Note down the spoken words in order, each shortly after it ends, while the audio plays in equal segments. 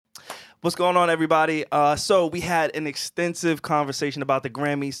What's going on, everybody? So we had an extensive conversation about the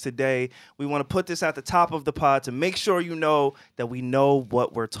Grammys today. We want to put this at the top of the pod to make sure you know that we know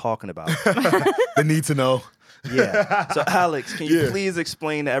what we're talking about. The need to know. Yeah. So, Alex, can you please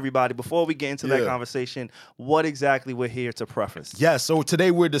explain to everybody, before we get into that conversation, what exactly we're here to preface? Yeah, so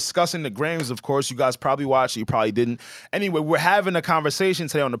today we're discussing the Grammys, of course. You guys probably watched it, you probably didn't. Anyway, we're having a conversation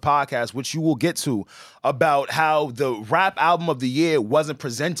today on the podcast, which you will get to, about how the rap album of the year wasn't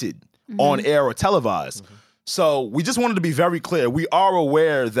presented on air or televised. So we just wanted to be very clear. We are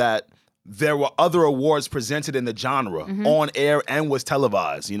aware that there were other awards presented in the genre on air and was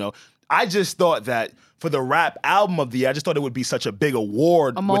televised, you know. I just thought that for the rap album of the year, I just thought it would be such a big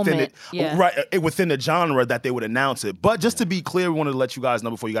award within it, within the genre, that they would announce it. But just to be clear, we wanted to let you guys know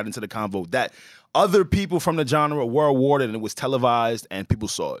before you got into the convo that other people from the genre were awarded and it was televised and people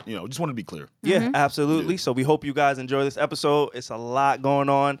saw it. You know, just want to be clear. Yeah, absolutely. So we hope you guys enjoy this episode. It's a lot going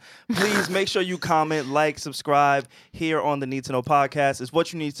on. Please make sure you comment, like, subscribe here on the Need to Know podcast. It's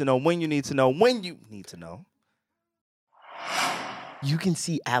what you need to know, when you need to know, when you need to know. You can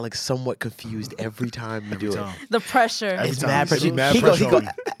see Alex somewhat confused every time you do it. The pressure. It's mad pressure. He go,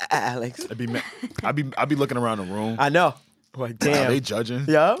 Alex. I'd be looking around the room. I know. Like, damn. Are they judging?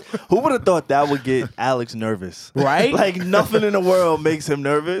 Yeah. Who would have thought that would get Alex nervous? Right? Like, nothing in the world makes him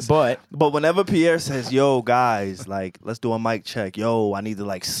nervous. But whenever Pierre says, yo, guys, like, let's do a mic check. Yo, I need to,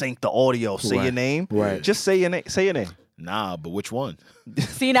 like, sync the audio. Say your name. Right. Just say your name. Say your name. Nah, but which one?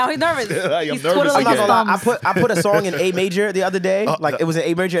 See, now he's nervous. I'm He's nervous twiddling I'm his not gonna lie, thumbs. I put a song in A major the other day. Like, it was an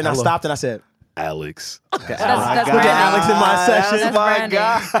A major, and I stopped and I said, Alex. That's Put Brandon. Alex in my session. That's my Brandon.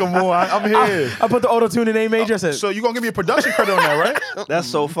 God. Come on, I'm here. I put the auto-tune in A major. I said, So you gonna give me a production credit on that, right? That's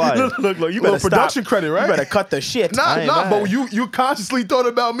so fire. Look, you better little production stop. credit, right? You better cut the shit. Nah, ain't mad. but you consciously thought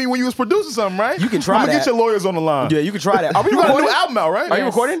about me when you was producing something, right? You can try I'm gonna that. get your lawyers on the line. Yeah, you can try that. Are we You got a recording? new album out, right? Are you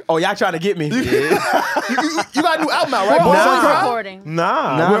recording? Oh, y'all trying to get me. You got a new album out, right? We're Both always songs out? recording.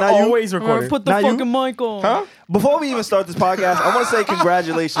 Nah, we're not you. always recording. Put the Now you- fucking mic on. Huh? Before we even start this podcast, I want to say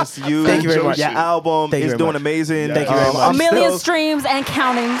congratulations to you. Thank you very much. Your album Thank you is very doing much. amazing. Thank you very much. A million streams and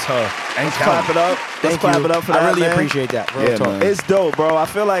counting. Let's clap it up. Let's Thank clap you. it up for that, I really man. appreciate that. Real Yeah, talk. man. It's dope, bro. I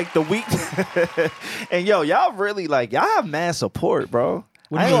feel like the week, and yo, y'all really like y'all have mad support, bro.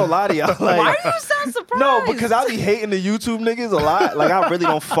 I ain't gonna lie to y'all. Like, Why do you sound surprised? no, because I be hating the YouTube niggas a lot. Like, I really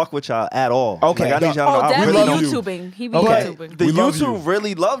don't fuck with y'all at all. Okay. Like, I need y'all to know. I Dad really be don't. YouTubing. He be Okay. YouTubing. The We love YouTube you.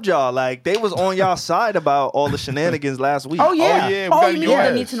 really loved y'all. Like, they was on y'all side about all the shenanigans last week. Oh, yeah. Oh, yeah, we gotta you get mean your the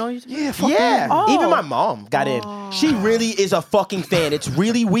ass. need to know YouTube? Yeah, fuck Yeah, them. Oh. even my mom got in. She really is a fucking fan. It's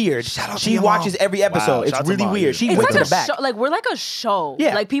really weird. out to She your watches mom. every episode. Wow, It's shout out to really mom, weird. yeah. She It's went like to a the back. show. Like, we're like a show.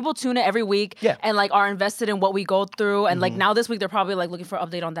 Yeah. Like, people tune in every week Yeah. and like are invested in what we go through. And like now this week they're probably like looking for an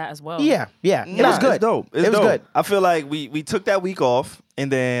update on that as well. Yeah. It Nah, was good. It's dope. It's it was dope. good. I feel like we took that week off,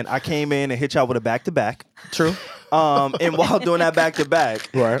 and then I came in and hit y'all with a back-to-back. True. And while doing that back-to-back,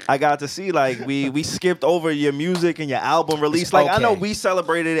 Right. I got to see, like, we skipped over your music and your album release. Like, I know Okay. we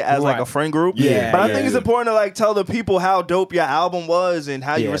celebrated it as, like, Right. a friend group. Yeah, But I yeah, think it's yeah. important to, like, tell the people how dope your album was and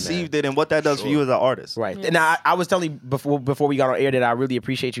how you Yeah, received it and what that does for you as an artist. Right. And I was telling you before we got on air that I really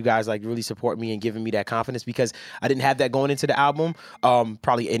appreciate you guys like really support me and giving me that confidence because I didn't have that going into the album.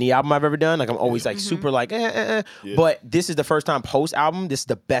 Probably any album I've ever done. Like I'm always like super like But this is the first time post album. This is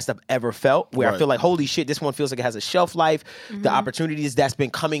the best I've ever felt where I Right. feel like holy shit, this one feels like it has a shelf life. The opportunities that's been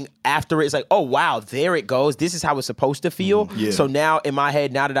coming after it is like, oh wow, there it goes. This is how it's supposed to feel. Yeah. So now in my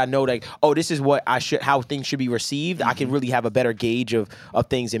head, now that I know like, oh, this is what how things should be received, I can really have a better gauge of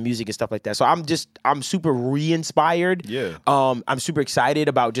things in music and stuff like that. So I'm super re-inspired. Yeah. I'm super excited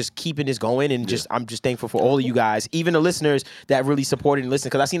about just keeping this going and I'm just thankful for all of you guys, even the listeners that really supported and listened.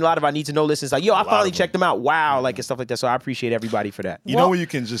 Because I've seen a lot of our Need to Know listeners like, yo, I finally checked them out. Wow, like and stuff like that. So I appreciate everybody for that. You know where you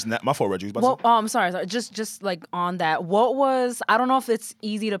can just my fault, Reggie. You was about to Well, say? I'm sorry. Just like on that, what was, I don't know if it's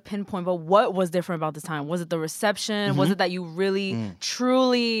easy to pinpoint, but what was different about this time? Was it the reception? Was it that you really,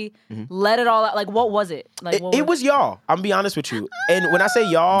 truly let it all out? Like, what was it? Like, what It was y'all. I'm gonna be honest with you. And when I say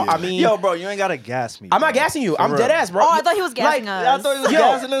y'all, I mean, Yo, bro, you ain't got to gas me. I'm not gassing you. I'm real. dead ass, bro. Oh, I thought he was gassing Like, us. I thought he was Yo,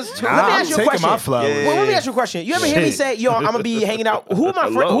 gassing us too. Let me I'm ask you a taking question. my flowers. Yeah. Well, let me ask you a question. You ever hear me Shit. say, "Yo, I'm gonna be hanging out"? Who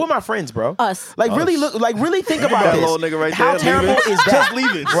are my friends, bro? Us. Like really look. Like really think about That this. little nigga right How there, terrible leaving. is that? Just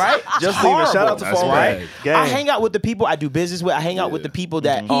leaving. right? Just leaving. Shout out to That's Phone bad. Right. I hang out with the people I do business with. I hang out with the people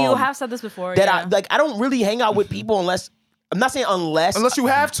that You have said this before. that yeah. I like. I don't really hang out with people unless I'm not saying unless. Unless you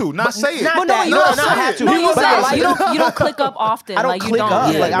have to, not say it. Not Well, that. no, No, you not have to. No, you But I said like- you don't click up often. I don't like, you click don't,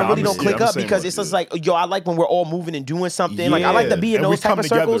 up. Yeah. Like I No, really I'm don't the click same, up I'm because the it's same just like, yo, I like when we're all moving and doing something. Like I like to be in And we those type come of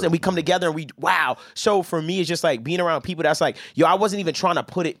circles together. and we come together and we wow. So for me, it's just like being around people that's like, yo, I wasn't even trying to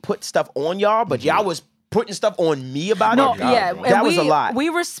put stuff on y'all, but y'all was putting stuff on me about No, it. yeah. and That was a lot. We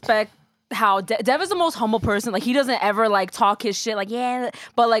respect how Dev is the most humble person. Like he doesn't ever like talk his shit. Like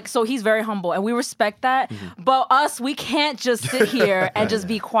but like so he's very humble, and we respect that. But us, we can't just sit here and just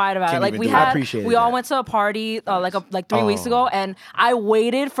be quiet about it. Like we all went to a party like 3 weeks ago, and I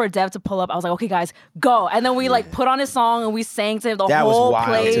waited for Dev to pull up. I was like, okay, guys, go. And then we like put on his song and we sang to him the whole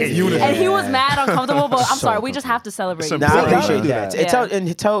place. And he was mad, uncomfortable. But I'm sorry, we just have to celebrate. I appreciate that.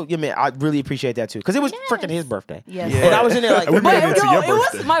 And tell you, man, I really appreciate that too, because it was freaking his birthday. Yes. And I was in there like, it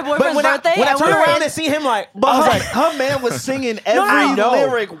was my boyfriend's birthday. When I turned around and see him, like, I was like, her man was singing every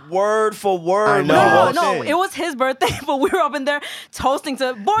lyric word for word. No, it was his birthday, but we were up in there toasting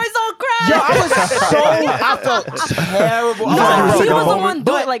to Boys Don't Cry. Yo, I felt terrible. He was the one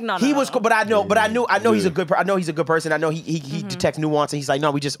doing like no. He was cool, but I know he's a good. I know he's a good person. I know he detects nuance, and he's like,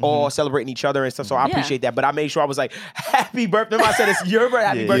 no, we just all celebrating each other and stuff. So I appreciate that. But I made sure I was like, happy birthday. I said it's your birthday.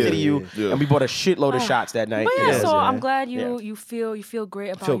 Happy birthday to you. And we bought a shitload of shots that night. But so I'm glad you feel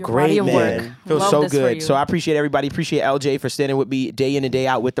great about your body of work. Feels so good. So I appreciate everybody. Appreciate LJ for standing with me day in and day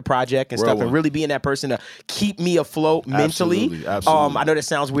out with the project and stuff, and really being that person to keep me afloat mentally. Absolutely. I know that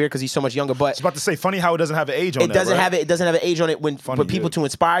sounds weird because he's so much younger, but I was about to say, funny how it doesn't have an age on it. It doesn't have an age on it when for people to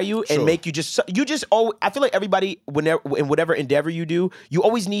inspire you and make you just always. I feel like everybody, in whatever endeavor you do, you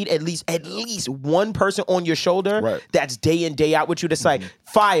always need at least one person on your shoulder that's day in day out with you. That's like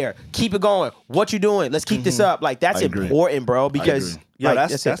fire. Keep it going. What you doing? Let's keep this up. Like that's important, bro. Because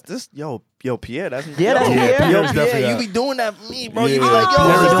that's this. Yo, Pierre, that's Pierre. Pierre, you be doing that for me, bro. You be like, yo,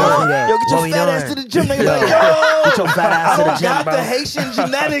 get your fat ass to the gym. Nigga, like, yo, get your fat ass to the gym, I got the Haitian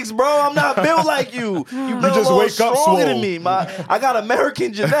genetics, bro. I'm not built like you. You just wake up stronger than me. I got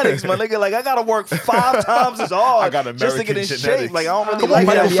American genetics, my nigga. Like I gotta work 5 times as hard just to get in shape. Like I don't really like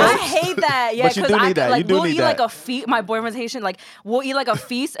that. I hate that. Yeah, because we'll eat like a a feast. My boyfriend's Haitian. Like we'll eat like a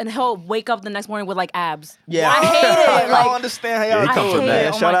feast, and he'll wake up the next morning with like abs. Yeah, I hate it. I don't understand how y'all come from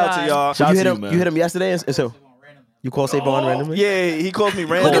that. Shout out to y'all. You hit him yesterday, and so you call Savon randomly? Yeah, he calls me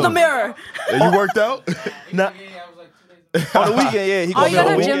randomly. Look at the mirror. You worked out? Nah. On the weekend, yeah. He called me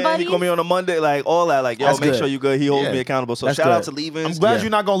on the weekend. He called me on a Monday, like all that. Like, yo, make sure you good. He holds me accountable. So shout out to Levens. I'm glad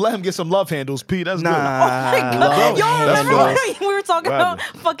you're not gonna let him get some love handles, Pete. That's good. Oh my God. Yo, remember when we were talking about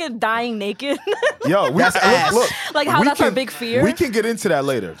fucking dying naked? Yo, look, like how that's our big fear. We can get into that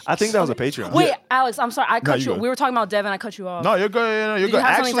later. I think that was a Patreon. Wait, Alex, I'm sorry. I cut you. We were talking about Devin. I cut you off. No, you're good. You're good.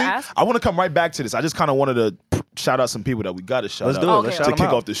 Actually, I want to come right back to this. I just kind of wanted to shout out some people that we got to shout out. Let's to kick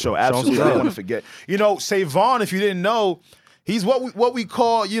off the show. Absolutely. I don't want to forget. You know, Savon, if you didn't know, he's what we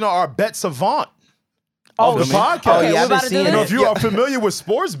call, our bet savant of the podcast. Oh, yeah, I've been seeing it. If you are familiar with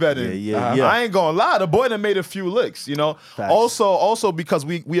sports betting, I ain't gonna lie, the boy done made a few licks, Also because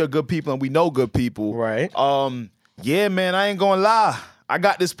we are good people and we know good people. Right. Yeah, man, I ain't gonna lie. I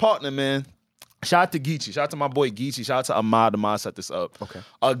got this partner, man. Shout out to Geechee. Shout out to my boy Geechee. Shout out to Ahmad. Ahmad set this up. Okay.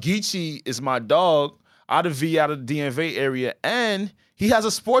 Geechee is my dog out of the DMV area, and he has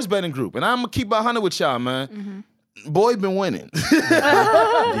a sports betting group. And I'm gonna keep it 100 with y'all, man. Mm-hmm. Boy been winning.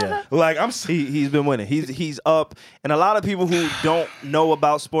 Like he's been winning. He's up, and a lot of people who don't know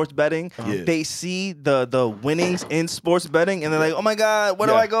about sports betting, they see the winnings in sports betting, and they're like, "Oh my God, where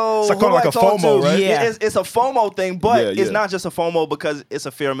do I go?" It's like kind of like a FOMO, right? Yeah, it's a FOMO thing, but it's not just a FOMO because it's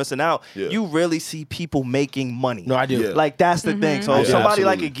a fear of missing out. Yeah. You really see people making money. No, I do. Yeah. Like that's the thing. So somebody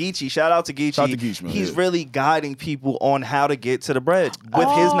like a absolutely. Geechee, shout out to Geechee. Shout out to Geechee, man. He's really guiding people on how to get to the bread with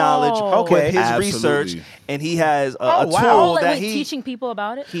his knowledge, with his research, and he has a tool that he's teaching people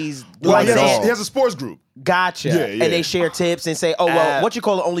about it. He's Well, like he has a sports group. Gotcha. Yeah. And they share tips and say, oh, well, what you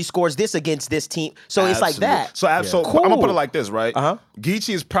call it only scores this against this team. So it's like that. So Cool. I'm going to put it like this, right? Uh-huh.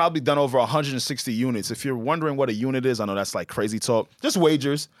 Geechee has probably done over 160 units. If you're wondering what a unit is, I know that's like crazy talk. Just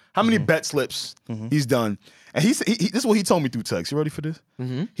wagers. How many bet slips he's done. And this is what he told me through text. You ready for this?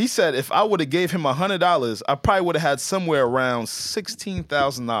 Mm-hmm. He said if I would have gave him $100, I probably would have had somewhere around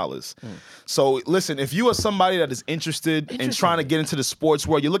 $16,000. So listen, if you are somebody that is interested in trying to get into the sports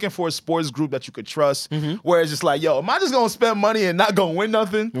world, you're looking for a sports group that you could trust, where it's just like, yo, am I just gonna spend money and not gonna win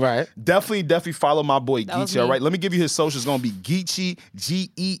nothing? Right. Definitely follow my boy Geechee. All right, let me give you his social. It's gonna be Geechee,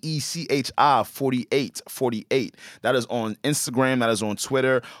 Geechi 48. That is on Instagram. That is on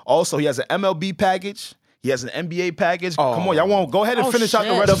Twitter. Also, he has an MLB package. He has an NBA package. Come on, y'all want go ahead and finish out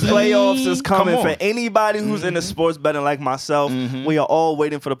the rest The of playoffs is coming Come for on. anybody who's into sports betting like myself. We are all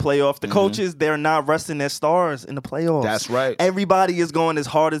waiting for the playoff. The coaches, they're not resting their stars in the playoffs. That's right. Everybody is going as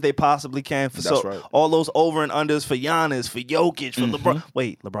hard as they possibly can. That's right. All those over and unders for Giannis, for Jokic, for LeBron.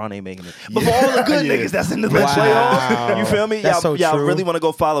 Wait, LeBron ain't making it. But for all the good niggas that's in the playoffs, you feel me? That's y'all true. really want to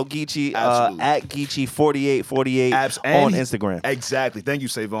go follow Geechee at Geechee 48 on Instagram. Exactly. Thank you,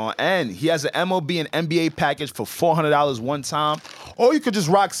 Savon. And he has an MLB and NBA package for $400 one time, or you could just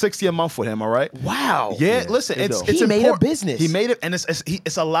rock $60 a month with him. All right. Wow. Yeah, listen, it's He made a important. business. He made it, and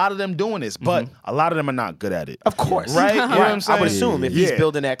it's a lot of them doing this, but a lot of them are not good at it. Of course. Right? You know what I'm saying? I would assume if he's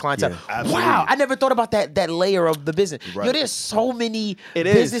building that clientele. absolutely. Wow. I never thought about that layer of the business. Right. Yo, there's so many It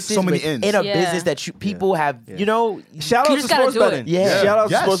is. businesses So many within ends. a Yeah. business that people have, you know. Shout You out to just gotta sports do it. betting. Yeah. Shout out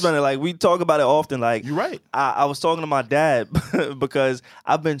to Yes. sports betting. Like we talk about it often. Like You're right. I was talking to my dad because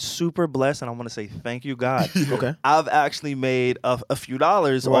I've been super blessed, and I want to say thank you, God. Okay. I've actually made a few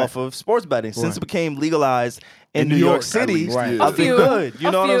dollars off of sports betting since it became legalized in New York City. least, yeah. I've been good.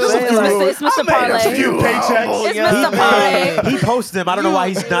 You know what I'm few. saying? It's Mr. Parlay. a few paychecks. It's Mr. Parlay. He posts them. I don't know why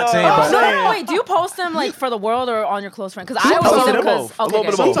he's not saying. Oh, But No, wait. Do you post them like for the world or on your close friend? Because I always post post it them both. because A little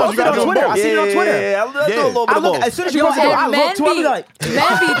bit of both. Sometimes you gotta do Twitter. both. I see it on Twitter. Yeah, I do a little bit I of look both. as soon as you Yo, post it, I and look men too. I be like, be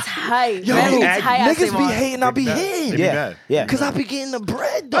tight. Men be tight. I say Niggas be more. hating, I be They hitting. be yeah, mad. yeah. Cause I be getting the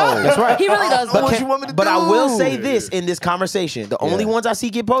bread though. That's right. He really does. But though. what you want me to But do? I will say this in this conversation: the only ones I see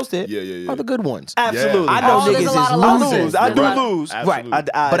get posted Yeah. are the good ones. Absolutely. I know Oh, there's niggas a lot of is I losers. lose. I do There's a lot- lose. Right. Absolutely.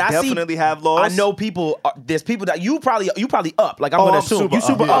 I But I see- definitely have lost. I know people. There's people that you probably up. Like I'm Oh, gonna I'm assume super you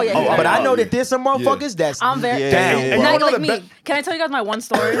super up. up. Oh, yeah, yeah, But yeah. I know that there's some motherfuckers that's I'm very Yeah, Damn. yeah, yeah. Well, Like, you know like the me. be- Can I tell you guys my one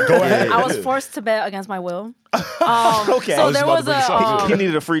story? Go ahead. I was forced to bet against my will. Okay. So was there about was to bring a. something. He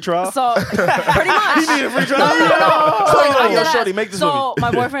needed a free trial. So pretty much. He needed a free trial. No. So, Like, I'm yo, dead shorty, ass. make this So movie.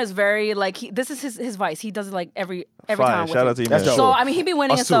 my boyfriend is very like this is his vice. He does it like every Fire. time. with Shout it. out to you, That's man. dope. So I mean, he'd be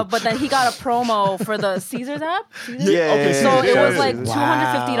winning Us and stuff, too. but then he got a promo for the Caesars app. Caesars? Yeah. Okay, So yeah, it yeah, was like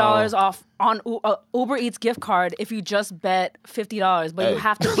yeah. $250 off on Uber Eats gift card if you just bet $50, but you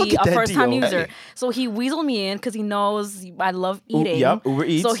have to be at a that first time deal. user. So he weaseled me in because he knows I love eating. yep, Uber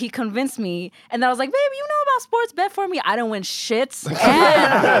Eats. So he convinced me, and then I was like, "Babe, you know about sports? Bet for me." I didn't win shits, and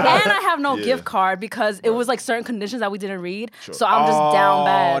I have no gift card because it was like certain conditions that we didn't read. So I'm just down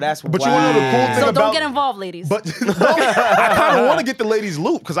bad. Oh, that's But you wanna know the cool thing so about- don't get involved, ladies. But I kind of want to get the ladies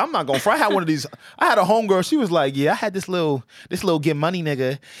loop because I'm not gonna front. I had one of these. I had a homegirl. She was like, "Yeah, I had this little get money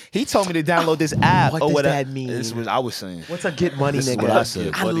nigga. He told me to download this app What or does whatever." that mean? This was I was saying. What's a get money This is nigga? what I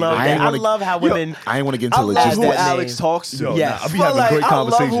said. I buddy. love I that. ain't I wanna- love how women. I ain't want to get I into love logistics. who that Alex name. talks to. Yo, Yes. nah, I be But, having like, great I love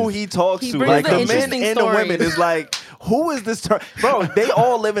conversations. who he talks He to. brings Like the the men interesting and the women stories. is like, who is this term? Bro, they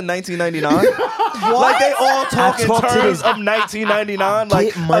all live in 1999. Like they all talk in talk to terms this- of 1999. Like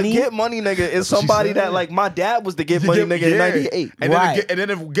Get money? a get money nigga is what she somebody said. that like my dad was the get money nigga in Yeah. '98. And Right. then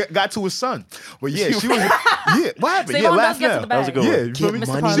it got to his son. But yeah, she was. Yeah, what happened? Savon Yeah, does laugh get to now. the That was a bag. good one. Yeah, you feel Get me?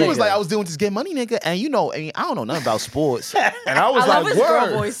 money She was nigga. like, I was doing this get money nigga, and you know, I don't know nothing about sports. And I was I love like, his girl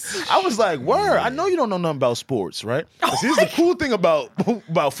word. voice. I was like, word. I know you don't know nothing about sports, right? But see, this is the cool thing about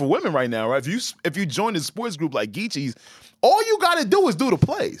for women right now, right? If you join a sports group like Geechee's, all you got to do is do the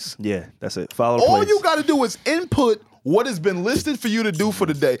plays. Yeah, that's it. Follow the All plays. you got to do is input what has been listed for you to do for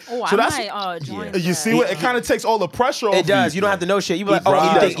the day. Oh, so I that's might join. you see what it kind of takes all the pressure off. It does. You don't have to know shit. You be like, He oh,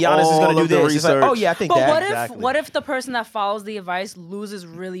 you does think Giannis is all gonna do of the this? It's like, research. oh yeah, I think But that. what Exactly. if if the person that follows the advice loses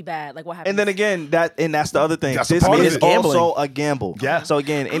really bad? Like what happens? And then again, that's the other thing. That's a This part of is it. also a gamble. Yeah. So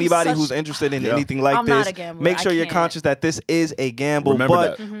again, anybody such- who's interested in Yeah. anything like I'm this, not a gambler. make sure I you're can't. conscious that this is a gamble. Remember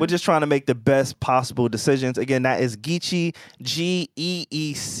but that. we're just trying to make the best possible decisions. Again, that is Geechee,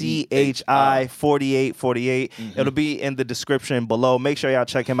 GEECHI 4848. It'll be in the description below. Make sure y'all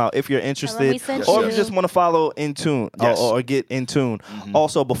check him out if you're me interested, sent or if you. you just want to follow in tune Yes. or get in tune.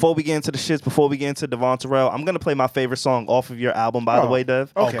 Also, before we get into the shits, before we get into Devon Terrell, I'm gonna play my favorite song off of your album, by the way,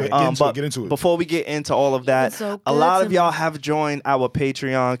 Dev. Okay, get into but it, get into it. Before we get into all of that, so a good lot to of me. y'all have joined our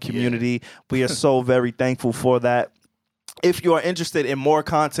Patreon community. We are so very thankful for that. If you are interested in more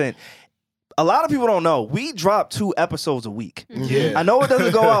content, a lot of people don't know we drop 2 episodes a week. Yeah. I know it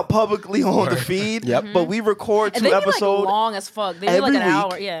doesn't go out publicly on the feed, but we record and 2 they be like episodes. long as fuck. They be like every an week.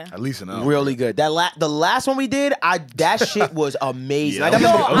 hour. Yeah. At least an hour. Really good. The last one we did, that shit was amazing. Yeah, Like, Yo,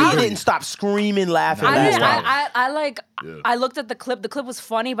 we I- didn't stop screaming, laughing. I last didn't. time. I like. I looked at the clip. The clip was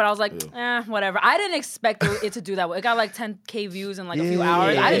funny, but I was like, whatever. I didn't expect it to do that. It got like 10K views in like a few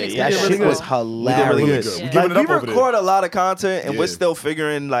hours. I didn't that expect it. shit really was good. hilarious. We did really good. good. We Yeah. giving Like, it we up over there. record a lot of content, and we're Yeah. still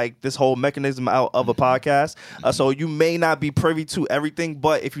figuring like this whole mechanism out of a podcast. So you may not be privy to everything,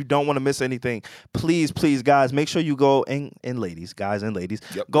 but if you don't want to miss anything, please, guys, make sure you go and ladies, guys and ladies,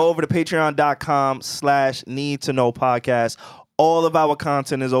 go over to patreon.com/need to know podcast. All of our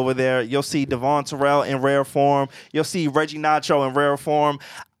content is over there. You'll see Devon Terrell in rare form. You'll see Reggie Nacho in rare form.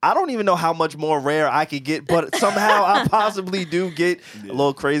 I don't even know how much more rare I could get, but somehow I possibly do get a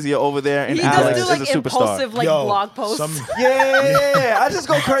little crazier over there. And He Alex does do like is a superstar. impulsive like blog posts. Yeah, I just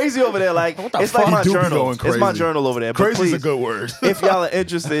go crazy over there. Like it's like my You do be journal. going It's my crazy. journal over there. But Crazy's please, a good word. if y'all are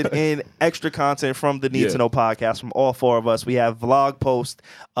interested in extra content from the Need to Know podcast from all four of us, we have vlog post,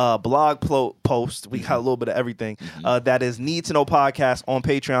 post. We got a little bit of everything. That is Need to Know podcast on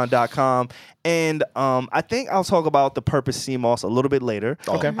Patreon.com. And I think I'll talk about the Purpose Sea Moss a little bit later.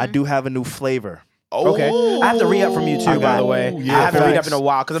 Okay. I do have a new flavor. Okay. I have to re-up from you too, by the way. Yeah, I haven't re-up facts. in a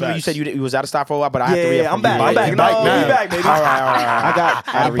while because I remember you said you was out of stock for a while, but I have to re-up I'm from back. you. I'm back. You No, bike we now. back, baby. All right. I got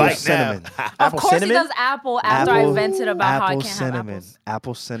apple bike now. cinnamon. Of Apple course cinnamon? he does apple after I vented about how I apple can't cinnamon. have apples.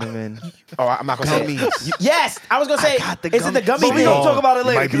 Apple cinnamon. Oh, I'm not gonna say it. Gummies. Yes, I was gonna say. Is it the gummy But we thing? gonna talk about it You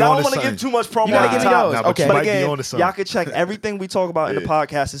later might be because I don't onto want to something. give too much promo. You gotta on give me top. those. Nah, but Okay. you But might be again, onto something. y'all can check everything we talk about in the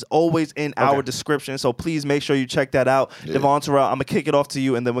podcast is always in our description. So please make sure you check that out. Devon Terrell, I'm gonna kick it off to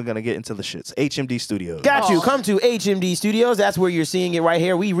you, and then we're gonna get into the shits. HMD Studios. Got you. Come to HMD Studios. That's where you're seeing it right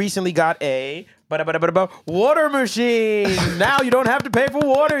here. We recently got a water machine. Now you don't have to pay for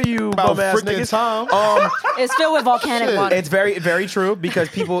water, you About bum ass freaking niggas. time. It's filled with volcanic water. It's very, very true because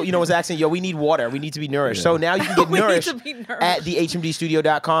people, was asking, yo, we need water. We need to be nourished. So now you can get We need nourished to be nourished. at the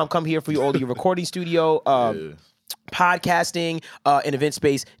HMDstudio.com. Come here for all your recording studio, podcasting, and event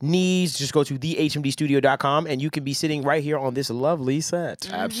space needs. Just go to thehmdstudio.com and you can be sitting right here on this lovely set.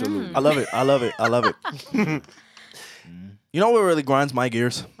 Absolutely. I love it. I love it. I love it. You know what really grinds my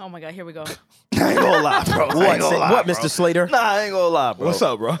gears? Oh my god, here we go. I ain't gonna lie, bro. What, Mr. Slater? Nah, I ain't gonna lie, bro. What's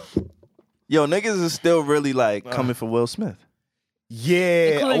up, bro? Yo, niggas is still really like coming for Will Smith.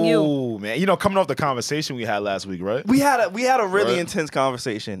 Yeah. Including you. Oh, man. Coming off the conversation we had last week, right? We had a really Right. intense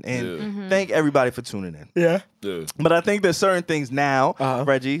conversation, and Mm-hmm. thank everybody for tuning in. Yeah. Yeah. But I think there's certain things now,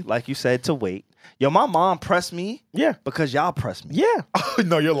 Reggie, like you said, to wait. Yo, my mom pressed me Yeah. because y'all pressed me. Yeah.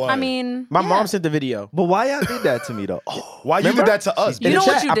 No, you're lying. I mean, My yeah. mom sent the video. But why y'all did that to me though? why you did that to us? You In the know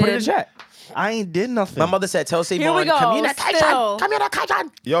what chat. you I put it in the did? chat. I ain't did nothing. My mother said, tell Savon, Here we go. communication. Still.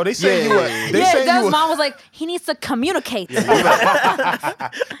 Communication. Yo, they say you a. They Yeah, say Dev's you a. mom was like, he needs to communicate.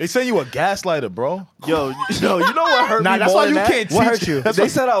 They say you a gaslighter, bro. Yo, you know what hurt Nah, me that's more why than you that? can't What teach. hurt you? They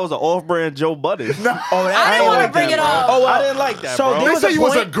said I was an off-brand Joe Budden. I didn't want to bring it up. Oh, I didn't like that, So bro. there They was say a you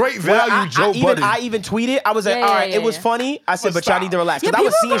was a point great where value Joe Budden. I even tweeted. I was like, Yeah, all right, yeah, it was yeah. funny. I said, but y'all stop. need to relax. Yeah, Because I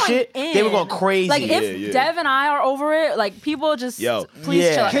was people seeing were shit. going They were in. going crazy. Like, if yeah. Dev and I are over it, like, people just Yo. please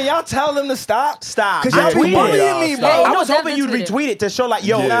Yeah. chill out. Can y'all tell them to stop? Stop. Cause y'all I be tweeted bullying it. me, bro. Hey, I no, was Dev hoping you'd did tweet it. retweet it to show like,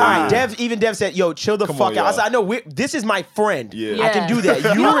 yo, Yeah. all right, Dev said, yo, chill the Come fuck on, out. I y'all. said, I know, this is my friend. Yeah. I can do that.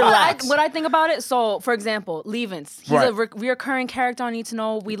 You know what relax. what I think about it? So, for example, Levens. He's Right. a reoccurring character on Need to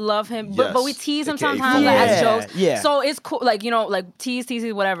Know. We love him, but Yes. we tease him AKA sometimes like, Yeah, as jokes. yeah. So it's cool, like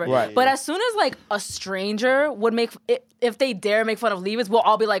tease, whatever. Right. But as soon as like a stranger would make, if they dare make fun of Levens, we'll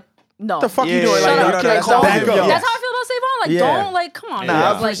all be like, no. the fuck you Yeah. doing? Shut Like, up. no, Can't that's call not me. back Yo. up. That's how I feel about Savon. Like, Yeah. don't like, come on, Nah, I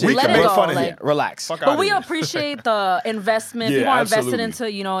like appreciate let that. it Make go. fun of Like, it. Relax. Fuck but outta we here. appreciate the investment. Yeah, People are invested absolutely.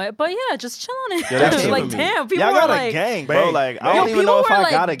 into it. But yeah, just chill on it. Yo, that's like, killing me. damn, people y'all were got like, a gang, bro. Bang. Like, I Yo, don't even people know if were I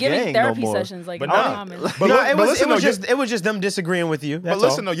like got a giving gang no therapy more. sessions. Like, But no nah. comments. But No, look- it but was listen, though, it was just them disagreeing with you. But That's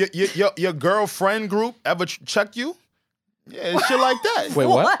listen, all. though, your girlfriend group ever check you? Yeah, shit like that. Wait,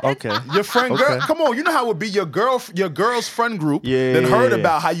 what? Okay. Your friend girl, Okay. come on, you know how it would be your girl's friend group. Yeah, Then heard yeah.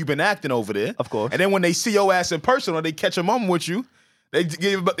 about how you been acting over there. Of course. And then when they see your ass in person or they catch a mom with you, they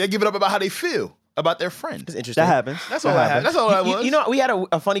give it up about how they feel about their friend. It's interesting. That happens. That's all I had. That's all that was. You know, we had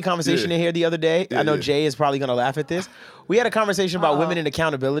a funny conversation Yeah. in here the other day. I know yeah. Jay is probably gonna laugh at this. We had a conversation about women and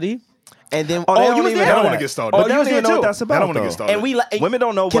accountability, and then they don't you was even there. know I don't want that. to get started. Oh, But that you was don't even there know what too. that's I about. don't want to though. get started. And we Women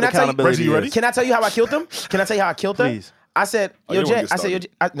don't know Can what I tell you- accountability Reggie, you ready? is. Can I tell you how I killed him? Can I tell you how I killed him? Please. I said, Oh, yo, you don't wanna Jay. get I said, yo,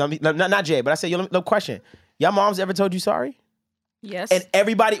 started. no, not Jay, but I said, yo, no question. Y'all moms ever told you sorry? Yes. And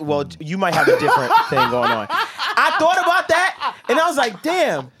everybody, well, you might have a different thing going on. I thought about that, and I was like,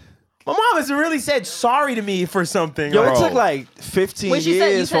 damn. My mom has really said sorry to me for something. Yo, Like, it took like 15 Wait, she said-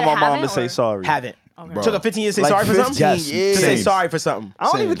 you years said for my mom haven't, to say or- sorry. haven't. Okay. Took her 15 years to say Like sorry for 15 something? years. To say Same. sorry for something. I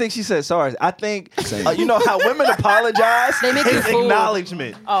don't Same. even think she said sorry. I think, you know how women apologize? They make you It's fool.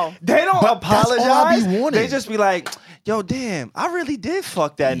 acknowledgement. Oh. They don't But that's all I be apologize. wanting. They just be like, yo, damn, I really did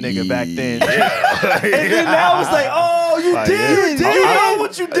fuck that nigga back then. And then now it's like, oh, you Like, did. yeah. You know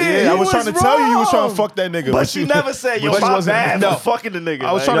what you did. Yeah, I You was trying to tell you was trying to wrong. fuck that nigga. But she never said, yo, but she my wasn't- bad no. for fucking the nigga.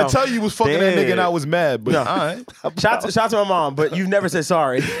 I was Like, trying to tell you was fucking that nigga and I was mad. But all right. Shout to my mom, but you've never said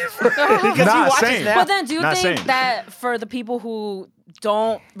sorry. Because Nah, you watch same. us now. But then, do you Not think saying. that for the people who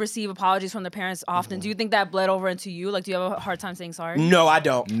don't receive apologies from their parents often, do you think that bled over into you? Like, do you have a hard time saying sorry? No, I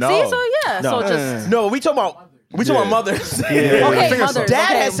don't. No. See, so yeah, No. so just No, we talking about We talking about mothers. Okay, mothers.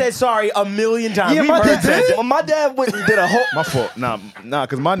 Dad okay. has said sorry a million times. Yeah, We've my heard dad that. did. My dad went and did a whole. My fault. Nah,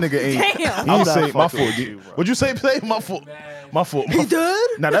 because my nigga ain't. Damn. He I'm ain't not say my fucking fault. with you, bro. What'd you say? My fault. My fault. He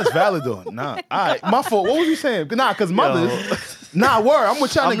did? Nah, that's valid though. Nah, all right. My fault. What was you saying? Nah, because mothers. Nah, word. I'm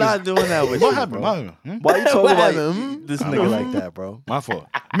with y'all I'm niggas. not doing that with What you, happened? bro. What happened? Hmm? Why you talking What like happened? this nigga like that, bro? My fault.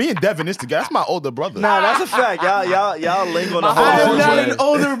 Me and Devin is together. That's my older brother. Nah, that's a fact. Y'all link on the My whole. I am fault. not situation. an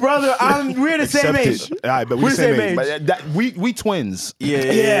older brother. We're the same Accept age. it. All right, but we We're the same age. But we twins.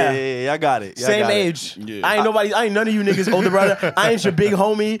 Yeah. I got it. Same age. Yeah. I ain't none of you niggas older brother. I ain't your big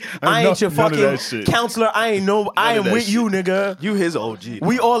homie. I ain't your None of that fucking shit. counselor. I of am that with shit. you, nigga. You his OG.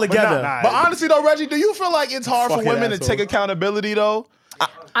 We all together. But honestly though, Reggie, do you feel like it's hard for Fucking women to asshole. take accountability though?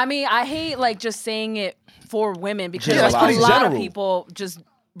 I mean, I hate like just saying it for women because Yeah, like it's pretty a lot general. of people just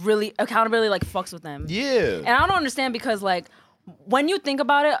really accountability like fucks with them. Yeah. And I don't understand because like when you think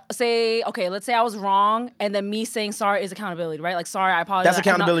about it, say, okay, let's say I was wrong, and then me saying sorry is accountability, right? Like, sorry, I apologize. That's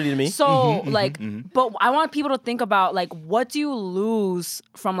accountability to me. So, but I want people to think about, like, what do you lose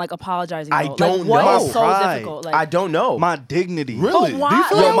from, like, apologizing? I though? don't like, what know. is so Pride. difficult? Like, I don't know. My dignity. Really? But why- Do you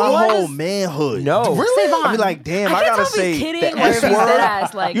feel Yo, like my what whole is- manhood. No. Really? Savon, I be like, damn, I can't gotta tell if say he's kidding the or if S he's word.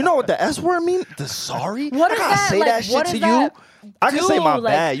 deadass, like, You know what the S word mean? The sorry. What I is gotta that? say Like, that shit what to is you. that? I can say my Dude,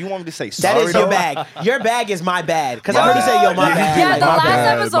 like- bad. You want me to say That sorry? is your though? bag. Your bag is my bad. Because I heard you say, yo, my bad. Yeah, Like, the my last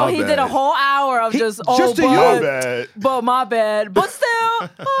bad, episode my he bad. did a whole hour of just just to you. My but, bad. but my bad. But still,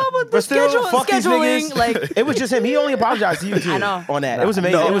 but the still, fuck these scheduling, niggas. like It was just him. He only apologized to you too. I know. On that. It was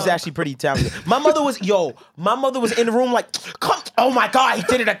amazing. No. It was actually pretty talented. My mother was in the room like, come, oh my God, he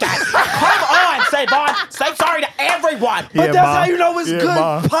did it again. Come on, say Vaughn, say sorry to everyone. But Yeah, that's Ma. how you know it's Yeah, good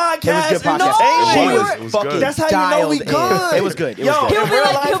Ma. podcast. It was good and podcast. entertainment. It was. It was Fucking good. That's how you know we dialed in. good. It was good. It Yo, was good. He'll be real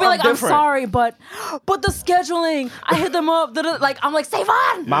like, life, I'm different. sorry, but the scheduling, I hit them up. Like, I'm like,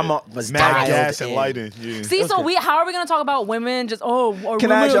 Savon. My mom was Mad dialed gas in. and lighting. Yeah. See, so how are we gonna talk about women? Just or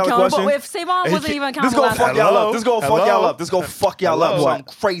Can I women ask y'all a accountable? question? If Savon wasn't even This accountable, gonna last fuck time. y'all Hello? up. This gonna fuck Hello? y'all up. This gonna fuck y'all up Hello?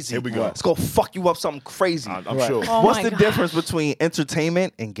 something crazy. Here we go. It's gonna fuck you up something crazy. I'm Right. sure. Oh What's my the God. difference between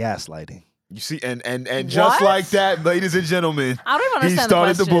entertainment and gaslighting? You see, and just What? like that, ladies and gentlemen, I don't even he understand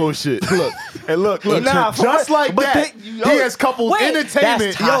started the the question. bullshit. Look, Nah, for just what? like But that, they- yo, he has coupled wait, entertainment,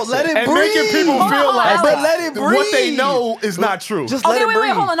 that's toxic. Yo, let it and breathe. making people Hold feel on, like hold on. But let it what they breathe. know is not true. Just Okay, let it wait,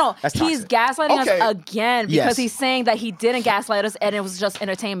 breathe. hold on, no. That's He's toxic. gaslighting Okay. us again because Yes. he's saying that he didn't gaslight us and it was just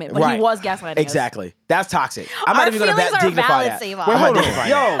entertainment, but Right. he was gaslighting us. Exactly. That's toxic. I'm Our not even going feelings to are dignify valid, that. Savon. I'm not Hold on. dignifying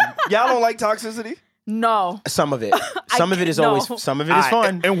Yo, that. y'all don't like toxicity? No. Some of it. Some of it is No. always. Some of it is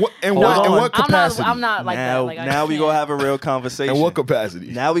fun. And what Hold what on. capacity? I'm not like now, that. Like, now we gonna have a real conversation. And what capacity?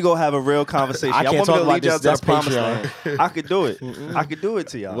 Now we gonna have a real conversation. I Y'all can't want me talk to about lead y'all this. to the That's promised Patreon. land? I could do it. I could do it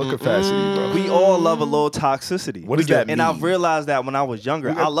to y'all. What capacity, bro? We all love a little toxicity. What does that And mean? I've realized that when I was younger,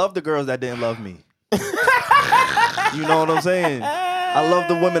 I love the girls that didn't love me. You know what I'm saying? I love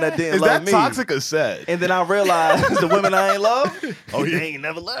the women that didn't Is love that me. toxic or sad? And then I realized the women I ain't love, they ain't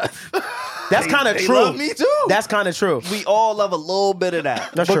never left. That's kind of They true. love me too. That's kind of true. We all love a little bit of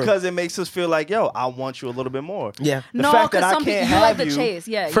that That's true. because it makes us feel like, yo, I want you a little bit more. Yeah. The no, fact that because I some people can't you have like the you, chase.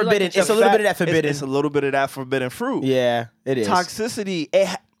 Yeah, you Forbidden. Like the It's a chase. little bit of that forbidden. It's a little bit of that forbidden fruit. Yeah, it is. Toxicity.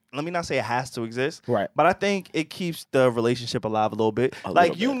 Let me not say it has to exist, Right. But I think it keeps the relationship alive a little bit.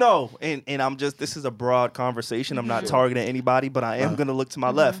 Like you know, and I'm just this is a broad conversation. I'm not targeting anybody, but I am gonna look to my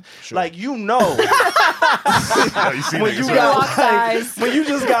left. Like you know, You see when niggas, you right? got Lock eyes. when you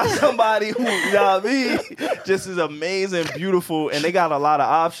just got somebody who, you know what I mean, just is amazing, beautiful, and they got a lot of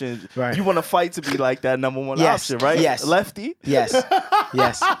options. Right. You want to fight to be like that number one Yes. option, right? Yes. Lefty, Yes.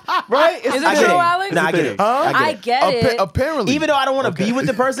 Yes. right? It's Is it I the get true, it. Alex? No, I get it. Huh? I get it. Apparently, Even though I don't want to be with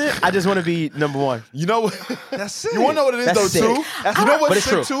the person, I just want to be number one. you know what? That's it. You want to know what it is That's though sick. too? That's You know but what's it's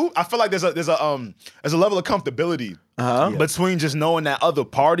sick true. too? I feel like there's a level of comfortability Uh-huh. between just knowing that other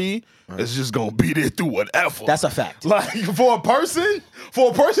party is just gonna be there through whatever. That's a fact. like for a person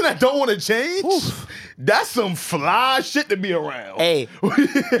that don't want to change. That's some fly shit to be around. Hey,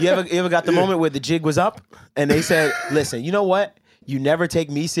 you ever got the moment where the jig was up and they said, "Listen, you know what? You never take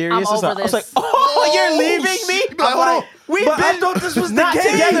me serious." I'm It's over like- I was like, this. "Oh, you're leaving me?" Like, I'm hold like, on. "We've But I been thought this was the not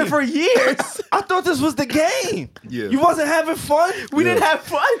game. together for years. I thought this was the game. Yeah. You wasn't having fun. We didn't have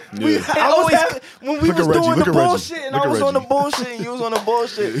fun. Yeah. I was having, when we Look was at Reggie, doing look the at Reggie. bullshit, and Look I at was on the Reggie. bullshit, and you was on the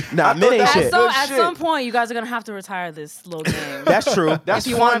bullshit. Nah, I men thought ain't that shit. was good At shit. some point, you guys are gonna have to retire this little game. That's true. That's if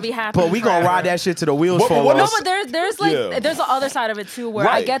you fun. want to be happy. But we gonna forever. ride that shit to the wheels What- fall what No, off. else? but there's like Yeah. there's the other side of it too, where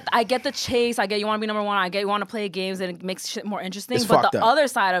Right. I get the chase, I get you want to be number one, I get you want to play games, and it makes shit more interesting. It's But fucked the up. other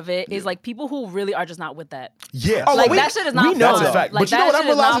side of it is like people who really are just not with that. Yeah. Oh, Like we- that shit is not we know fun. That's a fact. Like, But you know that what I'm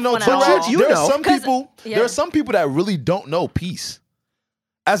shit is not realizing though, fun at too, all. Rich? You There know. are some 'Cause- people. yeah. There are some people that really don't know peace.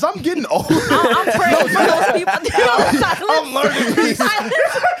 As I'm getting older, I'm praying for those people. I'm learning these.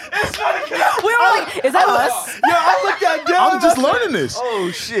 We were like, is that us? Yo, I looked at Deb. I'm just learning this.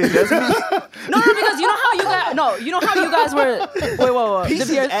 Oh shit, that's me. No, because you know how you guys. No, you know how you guys were. Wait. Piece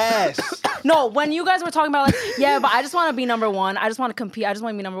of ass. No, when you guys were talking about like, yeah, but I just want to be number one. I just want to compete. I just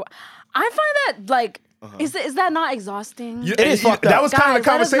want to be number one. I find that like, is that not exhausting? It is fucked up. That was kind of the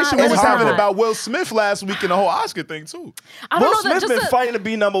Guys, that is conversation not- we was that is having not. about Will Smith last week and the whole Oscar thing too. I Will don't know. Smith been fighting to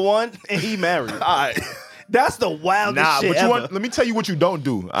be number one, and he married. All right. That's the wildest Nah, shit but you ever. want, let me tell you what you don't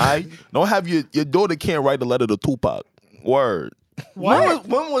do. All right, don't have your daughter can't write a letter to Tupac. Word. When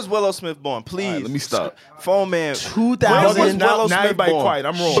was Willow Smith born? Please. All right, let me stop. Phone man. 2000. When was Now Willow Smith everybody born? quiet.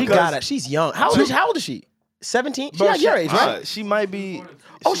 I'm wrong. She got it. She's young. How old is she? 17? She's Bro, like your age, right? She might be.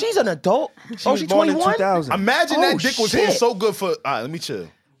 Oh, she's an adult. Oh, was she's born in 21. 2000. Imagine Oh, that dick was hitting shit. so good for. All right, let me chill.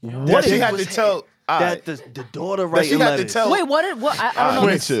 What she is- had to tell. All right, That the daughter that writing she had to letters. tell. Wait, what? I don't know. Let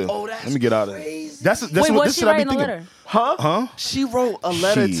me this. chill. Oh, that's let me get out of here. That's Wait, what what's this she shit I be writing a thinking. letter? Huh? She wrote a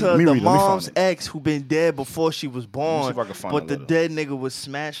letter Shit, to let me the read it. Let me find mom's it. ex who been dead before she was born. see if I can find but the the letter. dead nigga was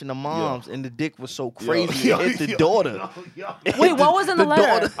smashing the moms, and the dick was so crazy Yo, it hit the yo, daughter. Wait, what was in the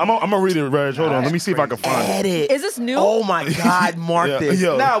letter? I'm gonna read it, Reg. Hold on. Let me see if I can find it. Edit. Is this new? Oh my God, mark Yeah, this.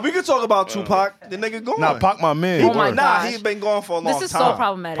 yo. Nah, we could talk about Tupac. The nigga gone. Nah, Pac my man. Oh my word. God. Nah, he been gone for a long This time. is so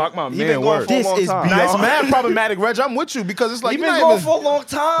problematic. Pac my He man. been gone Word. for a This long is time. Nah, it's mad problematic, Reg. I'm with you because it's like He you're been not gone even. for a long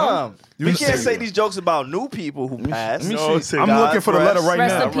time. You We just can't say say that. these jokes about new people who passed. Let me No, see. I'm looking for the letter right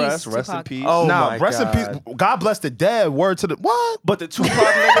Rest now. in peace, Rest in Tupac. peace. Oh Nah, my rest in God. peace. God bless the dead. Word to the what? But the Tupac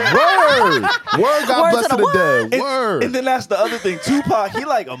nigga. Word. God Word bless to to the the dead. Word. And then that's the other thing. Tupac, he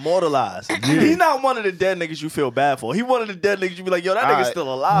like immortalized. He's not one of the dead niggas you feel bad for. He one of the dead niggas you be like, yo, that nigga's Alright.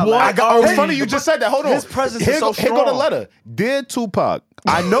 still alive. What? Like, Oh, it's hey, funny you just said that. Hold on. his presence is so Here go the strong. letter. Dear Tupac,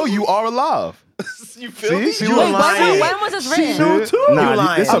 I know you are alive. You feel me? See, You look. Wait, lying. when was this written? knew too. You Nah,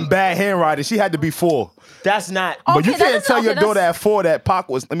 lying. it's some bad handwriting. She had to be 4. That's not. But you Okay, that can't is- tell okay, your daughter that's- at 4 that Pac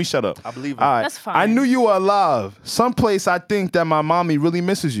was. Let me shut up. I believe it. All right. That's fine. I knew you were alive. Someplace I think that my mommy really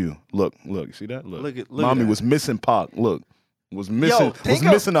misses you. Look. You see that? Look. Look at mommy that. was missing Pac. Look. Was Yo, missing. Was think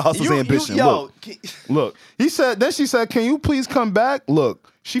of- missing the hustle's you- ambition. yo, Look. He said. Then she said, "Can you please come back?"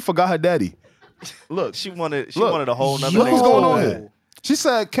 Look. She forgot her daddy. Look. she wanted Look. a whole nother Yo. nigga. What's going on so here? bad. She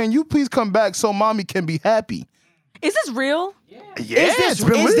said, "Can you please come back so mommy can be happy?" Is this real? Yeah, Is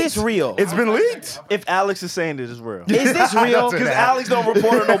this real? It's been leaked. If Alex is saying this is real. Is this real? Because Alex don't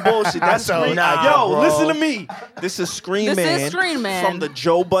report no bullshit. That's I know. Screen. Nah, Yo, bro. listen to me. This is Screen This Man. is Screen Man. From the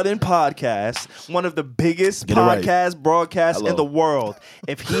Joe Budden podcast, one of the biggest Get it right. podcast broadcasts Hello. in the world.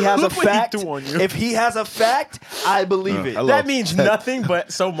 If he has a Look what he fact, do on you. if he has a fact, I believe it. hello. That means nothing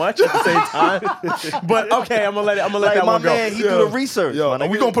but so much at the same time. But okay, I'm gonna let Like that my one go. man, he do the research. Yo, my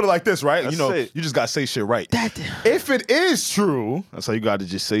we nigga. gonna put it like this, right? That's You know, it. you just gotta say shit right. If it is true, that's how you gotta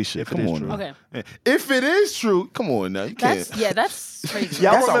just say shit. If it Come is on, true. now. Okay. If it is true, come on now. You can't. That's crazy.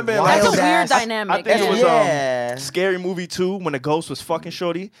 Y'all That's a remember wild That's a Wild weird ass- dynamic. I think it was Yeah. Scary Movie 2 when the ghost was fucking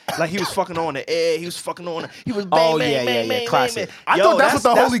shorty. Like he was fucking on the air. He was fucking on. He was bang, Oh, bang, yeah, bang, yeah, bang, yeah. bang, Classic. bang. I Yo, thought that's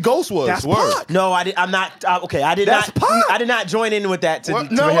what the Holy Ghost was. That's Word. Pac. No, I'm not. Okay, I did That's not. Pac. I did not join in with that. To What?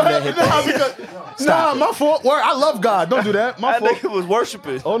 for No, him to hit that. because, nah, my fault. Word, I love God. Don't do that. My That fault. nigga was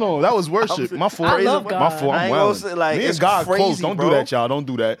worshiping. Oh no, that was worship. My fault. I love My God. fault. I I'm ain't gonna wild. say, like, Me it's and God close. crazy, Don't bro. do that, y'all. Don't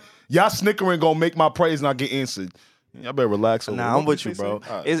do that. Y'all snickering gonna make my praise not get answered. Y'all better relax. Over Nah, I'm with you, bro.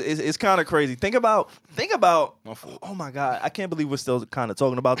 It's kind of crazy. Think about. Oh my God, I can't believe we're still kind of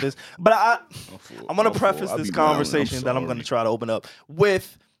talking about this. But I'm gonna preface I this be wildin'. I'm conversation that I'm gonna sorry. try to open up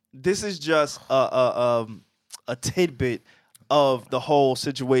with. This is just a tidbit of the whole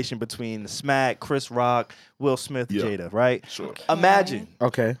situation between Smack, Chris Rock, Will Smith, Yeah. Jada. Right? Sure. Imagine.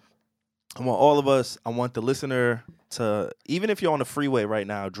 Okay. I want all of us. I want the listener to, even if you're on the freeway right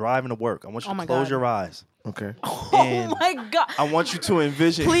now driving to work, I want you Oh to my close God. your eyes. Okay. And Oh my God. I want you to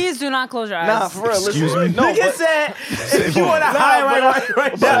envision. Please do not close your eyes. Nah, for real. Excuse listen. me? No, Nigga but, said, if you want to Nah, high but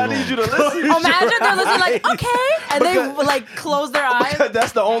right but I now. need you to listen. Imagine they're listening like, okay, and they Because- like close their eyes.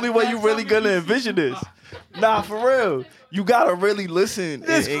 That's the only way you really gonna envision this. Nah, for real. You gotta really listen.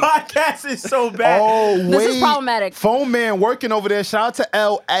 This and- podcast is so bad. Oh, This wait. is problematic. Phone man working over there. Shout out to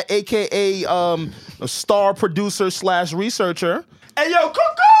L, aka a star producer / researcher. Hey yo,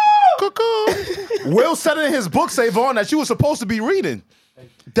 cuckoo! Cuckoo. Will said it in his book, Save On, that you were supposed to be reading.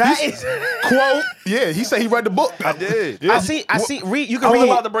 That is. Quote, yeah, he said he read the book. I did. Yeah. I see. Read. You I can was read.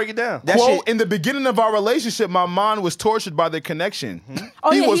 about to break it down. That Quote, shit. in the beginning of our relationship, my mind was tortured by the connection.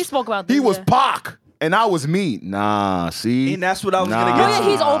 Oh, yeah, he spoke about this, He was yeah. Pac. and I was me. Nah, see, And that's what I was gonna No, get yeah, to.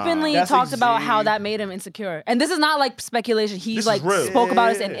 he's openly That's talked about how exact- that made him insecure. And this is not like speculation. He's This is like real. spoke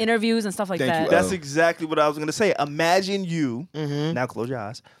about it in Yeah. interviews and stuff like Thank that. you, That's exactly what I was gonna say. Imagine you now close your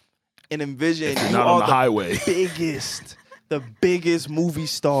eyes and envision you not are on the highway. the biggest movie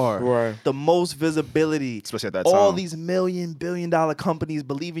star, Right. the most visibility, Especially at that all time. these billion-dollar companies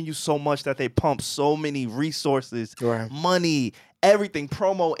believe in you so much that they pump so many resources, Right. money, everything,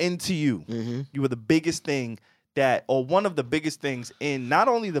 promo into you. You were the biggest thing or one of the biggest things in not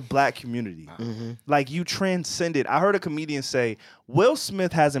only the black community, like you transcended. I heard a comedian say, Will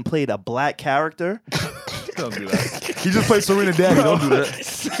Smith hasn't played a black character. Don't do that. He just played Serena Daddy. Don't do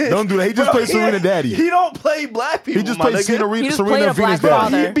that. Don't do that. He just played Serena Daddy. He don't play black people. He just my played nigga. He just Serena played a Venus black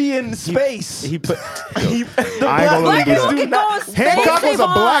Daddy. father. He be in space. He put. I ain't gonna let Black him do people that. can go in space. Hancock was a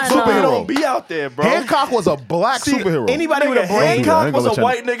black Savon. He superhero. don't be out there, bro. Hancock was a black superhero. Anybody with a Nigga, brain. I Hancock ain't was gonna a let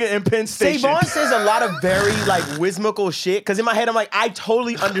white nigga in Penn Station. Savon says a lot of very like whimsical shit. Because in my head, I'm like, I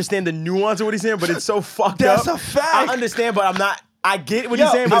totally understand the nuance of what he's saying, but it's so fucked That's up. a fact. I understand, but I'm not. I get what Yo,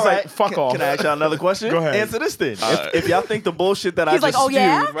 he's saying, but it's all like, right. fuck off. Can I ask y'all another question? Go ahead. Answer this then. If y'all think the bullshit that I He's just like, oh,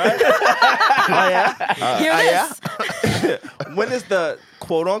 yeah? spewed, right? Oh, yeah? Hear this? When is the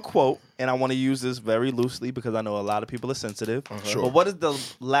quote unquote, and I want to use this very loosely because I know a lot of people are sensitive, Sure. but what is the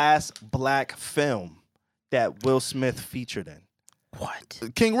last black film that Will Smith featured in? What?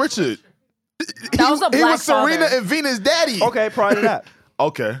 King Richard. That was a He black was Serena father. and Venus Daddy. Okay, prior to that.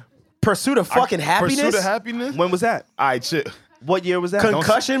 Okay. Pursuit of fucking happiness? Pursuit of happiness. When was that? All right, shit. What year was that?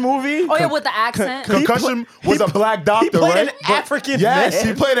 Concussion movie? Oh, yeah, with the accent. Concussion was a black doctor, He played right? an African Yes,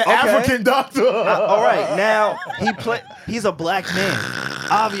 man. he played an Okay. African doctor. All right, now he's a black man.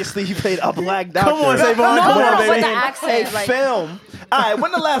 Obviously, he played a black doctor. Come on, Savon. No, Come no, on, no, baby. with the A accent. Like, film. All right,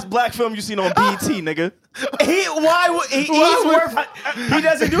 when the last black film you seen on BET, nigga? He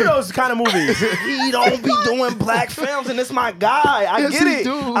doesn't do those kind of movies. He don't be doing black films, and it's my guy. I Yes, get he it.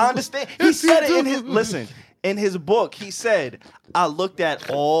 do. I understand. He Yes, he said it in do. his in his book. He said, "I looked at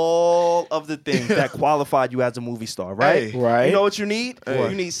all of the things that qualified you as a movie star, right? Hey. Right. You know what you need? You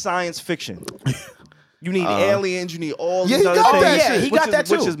need science fiction." You need aliens. You need all Yeah, these he other got things. that Yeah, shit. he which got is, that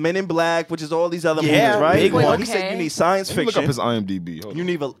too. Which is Men in Black, which is all these other Yeah, movies, right? big one. He said Okay. you need science Look fiction. up his IMDb. Hold You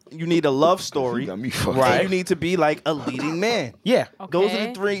on. need a love story. You got me fucked Right. And you need to be like a leading man. Yeah. Those are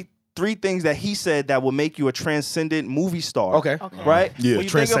Okay. the three things that he said that will make you a transcendent movie star. Okay. Right? Yeah, When you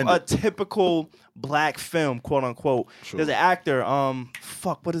think of a transcendent. typical black film, quote unquote, Sure. there's an actor,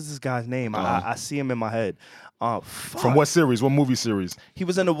 what is this guy's name? I see him in my head. From what series? What movie series? He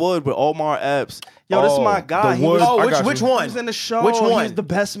was in The Wood with Omar Epps. Yo, this is Oh, my guy. The He was, Wood. Oh, I got which you. he one? was in the show. Which He one? was the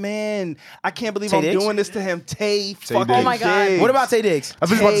best man. I can't believe Tay I'm Diggs? doing this to him. Tay fucking Diggs. Oh my God. Diggs. What about Tay Diggs? I was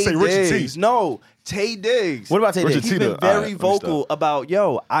just about to say Tay Richard Diggs. T. No, Tay Diggs. What about Tay Richard Diggs? He's T. been All right, very let me vocal stop. about,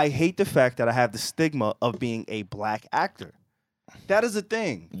 yo, I hate the fact that I have the stigma of being a black actor. That is a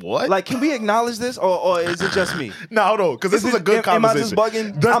thing. What? Like, can we acknowledge this, or is it just me? No, hold on, because this Is is a it- good am I just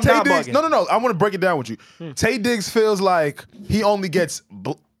conversation. bugging? Does I'm Tay not Diggs? bugging. No. I want to break it down with you. Tay Diggs feels like he only gets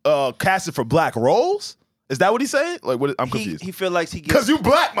casted for black roles. Is that what he's saying? Like, what? I'm confused. He feel like he gets. Because you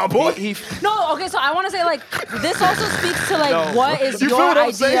black, my boy. he no, okay, so I want to say, like, this also speaks to, like, No. what is You feel your what I'm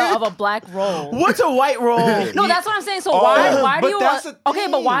idea saying? of a black role? What's a white role? No, that's what I'm saying. So Oh, why do but you that's the okay?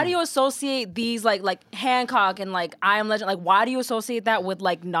 But why thing. do you associate these like Hancock and like I Am Legend? Like, why do you associate that with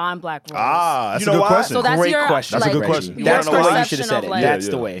like non-black roles? That's You know a good why? question. So that's Great your question. That's a like, good question. your That's the way you should have perception said of, it. like- That's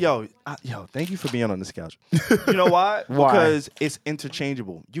Yeah, the yeah. way. Yo, thank you for being on this couch. You know why? Why? Because it's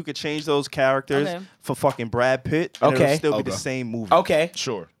interchangeable. You could change those characters Okay. for fucking Brad Pitt, and Okay. it'll still be Okay. the same movie. Okay.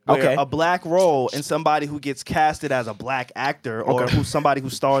 Sure. Where Okay. a black role and somebody who gets casted as a black actor or Okay. who's somebody who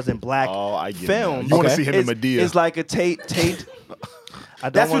stars in black Oh, I get it films. now. You wanna Okay. see him in Medea. It's like a Tate. I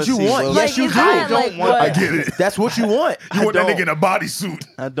don't That's wanna what you see want. Will- Yes, you Like, do. I- I don't like, want. what- I get it. That's what you want. You want that don't. nigga in a bodysuit.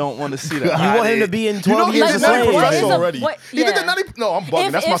 I don't want to see that. You want him to be in You know 12 he's years a of nutty slave. what is professor a- already. what- He did the yeah. nutty. No, I'm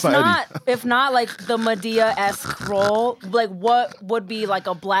bugging. That's my If son not, Eddie. if not like the Medea-esque role, like what would be like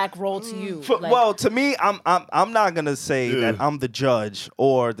a black role to you? Like, Well, to me, I'm not gonna say Yeah. that I'm the judge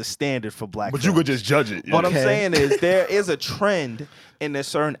or the standard for black. But you films. could just judge it. What I'm Okay. saying is there is a trend in there's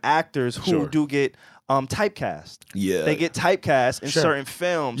certain actors who Sure. do get typecast. Yeah. They get typecast in Sure. certain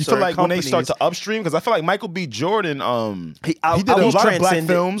films. You feel certain like when they start companies. to upstream, because I feel like Michael B. Jordan, He- he did a He's lot of black transcended.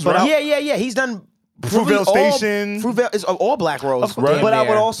 films, But right? yeah. He's done Fruitvale all- Station. Fruitvale is all black roles. Right. damn But I would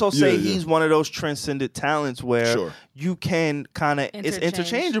near. also say Yeah, yeah. he's one of those transcendent talents where Sure. you can kind of it's Interchange.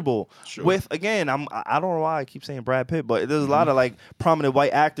 interchangeable Sure. with again I don't know why I keep saying Brad Pitt, but there's a lot of like prominent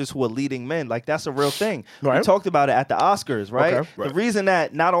white actors who are leading men. Like that's a real thing. We Right. talked about it at the Oscars, right? Okay. Right. The reason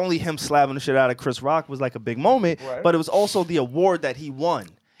that not only him slapping the shit out of Chris Rock was like a big moment, Right. but it was also the award that he won.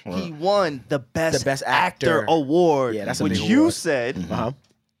 He won the best Best actor Actor. award, Yeah, that's a which big you award. said Uh-huh.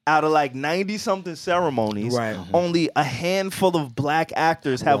 out of like 90-something ceremonies, Right. only a handful of black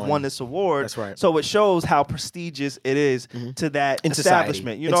actors have won this award. That's right. So it shows how prestigious it is to that In society.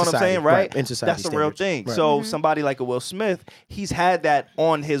 establishment. You In know what society, I'm saying, right? right. In society That's a real standards. thing. Right. So somebody like a Will Smith, he's had that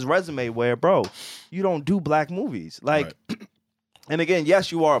on his resume where, bro, you don't do black movies. Like, and again,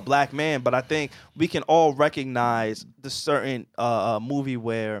 yes, you are a black man, but I think we can all recognize the certain movie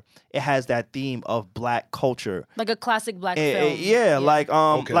where it has that theme of black culture. Like a classic black Eh, film.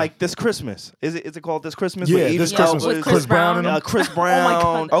 like This Christmas. Is it called This Christmas? Yeah, With This Idris Christmas. Elba? With Chris Brown and them. Chris Brown.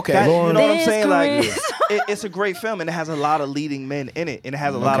 God. Okay. That- you know what I'm This saying? Like, Christmas. it's a great film and it has a lot of leading men in it and it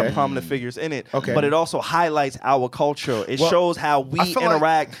has a lot of Okay. prominent figures in it. Okay. But it also highlights our culture. It Well, shows how we I feel like-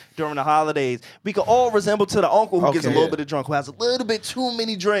 interact during the holidays. We can all resemble to the uncle who gets a Okay. little bit of drunk, who has a little bit too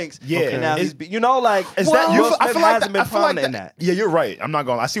many drinks. Yeah. And now Is- he's, you know, like, Is that Will you? Smith I feel like hasn't been I feel like prominent in that. Yeah, you're right. I'm not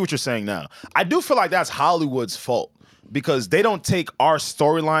going. I see what you're saying now. I do feel like that's Hollywood's fault because they don't take our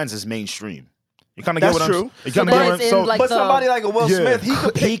storylines as mainstream. You kind of get That's what true. I'm. You So kind of but get what it's I'm. in, So, like, But the- somebody like a Will Yeah. Smith, he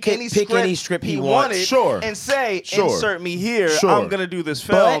could He pick could any pick script any script he wanted, wants. Sure. and say, Sure. insert me here. Sure. I'm gonna do this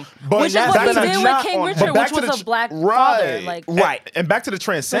film. but Which is that's what he not- did with not King on- Richard, but back which to was the a black right. father. Like, Right. And back to the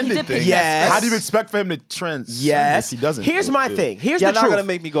transcendent did pick thing. Yes. How do you expect for him to transcend Yes. if he doesn't? Here's do my it? thing. Here's You're the not gonna truth.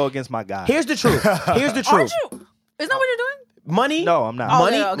 make me go against my guy. Here's the truth. Here's the aren't truth. you? Isn't that what you're doing? Money. No, I'm not.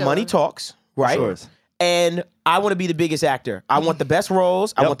 Money. Okay, Money okay. talks. Right. Sure. And I want to be the biggest actor. I want the best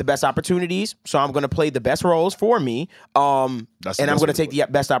roles. I Yep. want the best opportunities. So I'm going to play the best roles for me. That's the And I'm best going to way to take do the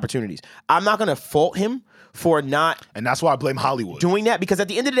best opportunities. I'm not going to fault him for not And that's why I blame Hollywood. doing that because at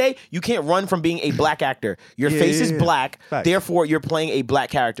the end of the day, you can't run from being a black actor. Your Yeah, face yeah, is yeah. black, Facts. therefore you're playing a black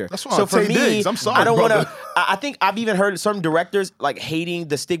character. That's why so I'm for Tay me, Diggs. I'm sorry, I don't want to. brother. I think I've even heard some directors like hating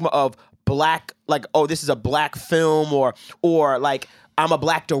the stigma of black, like, oh, this is a black film, or like, I'm a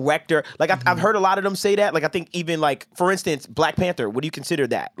black director. Like I've heard a lot of them say that. Like I think even like, for instance, Black Panther. What do you consider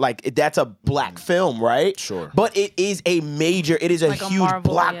that? Like that's a black film, right? Sure. But it is a major. It is a Like a huge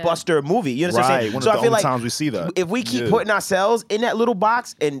Marvel, yeah. blockbuster movie. You understand what I'm Right. saying? One So of I the feel only like times we see that. if we keep Yeah. putting ourselves in that little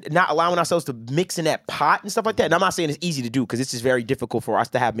box and not allowing ourselves to mix in that pot and stuff like that, and I'm not saying it's easy to do because this is very difficult for us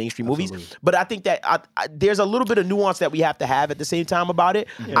to have mainstream movies, but I think that there's a little bit of nuance that we have to have at the same time about it.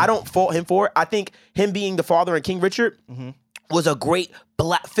 I don't fault him for it. I think him being the father in King Richard was a great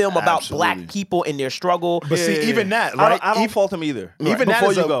black film about Absolutely. black people and their struggle. But see, even that, I right? don't, fault him either. even that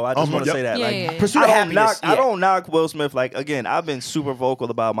before is you a- go, I just want to yep. say that. Yeah, like, yeah, yeah. Pursuit I of don't happiness. knock. I don't knock Will Smith. Like again, I've been super vocal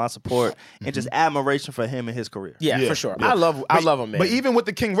about my support and just admiration for him and his career. Yeah, Yeah, for sure. yeah. I love him, man. But even with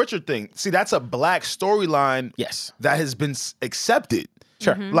the King Richard thing, see, that's a black storyline. Yes. that has been accepted.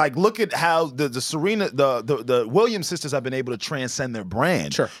 Sure. Like, look at how the Serena, the Williams sisters have been able to transcend their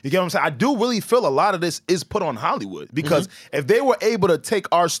brand. Sure. You get what I'm saying? I do really feel a lot of this is put on Hollywood because Mm-hmm. if they were able to take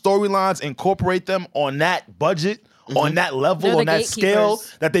our storylines, incorporate them on that budget, Mm-hmm. on that level, They're the on that scale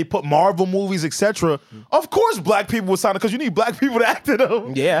gatekeepers. that they put Marvel movies, etc. Of course, black people would sign it because you need black people to act in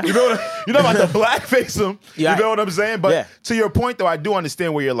them. Yeah. You know about the blackface them. Yeah. You know what I'm saying? But Yeah. to your point, though, I do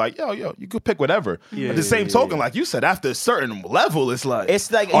understand where you're like, yo, you could pick whatever. At the same token, like you said, after a certain level, it's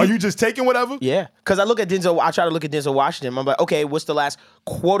like, are you just taking whatever? Yeah, because I try to look at Denzel Washington. I'm like, okay, what's the last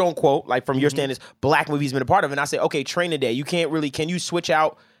quote unquote, like from your standards, black movie he's been a part of? And I say, okay, Training Day. You can't really, can you switch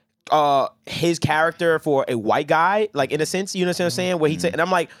out his character for a white guy, like in a sense, you know what I'm saying? Where he said, and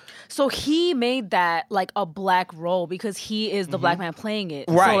I'm like, So he made that like a black role because he is the black man playing it.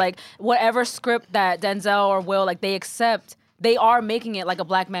 Right. So like whatever script that Denzel or Will like they accept, they are making it like a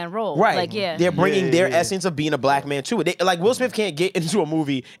black man role. right, Like yeah. they're bringing their yeah. essence of being a black man to it. Like Will Smith can't get into a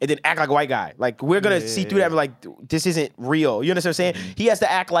movie and then act like a white guy. Like we're gonna see through that and be like, this isn't real. You understand what I'm saying? He has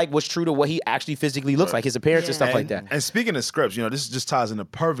to act like what's true to what he actually physically looks like, his appearance and stuff like that. And speaking of scripts, this just ties into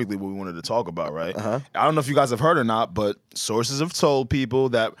perfectly what we wanted to talk about, right? I don't know if you guys have heard or not, but sources have told people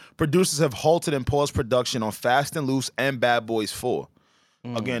that producers have halted and paused production on Fast and Loose and Bad Boys 4.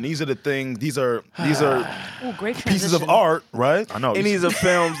 Again, these are the things. These are Ooh, great pieces of transition. art, right? I know. And these are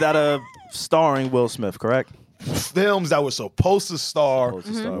films that are starring Will Smith, correct? films that were supposed to star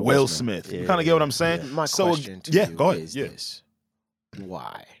Will Smith. You kind of get what I'm saying? My So, question to yeah, you go ahead. is Yeah. this: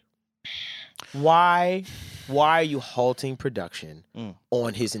 Why are you halting production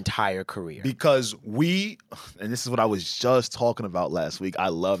on his entire career? Because and this is what I was just talking about last week. I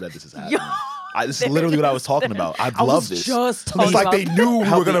love that this is happening. This is literally what I was talking about. I love this. just It's talking like about they knew we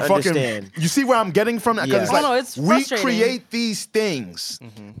Help were gonna me fucking. understand. You see where I'm getting from that? 'Cause Yes. it's Oh, like no, it's we frustrating. create these things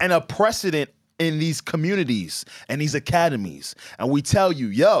and a precedent in these communities and these academies, and we tell you,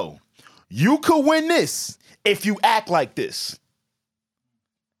 yo, you could win this if you act like this.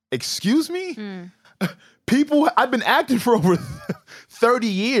 Excuse me? People, I've been acting for over 30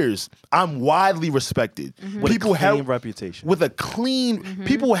 years, I'm widely respected. With a clean reputation. With a clean,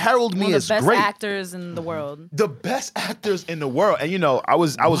 people herald me One of as the best great. actors in the world. The best actors in the world. And I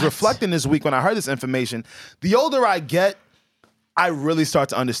was reflecting this week when I heard this information. The older I get, I really start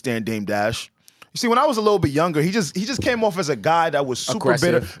to understand Dame Dash. You see, when I was a little bit younger, he just came off as a guy that was super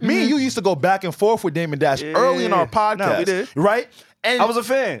Aggressive. bitter. Me and you used to go back and forth with Dame and Dash early in our podcast. No, we did. Right? And I was a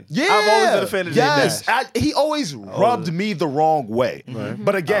fan. yeah, I've always been a fan of Dame yes. Dash. He always rubbed me the wrong way.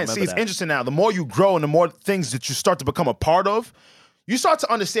 But again, see, it's that. interesting now. The more you grow and the more things that you start to become a part of, you start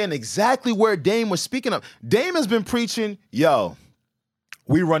to understand exactly where Dame was speaking of. Dame has been preaching, yo,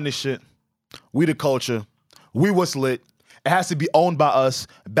 we run this shit. We the culture. We what's lit. It has to be owned by us,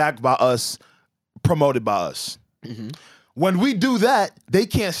 backed by us, promoted by us. When we do that, they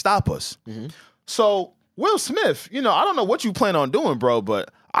can't stop us. So Will Smith, I don't know what you plan on doing, bro,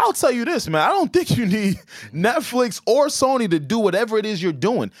 but I'll tell you this, man. I don't think you need Netflix or Sony to do whatever it is you're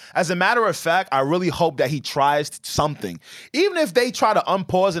doing. As a matter of fact, I really hope that he tries something. Even if they try to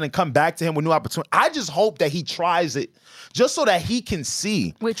unpause it and come back to him with new opportunity, I just hope that he tries it just so that he can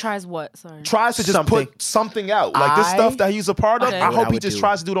see. Wait, tries what? Sorry. Tries to just put something out. Like this stuff that he's a part of, Okay. I What hope I he would just do.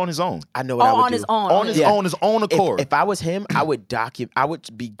 tries to do it on his own. I know what I would on do. his own. On his Yeah. own, his own accord. If I was him, I would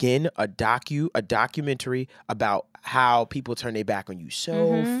begin a documentary about how people turn their back on you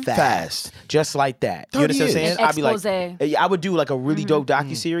so fast. Just like that. You 30 understand what I'm saying? years. An I'd be like, expose. yeah, I would do like a really dope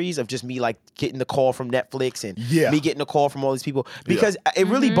docuseries of just me like getting the call from Netflix and Yeah. me getting the call from all these people because it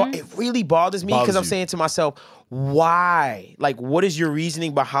really it really bothers me because Bothers I'm you. saying to myself, why? Like, what is your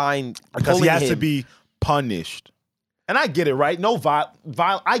reasoning behind Because he pulling has to him? be punished. And I get it, right? No violence.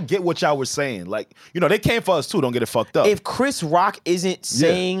 I get what y'all were saying. Like, they came for us too. Don't get it fucked up. If Chris Rock isn't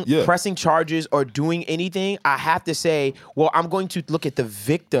saying yeah. pressing charges or doing anything, I have to say, well, I'm going to look at the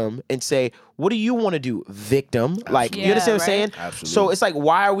victim and say, what do you want to do, victim? Like, you Yeah, understand what I'm right. saying? Absolutely. So it's like,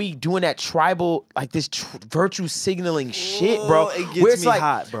 why are we doing that tribal, like this virtue signaling shit, bro? It gets where it's me like,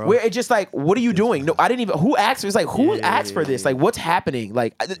 hot, bro. Where it's just like, what are you doing? No, I didn't even. Who asked? It's like, who asked for this? Like, what's happening?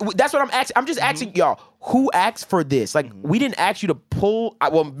 Like, that's what I'm asking. I'm just asking y'all, who asked for this? Like, we didn't ask you to pull.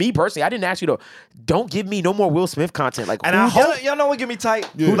 Well, me personally, I didn't ask you to. Don't give me no more Will Smith content. Like, And who I did- hope- Y'all know what get me tight?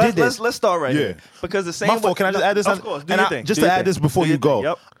 Who did this? Let's start right Yeah. here. Because the same My fault. Can I just add this? Of course. Do And your I- thing. Just Do to your add thing. this before Do you your go. thing.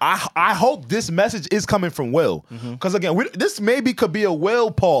 Yep. I hope this message is coming from Will. Because again, this maybe could be a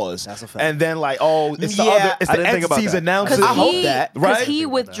Will pause. That's a fact. And then like, it's the Yeah, other, it's I the didn't think about entities that. announcing. I hope that, Because right? he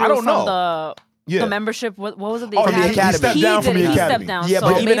withdrew I don't from know. the membership. What was it? The Oh, the academy? academy. He stepped down from the He academy. stepped down. Yeah, so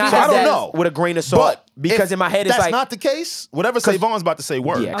but even maybe I So I have don't that know. with a grain of salt But because if in my head it's that's like, not the case. Whatever Savon's about to say,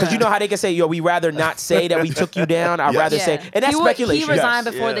 word. yeah, because you know how they can say, yo, we rather not say that we took you down. I'd Yes. rather say, and that's speculation. He resigned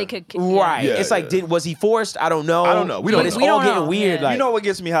Yes. before Yeah. they could. Right. Yeah, it's like, yeah. was he forced? I don't know. I don't know. We don't But it's know. all We don't getting know. weird. Yeah. Like, You know what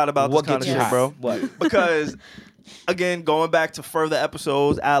gets me hot about What this kind of gets shit, you bro? hot? What? Because again, going back to further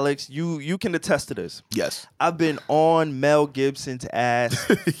episodes, Alex, you can attest to this. Yes. I've been on Mel Gibson's ass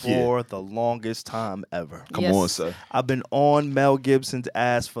for the longest time ever. Come Yes. on, sir. I've been on Mel Gibson's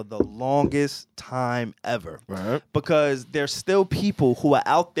ass for the longest time ever. Right. Because there's still people who are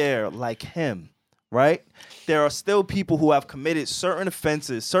out there like him, right? There are still people who have committed certain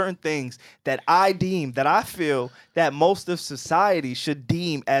offenses, certain things that I feel that most of society should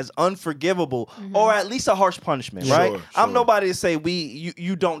deem as unforgivable or at least a harsh punishment, right? Sure, I'm sure. nobody to say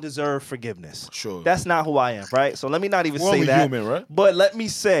you don't deserve forgiveness. Sure. That's not who I am, right? So let me not even We're say only that. human, right? But let me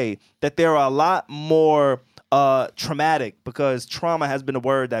say that there are a lot more traumatic, because trauma has been a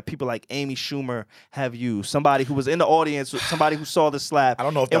word that people like Amy Schumer have used. Somebody who was in the audience, somebody who saw the slap. I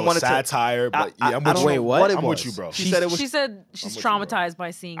don't know if and that was wanted to- satire, but I yeah, I'm don't with you. know Wait, what? what it I'm was. with you, bro. She said it was. She said she's with you, bro. traumatized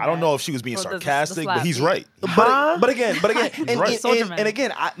by seeing. I don't that. know if she was being Or the sarcastic, slap. but he's right. But again, right. So dramatic. and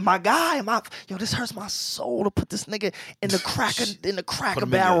again, my guy, this hurts my soul to put this nigga in the cracker Put him in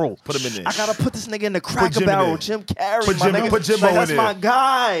barrel. there. Put him in there. I gotta put this nigga in the cracker Jim in barrel. there. Jim Carrey, Put my Jimmy- nigga. put Jimbo Like, in that's there. my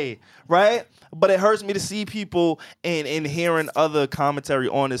guy, right? But it hurts me to see people and hearing other commentary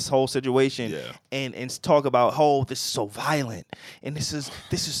on this whole situation, Yeah. and talk about, oh, this is so violent, and this is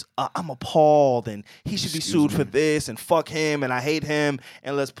I'm appalled, and he should be sued for this, and fuck him, and I hate him,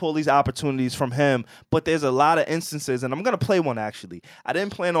 and let's pull these opportunities from him. But there's a lot of instances, and I'm gonna play one actually. I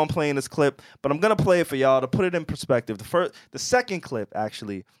didn't plan on playing this clip, but I'm gonna play it for y'all to put it in perspective. The second clip,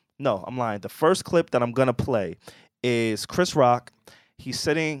 actually, no, I'm lying. The first clip that I'm gonna play is Chris Rock. He's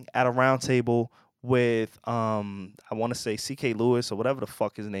sitting at a round table with I want to say C.K. Lewis or whatever the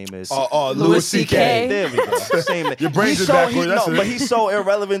fuck his name is. Louis C.K. There we go. Same. Your brain's He's just backwards, no, that's it. but he's so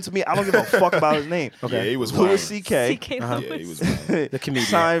irrelevant to me. I don't give a fuck about his name. Yeah, he was Louis wild. C.K. CK Yeah, he Lewis. was wild. The comedian.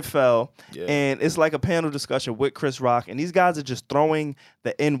 Seinfeld, Yeah. and it's like a panel discussion with Chris Rock, and these guys are just throwing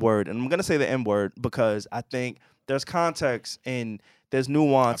the N-word, and I'm gonna say the N-word because I think there's context in there's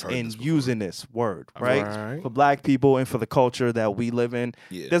nuance I've heard in this before. using this word, right? Right. For black people and for the culture that we live in,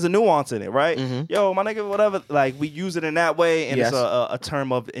 Yeah. there's a nuance in it, right? Yo, my nigga, whatever. Like, we use it in that way, and Yes. it's a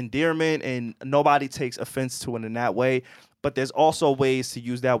term of endearment, and nobody takes offense to it in that way. But there's also ways to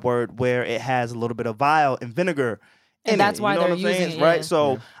use that word where it has a little bit of vile and vinegar in And that's it. why You know they're what I'm saying? using it, Right? yeah.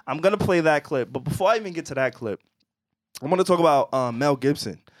 So I'm going to play that clip. But before I even get to that clip, I'm going to talk about Mel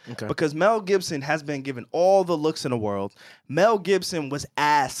Gibson. Okay. Because Mel Gibson has been given all the looks in the world. Mel Gibson was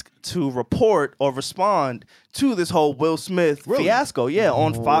asked to report or respond to this whole Will Smith fiasco,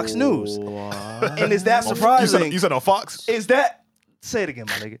 on Fox News. And is that surprising? You said on Fox? Is that... Say it again,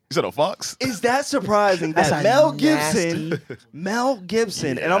 my nigga. You said on Fox? Is that surprising That's that a Mel nasty-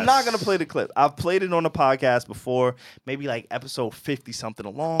 Gibson, and I'm not gonna play the clip. I've played it on the podcast before, maybe like episode 50 something, a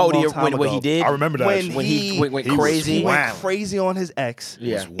long time when ago. he did? I remember that. When When he went was crazy. He went Wow. crazy on his ex.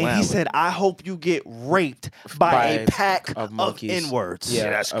 Yeah. And he Wow. said, I hope you get raped by a pack of monkeys. N-words. Yeah,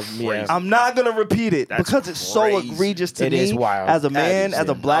 that's yeah. crazy. I'm not gonna repeat it That's because it's so crazy. egregious to It me is wild. as a That man, is as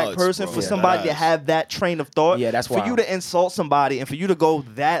a black nuts, person, bro. for Yeah, somebody to that is. have that train of thought. Yeah, that's for you wild. to insult somebody and for you to go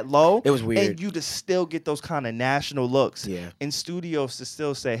that low. It was weird. And you to still get those kind of national looks. Yeah. In studios to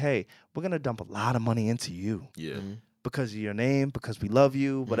still say, hey, we're gonna dump a lot of money into you. Yeah. Because of your name, because we love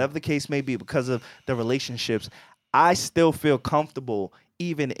you, whatever the case may be, because of the relationships, I still feel comfortable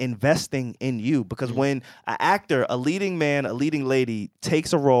even investing in you. Because when an actor, a leading man, a leading lady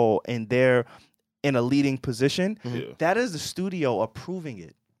takes a role and they're in a leading position, that is the studio approving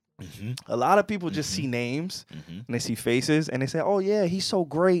it. A lot of people just see names and they see faces and they say, oh yeah, he's so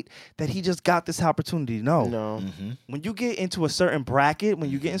great that he just got this opportunity. No. When you get into a certain bracket,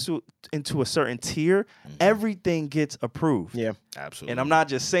 when you get into a certain tier, everything gets approved. Yeah. Absolutely. And I'm not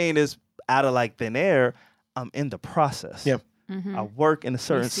just saying this out of like thin air. I'm in the process. Yeah. I work in a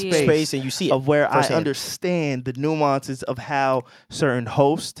certain see it. Space and you see it of where firsthand. I understand the nuances of how certain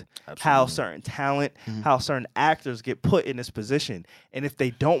hosts, how certain talent, how certain actors get put in this position. And if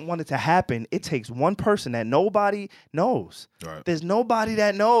they don't want it to happen, it takes one person that nobody knows. Right. There's nobody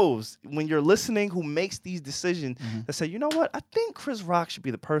that knows when you're listening who makes these decisions that say, you know what? I think Chris Rock should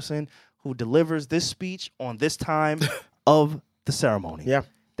be the person who delivers this speech on this time of the ceremony. Yeah.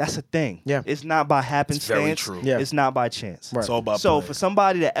 That's a thing. Yeah. It's not by happenstance. very true. Yeah. It's not by chance. Right. It's all about So plan. for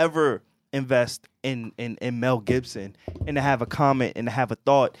somebody to ever invest in Mel Gibson and to have a comment and to have a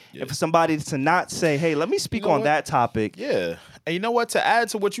thought, and for somebody to not say, hey, let me speak on what? that topic. Yeah. And you know what? To add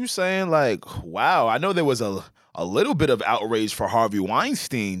to what you're saying, like, wow, I know there was a little bit of outrage for Harvey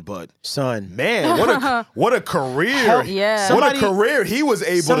Weinstein, but Son. man, what a career. Yeah. What a career he was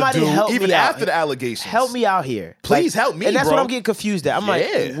able to Somebody do help even me out. after the allegations. Help me out here. Please help me, And that's bro. what I'm getting confused at. I'm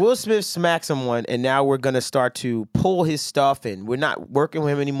Yeah. like, Will Smith smacked someone, and now we're going to start to pull his stuff, and we're not working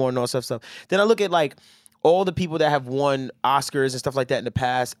with him anymore and all stuff. Then I look at, like, all the people that have won Oscars and stuff like that in the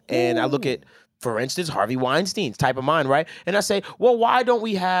past, and I look at, for instance, Harvey Weinstein's type of mind, right? And I say, well, why don't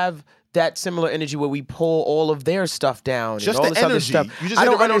we have that similar energy where we pull all of their stuff down Just and all the this other energy. stuff? You just I hit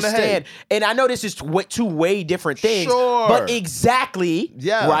it don't right on the understand. head. And I know this is two way different things, Sure. but exactly,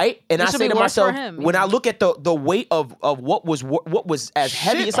 Yeah. right? And It I should say be to worse for myself, him, when yeah. I look at the weight of what was as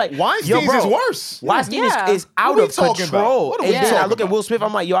heavy, Shit, it's like Weinstein's yo, bro, is worse. Weinstein Yeah. is out What are of we talking about? control. What are And we then I talking look at about? Will Smith.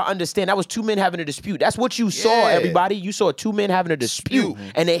 I'm like, yo, I understand. That was two men having a dispute. That's what you saw, Yeah. everybody. You saw two men having a dispute,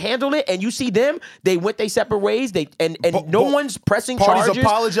 Dispute. and they handled it. And you see them. They went their separate ways. They and Bo- no bo- one's pressing parties charges.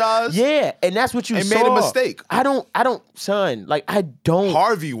 apologized. Yeah, and that's what you And saw. made a mistake. I don't, son. Like I don't.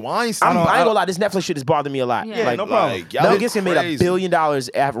 Harvey Weinstein. I ain't gonna lie. This Netflix shit is bothering me a lot. Yeah, like, no problem. Like, y'all Mel look Gibson made $1 crazy. billion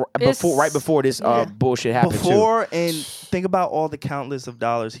right before this bullshit happened. Before and think about all the countless of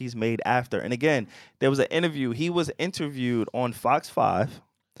dollars he's made after. And again, there was an interview. He was interviewed on Fox 5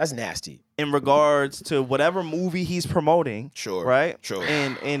 that's nasty. in regards to whatever movie he's promoting. Sure, Right? sure.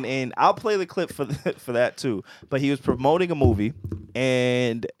 And I'll play the clip for for that too. But he was promoting a movie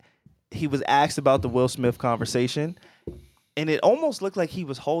and he was asked about the Will Smith conversation. And it almost looked like he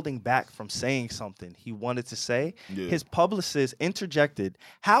was holding back from saying something he wanted to say. Yeah. His publicist interjected.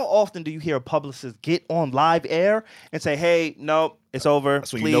 How often do you hear a publicist get on live air and say, hey, no, it's over.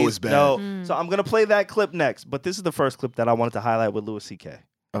 That's when you Please, know it's bad. no. So I'm going to play that clip next. But this is the first clip that I wanted to highlight with Louis C.K.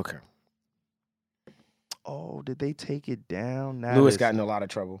 Okay. Oh, did they take it down? That Lewis is- got in a lot of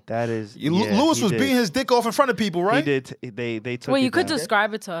trouble. That is. Lewis he was did. beating his dick off in front of people, right? He did. They took Well, it you could down.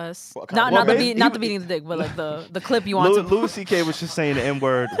 describe it to us. What kind Not of- not Well, the he- not the beating the dick, but like the clip you want to. Louis C.K. was just saying the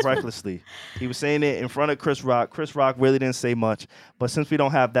N-word recklessly. He was saying it in front of Chris Rock. Chris Rock really didn't say much. But since we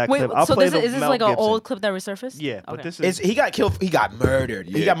don't have that Wait, clip, I'll so play this the is this Mel like an Gibson. old clip that resurfaced? Yeah, but Okay. this is. He got killed. He got murdered.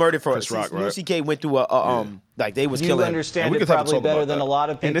 He Yeah, got murdered for Chris Rock, Louis right? C.K. went through like they was You killing him. And understand we it could have to probably talk better about than that. a lot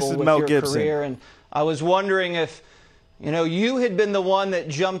of And this people is with Mel your Gibson. career. And I was wondering if You know, you had been the one that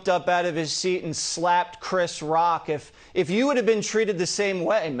jumped up out of his seat and slapped Chris Rock. If you would have been treated the same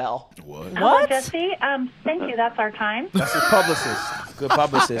way, Mel. Hello, Jesse. Thank you. That's our time. That's a publicist. Good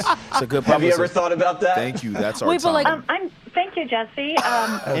publicist. It's a good publicist. Have you ever thought about that? Thank you. That's our Wait, but time. like, Thank you, Jesse.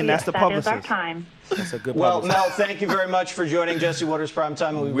 And that's the that publicist. is our time. That's a good Well, publicist. Mel, thank you very much for joining Jesse Waters Primetime,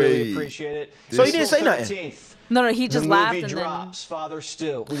 and we really appreciate it. So you didn't say nothing? 13th, no, he just the laughed movie and drops, Father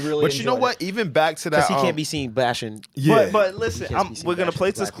Stu. We really But you know enjoyed what? it. Even back to that, Because he can't be seen bashing. Yeah. But listen, can't be seen we're gonna bashing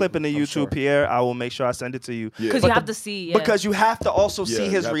place this black clip in the people, I'm YouTube, sure. Pierre. I will make sure I send it to you. because But you have to see. Yeah. Because you have to also Yeah, see you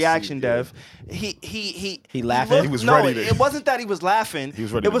his have to reaction, see, yeah. Dev. He laughing? He was no, ready to- it wasn't that he was laughing. He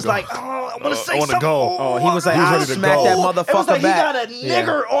was ready It to was go. like, oh, I want to say I wanna something. go. Oh, he was like, He was I'll ready to smack go. that It was motherfucker like back. he got a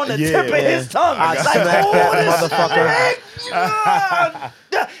nigger on the Yeah. tip of his tongue. I Like, smacked oh, that this motherfucker. shit.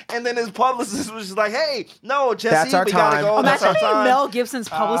 And then his publicist was just like, hey, no, Jesse, That's our we gotta time. go. That's Imagine our being time. Mel Gibson's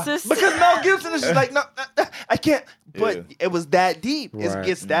publicist. Because Mel Gibson is just like, no, I can't. But Yeah. it was that deep. Right.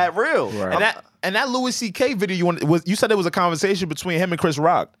 It's that real. Right. And that Louis C.K. video you said there was a conversation between him and Chris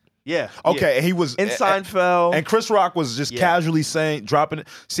Rock. Yeah. Okay, yeah. and he was in Seinfeld. and Chris Rock was just casually dropping it.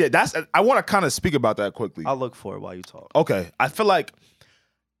 See, I want to kind of speak about that quickly. I'll look for it while you talk. Okay, I feel like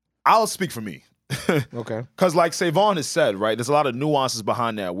I'll speak for me. Okay. Because like Savon has said, right, there's a lot of nuances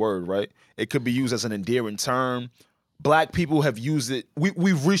behind that word, right? It could be used as an endearing term. Black people have used it.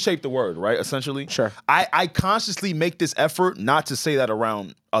 We've reshaped the word, right, essentially. Sure. I consciously make this effort not to say that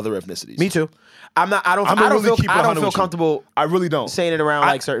around other ethnicities. Me too. I don't really feel keep it 100 with you. comfortable I really don't. saying it around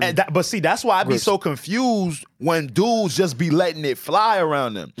like certain. But see, that's why I be groups. so confused when dudes just be letting it fly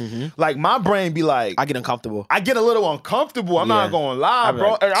around them. Like my brain be like, I get uncomfortable. I get a little uncomfortable. I'm not Yeah. gonna lie, I'm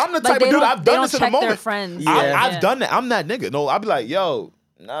bro. like- And I'm the Like, type they of dude. don't- I've they done don't this in the check their moment. friends. I've Yeah. done that. I'm that nigga. No, I'll be like, yo,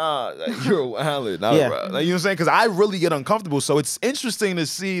 nah, like, you're a wildin'. Nah, Yeah. bro. Like, you know what I'm saying? Because I really get uncomfortable. So it's interesting to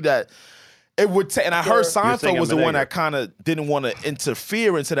see that. It would take, and I heard saying Seinfeld was the I'm a one nigger. that kind of didn't want to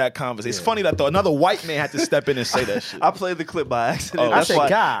interfere into that conversation. It's funny that another white man had to step in and say that shit. I played the clip by accident. Oh, that's I said, why.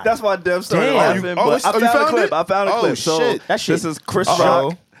 God. That's why Dev started Damn. laughing. You- but oh, I you found a found clip. it? I found a Oh, clip. So shit. That shit- this is Chris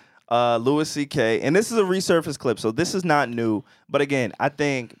Uh-oh. Rock, Louis C.K., and this is a resurfaced clip. So this is not new. But again, I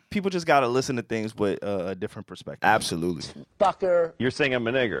think people just got to listen to things with a different perspective. Absolutely. Fucker. You're saying I'm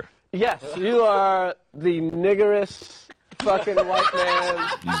a nigger. Yes, you are the niggerest fucking white man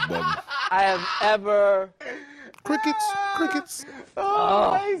He's bugging. I have ever. Crickets.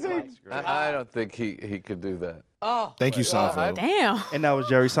 I don't think he could do that. Thank you, Seinfeld. Damn. And that was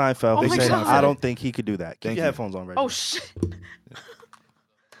Jerry Seinfeld. Oh my said, God. I don't think he could do that. Keep Thank your you. headphones on, Reggie. Oh shit.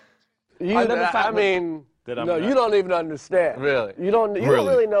 I mean, That I'm no, not- you don't even understand. Really? You don't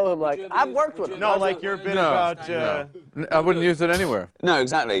really know him. Like I've worked with him. No, like your bit about. I wouldn't use it anywhere. No,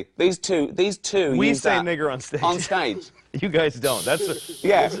 exactly. These two. We use say that nigger on stage. on stage. You guys don't. That's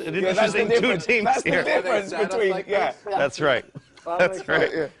Yeah, an that's the interesting two difference. teams That's here. the difference between That's right. That's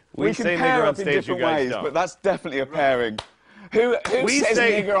right. We say can pair nigger on up in stage. You different guys ways, don't. but that's definitely a pairing. Who We says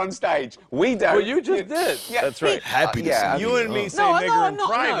say- nigger on stage? We don't. Well, you just did. Yeah, That's right. Happy to yeah. see You and me say No, nigger no, in no,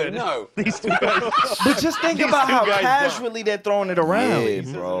 private. no. These two guys. But just think These about two how guys don't. casually they're throwing it around. Yeah,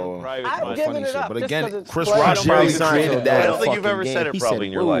 bro. Private I've much. given Funny it shit. up. But just again, 'cause it's Chris play. Rock Jerry really Seinfeld created did that. I don't think you've fucking ever game. said it He probably said,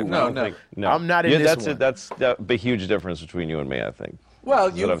 in your "Ooh, life. no, I don't no. think. No. I'm not in Yeah, this one. That's the huge difference between you and me, I think. Well,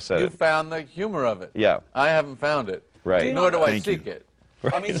 That's what I've said you it. found the humor of it. Yeah. I haven't found it. Right. Nor do I Thank you. seek it.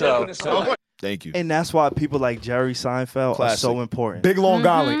 I mean, So- Thank you. And that's why people like Jerry Seinfeld are so Classic. important. Big Long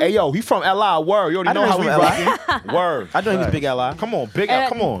Island. Hey, yo, he from LI. Word. You already I know know how he's we from rocking. Word. I know he was Big L.I. Come on, big. And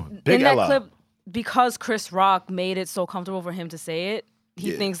Come on, big in that LI. clip, because Chris Rock made it so comfortable for him to say it,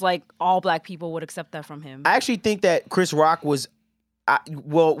 he thinks like all black people would accept that from him. I actually think that Chris Rock was,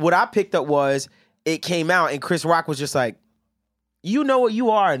 what I picked up was it came out and Chris Rock was just like, you know what, you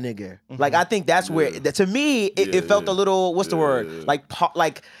are a nigger. Like I think that's where, to me, it felt a little, what's the word? Like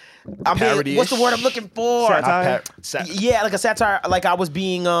I mean, what's the word I'm looking for? Satire? Yeah, like a satire. Like I was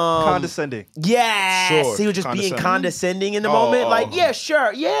being Condescending. Yes, Sure, he was just being condescending. condescending in the Oh, moment. oh. Like, yeah,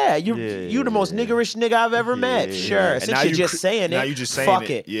 sure, yeah, you the most niggerish nigga I've ever met. Sure, And since now you're you just cr- saying now it, you just saying fuck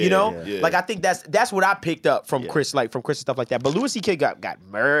it. it. Yeah, You know, yeah. like I think that's what I picked up from Chris, like from Chris and stuff like that. But Louis C.K. got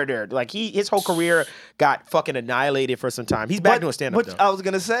murdered. Like his whole career got fucking annihilated for some time. He's back doing stand up. But I was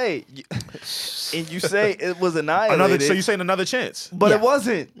gonna say, and you say it was annihilated. So you saying another chance? But Yeah. it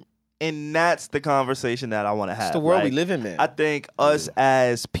wasn't. And that's the conversation that I want to have. It's the world we Like, live in, man. I think us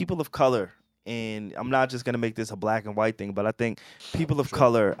as people of color, and I'm not just gonna make this a black and white thing, but I think people of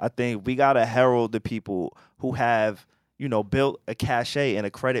color, I think we gotta herald the people who have, built a cachet and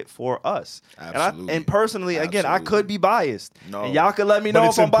a credit for us. Absolutely. And personally, again, I Absolutely. could be biased. No. And y'all could let me But know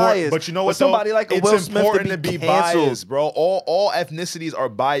it's if I'm important- biased. But you know what? Somebody though? like a It's Will Smith important to be to be canceled. biased, bro. All ethnicities are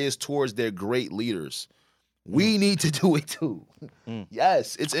biased towards their great leaders. We need to do it too.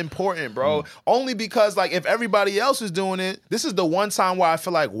 Yes, it's important, bro. Only because, like, if everybody else is doing it, this is the one time where I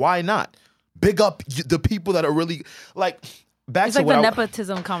feel like, why not? Big up the people that are really, like, back It's to like what the I,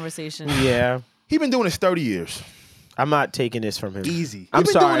 nepotism conversation. Yeah. he been doing this 30 years. I'm not taking this from him. Easy. I'm He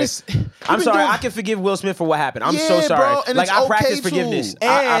been doing sorry. this- he I'm been sorry. doing- I can forgive Will Smith for what happened. I'm Yeah, so sorry. bro, and like it's I practice okay to. forgiveness. And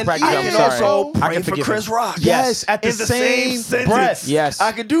I practice. I I'm can sorry. also I pray can for forgive Chris him. Rock. Yes, at the In the same same breath. sentence. Yes.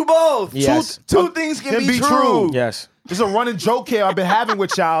 I could do both. Yes. Two things can be true. Yes. There's a running joke here I've been having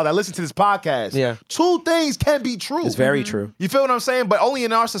with y'all that listen to this podcast. Yeah. Two things can be true. It's very true. You feel what I'm saying? But only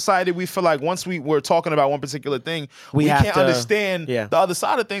in our society, we feel like once we're talking about one particular thing, we have can't to- understand yeah. the other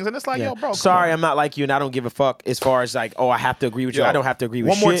side of things. And it's like, Yeah. yo, bro, come Sorry, on. I'm not like you, and I don't give a fuck as far as like, oh, I have to agree with you. Yo, I don't have to agree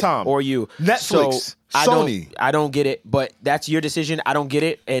with one more shit time. or you. Netflix, So, I Sony. I don't get it, but that's your decision. I don't get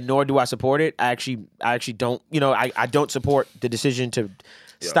it, and nor do I support it. I actually don't. You know, I don't support the decision to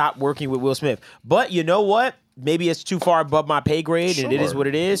stop working with Will Smith. But you know what? Maybe it's too far above my pay grade, and it is Sure. what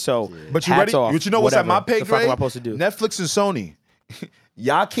it is. So, But you hats ready? off, But you know what's at my whatever. pay The fuck grade? am I supposed to do? Netflix and Sony.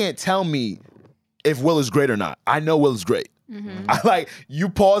 Y'all can't tell me if Will is great or not. I know Will is great. I like you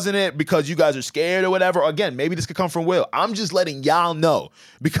pausing it because you guys are scared or whatever. Again, maybe this could come from Will. I'm just letting y'all know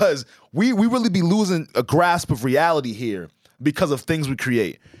because we really be losing a grasp of reality here because of things we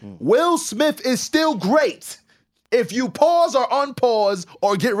create. Will Smith is still great. If you pause or unpause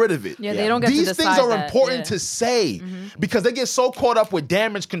or get rid of it. Yeah, they don't get to These decide things are that, important yeah. to say because they get so caught up with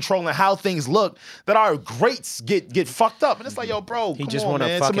damage control and how things look that our greats get fucked up. And it's like, yo, bro, He come just on, won man.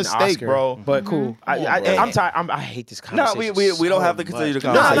 a It's a fucking mistake, Oscar, bro. But cool. I'm tired. I hate this No, conversation. we don't have to continue the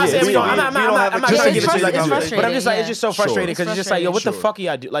conversation. No, I'm not saying we don't. I'm not We don't have to trying to continue give it to you like It's I'm frustrating, but I'm just like, yeah. it's just so frustrating because it's just like, yo, what the Sure. fuck are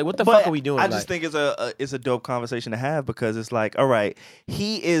y'all do? Like, what the But fuck are we doing? I just think it's a dope conversation to have because it's like, all right,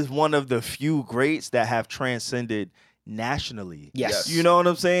 he is one of the few greats that have transcended nationally. Yes. You know what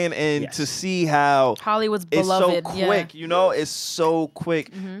I'm saying? And Yes. to see how Hollywood's it's beloved. so yeah. quick, you know, it's so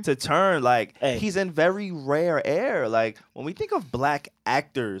quick to turn. Like Hey. he's in very rare air. Like when we think of black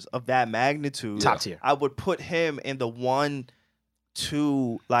actors of that magnitude, Top tier. I would put him in the 1,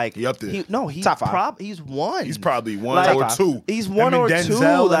 2, like He up there. He's Top five. He's one. He's probably one Like, or two. He's Him one and or Denzel two.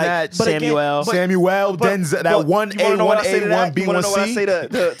 and Like that but again- Samuel. but- Samuel, but- Denzel, that but one you wanna A, know one what I say to A, that? one B, You wanna one know what I C. say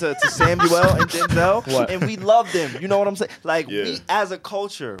to Samuel and Denzel? What? And we love them. You know what I'm saying? Like Yeah. we as a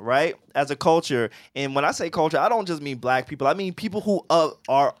culture, right? As a culture, and when I say culture, I don't just mean black people. I mean people who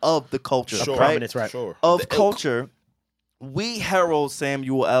are of the culture, Sure. right? Prominence, right. Sure. Of culture. We herald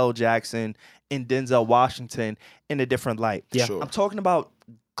Samuel L. Jackson and Denzel Washington in a different light. Yeah. Sure. I'm talking about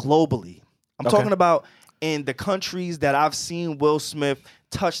globally. I'm Okay. talking about in the countries that I've seen Will Smith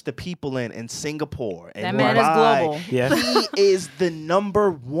touch the people in Singapore and That man is Dubai. global. Yeah. He is the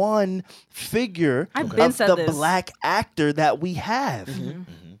 #1 figure I've been of said the this. black actor that we have. Mm-hmm.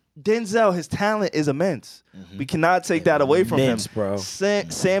 Denzel, his talent is immense. We cannot take that away from Immense, him, bro.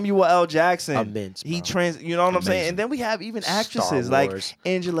 Samuel L. Jackson, Immense, he bro. you know what I'm saying? Amazing. And then we have even Star actresses like Wars.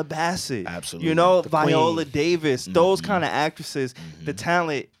 Angela Bassett, Absolutely. you know, The Viola Queen. Davis, those kind of actresses. The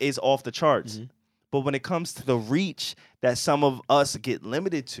talent is off the charts. But when it comes to the reach that some of us get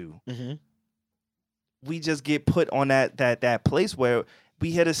limited to, we just get put on that place where we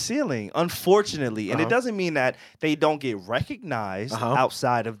hit a ceiling, unfortunately. And it doesn't mean that they don't get recognized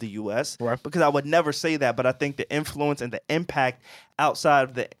outside of the U.S. Right. Because I would never say that. But I think the influence and the impact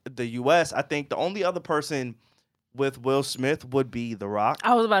outside of the U.S., I think the only other person with Will Smith would be The Rock.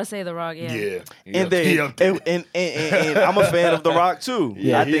 I was about to say The Rock. Yeah. Yeah. And then, and I'm a fan of The Rock too.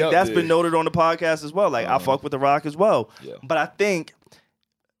 Yeah, I he think up that's there. been noted on the podcast as well. Like I fuck with The Rock as well. Yeah. But I think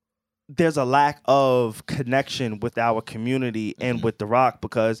there's a lack of connection with our community and with The Rock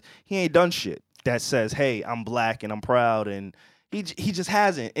because he ain't done shit that says, "Hey, I'm black and I'm proud," and he just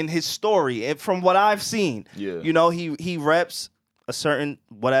hasn't in his story. And from what I've seen, Yeah. you know, he reps a certain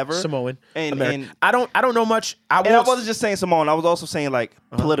whatever Samoan. and American. and I don't know much. and I wasn't just saying Simone. I was also saying like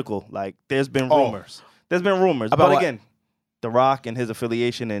political. Like there's been rumors. There's been rumors. About But what? again, The Rock and his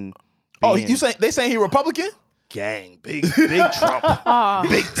affiliation and Oh, being you saying they saying he Republican? gang, big Trump,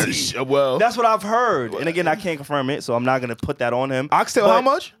 big T. Well, That's what I've heard. And again, I can't confirm it, so I'm not gonna put that on him. Oxtail, how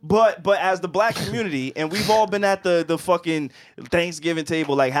much? But as the black community, and we've all been at the fucking Thanksgiving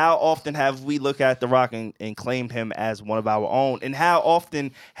table, like how often have we looked at The Rock and claimed him as one of our own? And how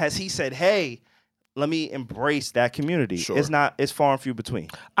often has he said, "Hey, let me embrace that community"? Sure. It's far and few between.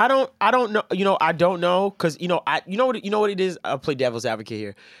 I don't know. You know, I don't know because you know what it is. I'll play devil's advocate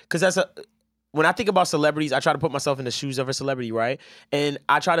here because when I think about celebrities, I try to put myself in the shoes of a celebrity, right? And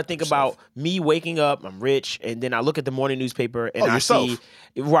I try to think about me waking up, I'm rich, and then I look at the morning newspaper and I see,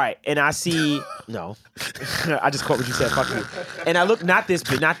 right, and I see, no, I just caught what you said, fuck you. And I look, not this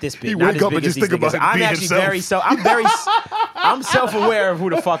big, not as big as these niggas. I'm actually I'm self-aware of who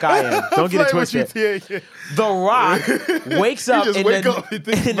the fuck I am. Don't get it twisted. The Rock wakes up in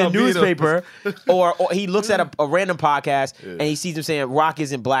the newspaper, or he looks at a random podcast and he sees him saying Rock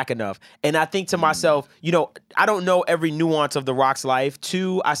isn't black enough. And I think to myself, you know, I don't know every nuance of The Rock's life.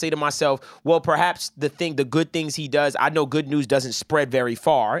 Two, I say to myself, well, perhaps the good things he does, I know good news doesn't spread very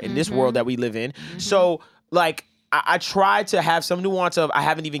far in this world that we live in. So, like, I try to have some nuance of I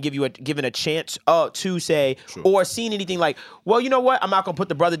haven't even given a chance to say or seen anything like, well, you know what? I'm not going to put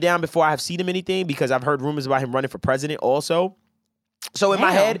the brother down before I have seen him anything because I've heard rumors about him running for president also. So in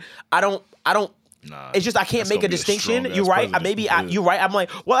my head, I don't. It's just I can't make a distinction. You're right. You're right. I'm like,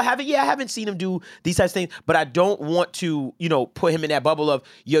 well, I haven't seen him do these types of things, but I don't want to, you know, put him in that bubble of,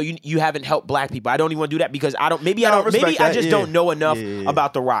 yo, you haven't helped black people. I don't even want to do that because I just don't know enough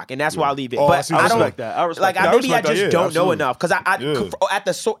about The Rock, and that's why I leave it. But I respect that. I just don't know enough because at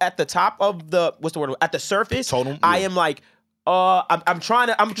the top of the at the surface, I am like. I'm trying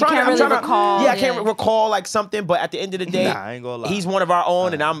to recall. Yeah, I can't recall like something, but at the end of the day, I ain't gonna lie. He's one of our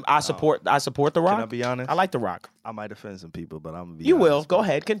own, and I support The Rock. Can I be honest? I like The Rock. I might offend some people, but I'm gonna be You honest, will. Go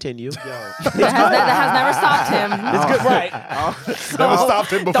ahead, continue. That has never stopped him. It's good, right? Never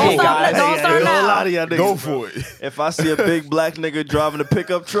stopped him before. Don't start now. Go for it. If I see a big black nigga driving a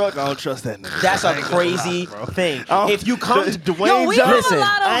pickup truck, I don't trust that nigga. That's a crazy thing. If you come to Dwayne we have a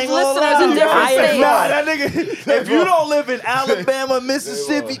lot of listeners in different states. Nah, that nigga. If you don't live in Alabama,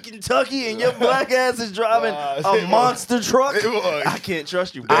 Mississippi, Kentucky, and your black ass is driving a monster truck, I can't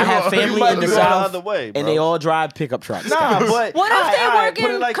trust you, bro. I have family in the South, South, other way, and they all drive pickup trucks. Nah, but what if they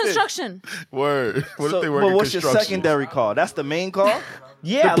work in like construction? Word. What if they work in what's construction? your secondary car? That's the main car?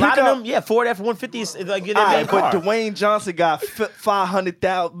 Yeah, a lot of them. Ford F-150 is like their main car. But Dwayne Johnson got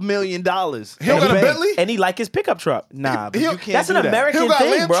 $500 million. He don't got a Bentley? And he like his pickup truck. Nah, but you can't That's do an that. American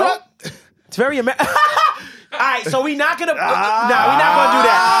thing, bro. Truck? It's very American. All right, so we're not gonna. We're not gonna do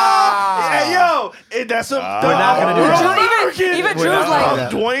that. Hey, yo, that's a. We're not gonna do that. Even Drew's like,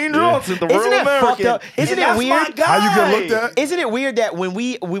 Dwayne Johnson, the Isn't real that American. fucked up? Isn't it weird? How you get looked at? Isn't it weird that when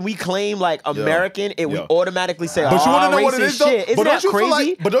we claim like American, we Yo. automatically say, But you want to know what it racist is, though? shit? Isn't that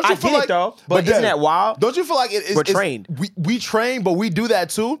crazy? But don't you I feel get like, it though. But isn't that wild? Don't you feel like We're trained. We train, but we do that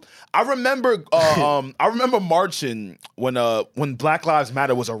too. I remember marching when Black Lives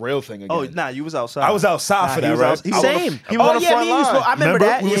Matter was a real thing again. Oh, nah, you was outside. I was outside for that, right? Same. He was on the front line. I remember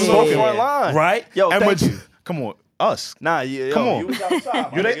that. We was on the front line. Right? Yo, and thank you. Come on. Us. Nah, Come on. You was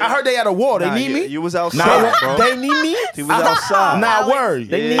outside. I heard they had a war. They Nah, need me? You was outside, bro. They need me? He was outside. Nah, word.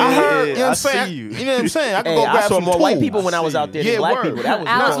 They need I me. heard, you know what I'm I saying? see you. You know what I'm saying? I could Hey, go I grab saw some more white tools. people when I was out there than black word. people. That was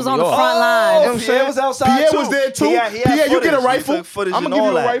Alex was on the New York. front line. You know what I'm saying? Pierre was outside Pierre too. was there too. He had Pierre, you get a footage. rifle. He took footage I'm and gonna give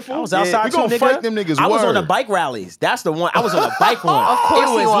all you a that. rifle. I was outside We too, gonna nigga. fight them niggas. I was on word. the bike rallies. That's the one. I was on the bike one. Of course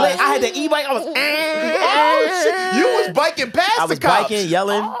it was he was. lit. I had the e-bike. I was. Oh shit! You was biking past I the was cops. biking,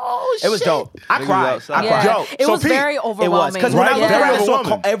 yelling. Oh, It was shit. dope. I cried. outside. Yeah. Yo, It so was Pete, very It was overwhelming. because when I looked Very around and saw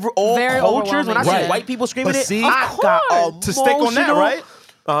overwhelming. all Very cultures, when I saw overwhelming. white people screaming But it, see, I got to stick on that, emotional. right?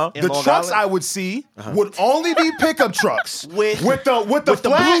 In The Long trucks Island? I would see would only be pickup trucks With the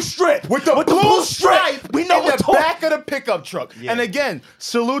flag, blue strip. with the blue stripe. We know in what the to- back of the pickup truck. Yeah. And again,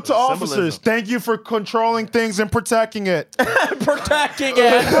 salute to Symbolism. officers. Thank you for controlling things and protecting it. Protecting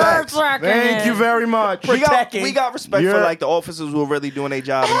it. Thank you very much. We got respect for like the officers who are really doing their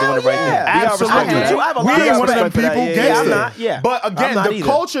job and doing the right thing. We got Absolutely. respect for that. I have a We lot of ain't one of them respect for that. people. Yeah, Gangster. I'm not, yeah. But again, I'm not the either.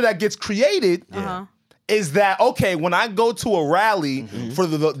 culture that gets created is that, okay, when I go to a rally for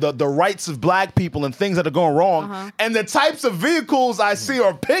the rights of black people and things that are going wrong, and the types of vehicles I see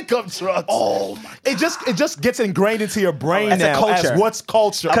are pickup trucks, it just gets ingrained into your brain As a now culture. as what's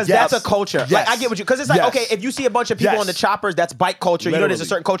culture. Because Yes. that's a culture. Yes. Like I get what you. Because it's like Yes. okay, if you see a bunch of people Yes. on the choppers, that's bike culture. You know, there's a Literally.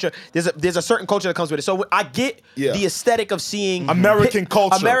 certain culture. There's a certain culture that comes with it. So I get Yeah. the aesthetic of seeing American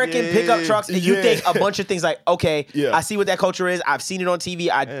culture. American Yeah. pickup trucks, and you Yeah. think a bunch of things like okay, Yeah. I see what that culture is. I've seen it on TV.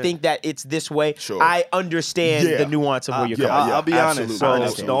 I think that it's this way. Sure. I understand Yeah. the nuance of where you're coming. I'll be honest. absolutely. So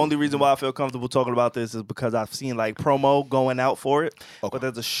Absolutely. the only reason why I feel comfortable talking about this is because I've seen like promo going out for it. But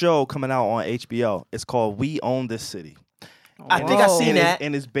there's a show coming out on HBO. It's called We Own This City. I think I've seen that.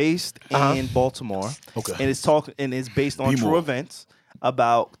 And it's based in Baltimore. Okay. And it's based on Be true more. events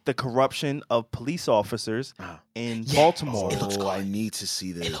about the corruption of police officers in Baltimore. Oh, I need to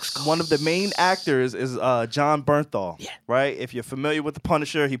see this. One of the main actors is John Bernthal. Yeah. Right? If you're familiar with The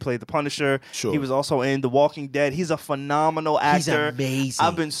Punisher, he played The Punisher. Sure. He was also in The Walking Dead. He's a phenomenal actor. He's amazing.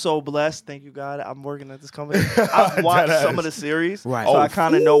 I've been so blessed. Thank you, God. I'm working at this company. I've watched some of the series. Right. So I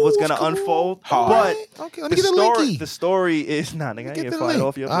kind of know what's going to unfold. But okay, let me get a linky. the story is not. Nigga, I ain't get fired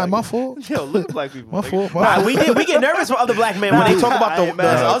off your my fault. Yo, look black people. My fault. Nah, we get nervous for other black men when they talk about I ain't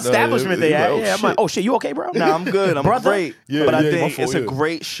mad. the establishment they Nah, at. oh, Yeah, I'm like, oh shit, you okay, bro? Nah, I'm good. I'm Brother. great. Yeah, but I yeah, my think fault, it's a yeah.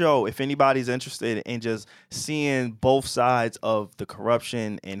 great show if anybody's interested in just seeing both sides of the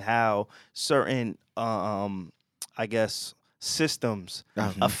corruption and how certain, I guess, systems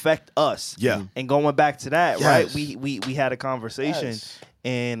affect us. Yeah. And going back to that, Yes. right? We had a conversation. Yes.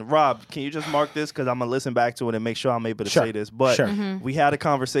 And Rob, can you just mark this because I'm gonna listen back to it and make sure I'm able to Sure. say this. But Sure. we had a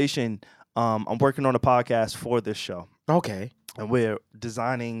conversation. I'm working on a podcast for this show, Okay. and we're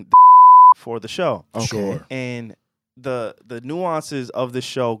designing for the show. Okay. Sure. And the nuances of the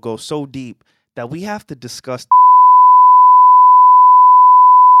show go so deep that we have to discuss.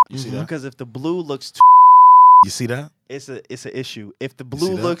 You see that? Because if the blue looks, You see that? it's an issue. If the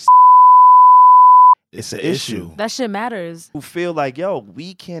blue that? looks, It's an an issue. That shit matters. who feel like yo,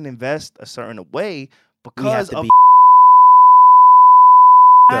 we can't invest a certain way We have because to of. be.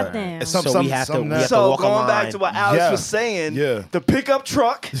 Goddamn. It's So we have to- we have to So walk a going back line. to what Alex Yeah. was saying, Yeah. the pickup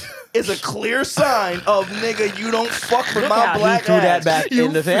truck is a clear sign of nigga, you don't fuck with Look my how black he threw ass. that back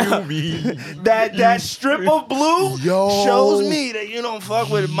in the thing. That strip of blue Yo. shows me that you don't fuck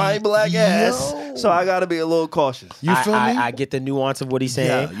with my black ass. So I gotta be a little cautious. You feel me? I get the nuance of what he's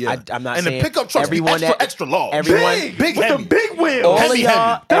saying. Yeah, yeah. I'm not And the saying pickup trucks be everyone extra, that extra long. everyone Big with Hemi. the big wheels. all of Heavy, y'all,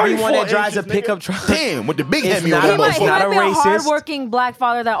 heavy. everyone 34 that drives a inches, nigga. pickup truck. Damn, with the big It's Hemi not on a- that it's He motherfucker. not might a be a racist. hardworking black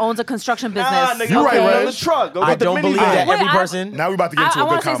father that owns a construction business. Nah, nigga, You right, go Reg. get the truck. Go I get the don't believe minivan. that Wait, every I- person. Now we about to get into I a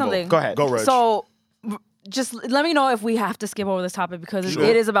wanna good say combo. something. Go ahead. Go, Reg. So, just let me know if we have to skip over this topic because Sure.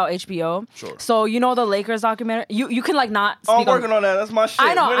 it is about HBO. Sure. So you know the Lakers documentary. You can like not. Oh, Speak I'm working on that. That's my shit.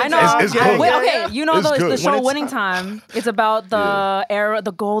 I know. Winning I know. time. It's good. Wait, okay, you know It's the good. show Winning Winning Time. It's about the era,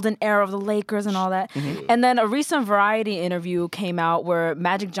 the golden era of the Lakers and all that. And then a recent Variety interview came out where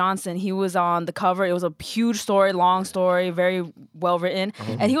Magic Johnson, he was on the cover. It was a huge story, long story, very well written.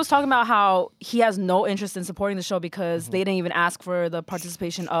 And he was talking about how he has no interest in supporting the show because they didn't even ask for the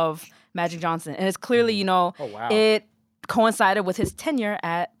participation of Magic Johnson. And it's clearly, you know, it coincided with his tenure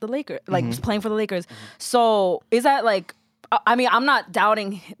at the Lakers, like playing for the Lakers. So is that like, I mean, I'm not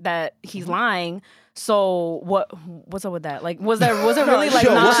doubting that he's lying. So what's up with that? Like, was it really like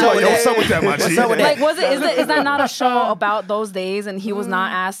Yo, not? what's up with What's up with that, my G? Like, is that not a show about those days? And he was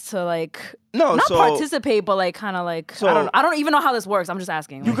not asked to like, No, not so- participate, but like kind of like, So- I don't even know how this works. I'm just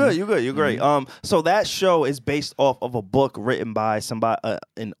asking. You good? You good? You're great. So that show is based off of a book written by somebody,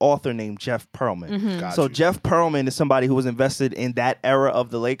 an author named Jeff Pearlman. Got So you. Jeff Pearlman is somebody who was invested in that era of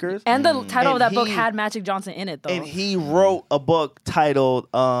the Lakers, And the title of And that book he- had Magic Johnson in it, though. and he wrote a book titled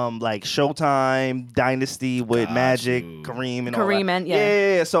like Showtime Dynasty with Magic, Kareem, and all Kareem that. and-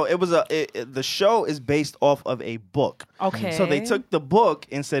 yeah. yeah. So it was the show is based off of a book. Okay. So they took the book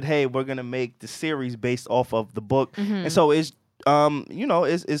and said, "Hey, we're gonna make the series based off of the book," and so it's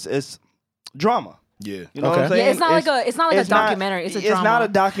it's drama. Yeah. You know what I'm Okay. saying? Yeah, it's not like a documentary. It's a drama. It's not a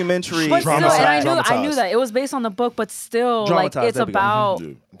documentary. But still, and Dramatized. I knew that it was based on the book, but still, like Dramatized, it's there we go. about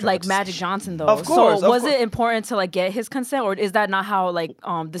Mhm. like Magic Johnson, though. Of course, So of was course. it important to like get his consent, or is that not how like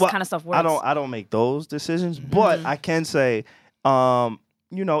this Well, kind of stuff works? I don't make those decisions, but I can say,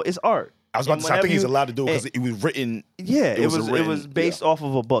 it's art. I was about And to say, I think whenever he's you- allowed to do it because it was written. Yeah, it was written- based off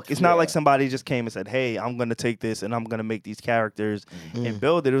of a book. It's not like somebody just came and said, "Hey, I'm gonna take this and I'm gonna make these characters and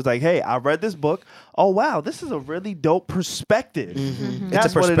build it." It was like, "Hey, I read this book. Oh wow, this is a really dope perspective." That's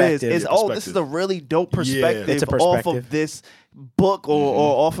It's a what it is. perspective. It's Yeah, this is perspective. a really dope perspective, It's a off perspective. of this book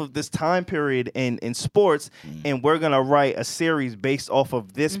or off of this time period in sports, and we're gonna write a series based off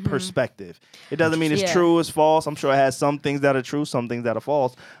of this perspective. It doesn't mean it's Yeah. true, it's false. I'm sure it has some things that are true, some things that are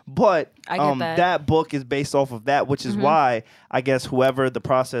false, but I get that. that book is based off of that, which is why I guess whoever the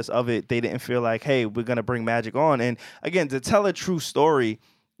process of it, they didn't feel like, hey, we're gonna bring Magic on. And again, to tell a true story,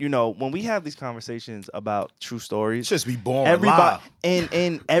 when we have these conversations about true stories, It's just be boring. everybody live.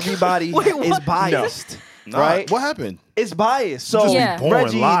 and everybody Wait, is what? biased. Nah, Right? What happened? It's biased. So just be Yeah. boring,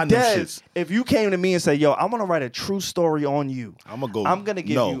 Reggie, lying them Des, shits. if you came to me and said, "Yo, I'm gonna write a true story on you," I'm gonna go. I'm gonna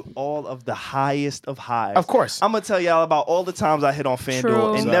give no. you all of the highest of highs. Of course. I'm gonna tell y'all about all the times I hit on FanDuel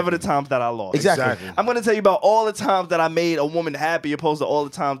True. and never the times that I lost. Exactly. I'm gonna tell you about all the times that I made a woman happy, opposed to all the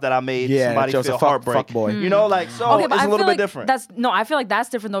times that I made Yeah, somebody just a feel fuck heartbreak. boy. You know, like so Okay, but it's I a little feel bit like different. I feel like that's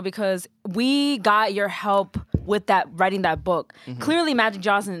different though because we got your help with that writing that book. Clearly, Magic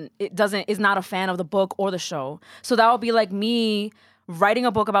Johnson is not a fan of the book or the show. So that would be like me writing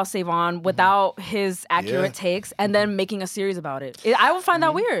a book about Savon without his accurate takes and then making a series about it. I would find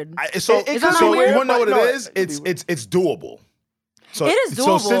that weird. So Is that not you weird? want to know what No, it is? It's doable. So, It is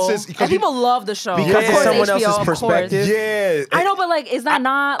so doable, since it's, and people love the show Because Of it's course, someone HBO, else's of course. perspective. yeah, I know, but like, is that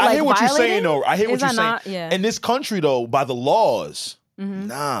not? I Like, hear what you're saying, violating? though. I hear what Is you're that saying. not? Yeah. In this country, though, by the laws,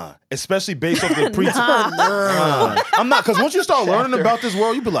 nah, especially based off the pre. Nah. I'm not, because once you start learning about this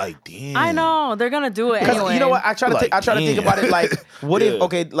world, you be like, damn. I know they're gonna do it Because anyway. you know what? I try to Like, think damn. about it like, what if, Yeah.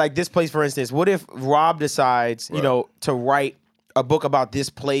 okay, like this place, for instance, what if Rob decides, you know, to write a book about this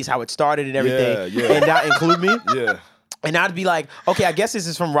place, how it started and everything, Yeah, yeah. and not include me? Yeah. And I'd be like, okay, I guess this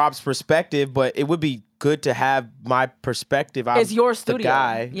is from Rob's perspective, but it would be good to have my perspective. It's your The studio.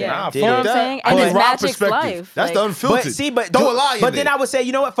 guy. Yeah. that Nah, did You know it. what I'm saying? But And it's Rob's Magic's perspective, life. that's Like, the unfiltered. But see, but don't lie. But then I would say,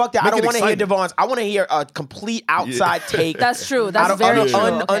 you know what? Fuck that. I Make don't it want to hear exciting. Devon's. I want to hear a complete outside take. That's true. That's out of very true.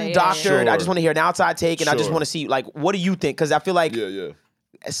 undoctored. Okay, yeah, Sure. I just want to hear an outside take, and I just Sure. want to see, like, what do you think? Because I feel like, Yeah.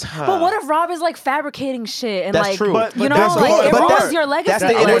 it's, But what if Rob is like fabricating shit and That's like, true. But you know, that's the like part- it but ruins that's- your legacy. that's the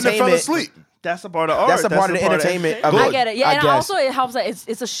I wouldn't have fell entertainment. asleep. That's a part of art. That's a part of the entertainment of I it. get it. Yeah, I and guess. also it helps that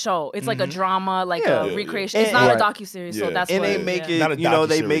it's a show. It's like a drama, like Yeah. a recreation. Yeah. It's not Right. a docuseries, so Yeah. that's And what. they make yeah. it, Not a you know,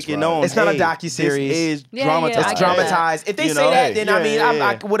 they docuseries, make it right. known. It's not a hey, docuseries. This is Yeah, dramatized. yeah, It's I get it. dramatized. If they You say know, that, hey, then yeah, I mean,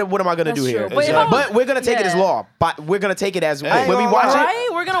 yeah. what am I gonna That's do here? true. But if I'm- But we're gonna take it as yeah. law. But we're gonna take it as I ain't when we gonna watch lie. it. Right?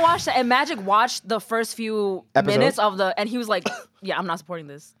 We're gonna watch that. And Magic watched the first few Episodes? minutes of and he was like, "Yeah, I'm not supporting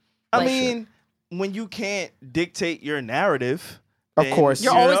this." I Like, mean, when you can't dictate your narrative, Of then, course.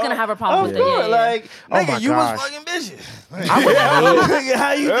 You're you always know, gonna have a problem of with it. course, Yeah, yeah. like, Oh nigga, my you gosh. was fucking vicious. Nigga,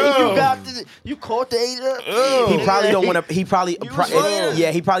 how you think you got this? You caught the He probably don't want to. He probably, was right.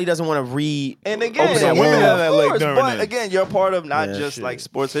 yeah. He probably doesn't want to read. And again, Open that women world. of That leg course, during but it. again, you're part of not Yeah, just shit. like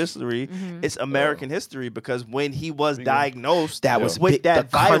sports history; Mm-hmm. it's American history because when he was diagnosed, That was with big-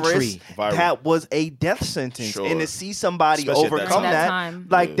 that the virus, country. Viral. that was a death sentence. Sure. And to see somebody Especially at that overcome time. that, Time.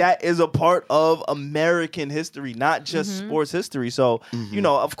 like that is a part of American history, not just Mm-hmm. sports history. So you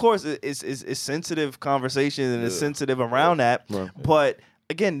know, of course, it's sensitive conversation and it's sensitive around that, but.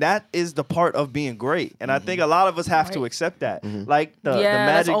 Again, that is the part of being great, and I think a lot of us have to accept that. Like the Yeah,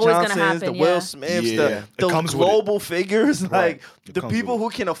 that's Magic always gonna Johnsons, the happen, Will yeah. Smiths, Yeah. the It those comes with it. global figures, like the comes people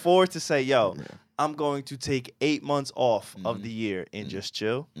with who can afford to say, "Yo, I'm going to take 8 months off of the year and just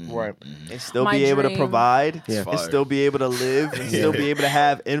chill, Right. and still My be able to dream. provide, Yeah. and still be able to live, and still be able to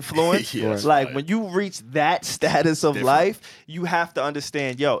have influence." Yeah, that's Like fire. when you reach that status of life, you have to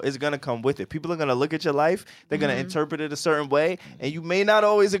understand, yo, it's gonna come with it. People are gonna look at your life, they're gonna Mm-hmm. interpret it a certain way, and you may not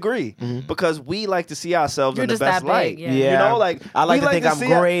always agree because we like to see ourselves You're in the just best that light. big, yeah. Yeah. You know, like I like we to think I'm see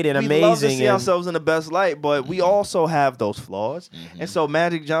great and we love to amazing see and- ourselves in the best light, but we also have those flaws. And so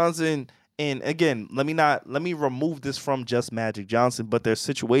Magic Johnson, and again, let me remove this from just Magic Johnson, but there's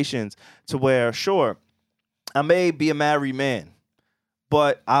situations to where, sure, I may be a married man,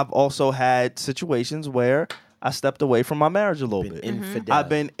 but I've also had situations where I stepped away from my marriage a little bit. Infidel. I've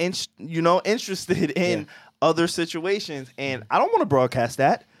been, interested in other situations, and I don't want to broadcast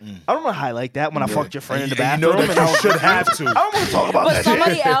that. I don't want to highlight that when I fucked your friend in the And you bathroom. know that and I you was- should have to. I don't want to talk about But that.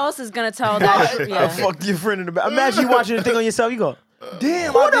 somebody else is gonna tell that. I Yeah. fucked your friend in the back. Imagine you watching the thing on yourself. You go,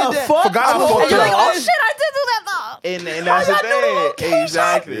 Damn, who I did the that. fuck? Forgot I Oh, fucked And you're like, up. oh shit, I did do that though. And that's the thing.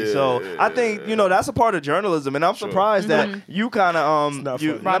 Exactly. Yeah, So yeah, I think, that's a part of journalism. And I'm surprised that you kind of you fun. let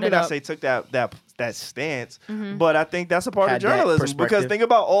me Brought it not up. say took that stance, but I think that's a part Had of that journalism. Because perspective. think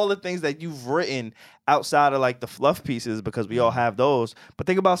about all the things that you've written outside of like the fluff pieces, because we all have those. But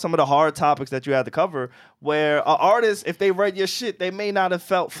think about some of the hard topics that you had to cover where an artist, if they read your shit, they may not have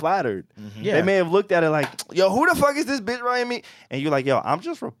felt flattered. Yeah. They may have looked at it like, yo, who the fuck is this bitch writing me? And you're like, yo, I'm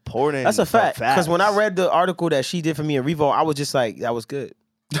just reporting. that's a fact. Because Because when I read the article that she did for me in Revo, I was just like, that was good.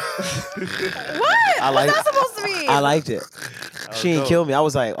 What? I like. What's that supposed to mean? I liked it. She didn't dope. kill me. I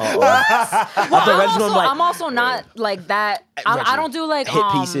was like, oh. Well, After Reggie's going, like, I'm also not like that. I don't do like Hit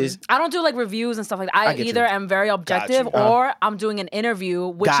pieces. I don't do like reviews and stuff like that. I get either you. am very objective you. or I'm doing an interview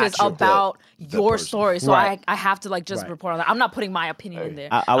which is Gotcha. about your person. story. So Right. I have to like just Right. report on that. I'm not putting my opinion in there.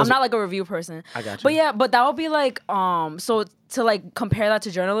 I was- I'm not like a review person. I got you. But yeah, but that would be like so to like compare that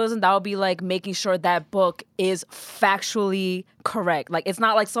to journalism, that would be like making sure that book is factually correct. Like it's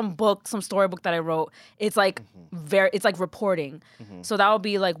not like some storybook that I wrote. It's like it's like reporting. So that would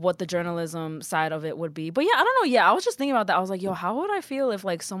be like what the journalism side of it would be. But yeah, I don't know. Yeah, I was just thinking about that. I was like, yo, how would I feel if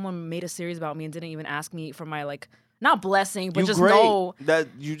like someone made a series about me and didn't even ask me for my like not blessing, but You just great. know. That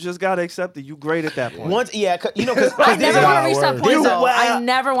you just gotta accept that you great at that point. Once, yeah, you know, because I never want to reach that point, You- though. well, I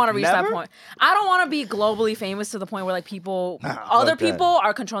never want to reach that never? point. I don't want to be globally famous to the point where like people, other fuck that. people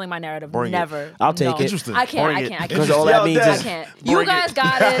are controlling my narrative. Bring it. Never. I'll take No. it. Interesting. I can't. Bring I it. can't. I because can't. all that Yo, means Dev, I is can't. You Bring guys it.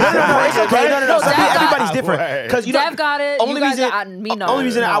 got it. It's okay. No. Dev got Everybody's it. different. Because you know, Dev got it. You guys got me. No. Only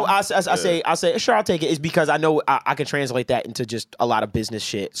reason no. I say sure I'll take it is because I know I can translate that into just a lot of business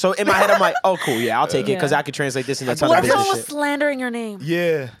shit. So in my head I'm like, oh cool, yeah, I'll take it because I can translate this into a ton What of if someone business was shit. slandering your name?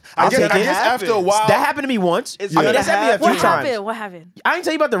 Yeah. I'll I guess, take I it. guess after a while. That happened to me once. It's I mean, gonna that's happened to me a happen. few What times. happened? What happened? I didn't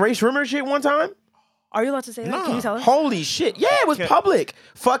tell you about the race rumor shit one time. Are you allowed to say that? Can you tell us? Holy shit! Yeah, it was public.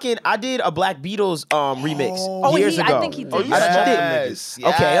 Fucking, I did a Black Beatles remix years ago. I think he did. Oh, you I said did. that. Yes.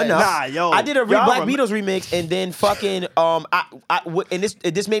 Okay, enough. Nah, yo, I did a y'all Black remember- Beatles remix, and then fucking and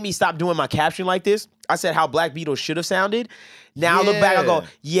this made me stop doing my caption like this. I said how Black Beatles should have sounded. Now I look back, I go,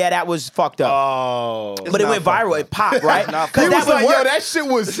 yeah, that was fucked up. Oh. But it went viral. It popped, right? He Because was that would like, yo, work. that shit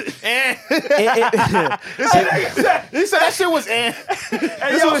was. He said that shit was.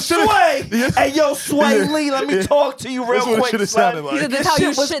 Hey, yo, Sway. Hey, yo, Sway Lee, let me talk to you real That's what it quick. should have son. sounded He said, like. this is how you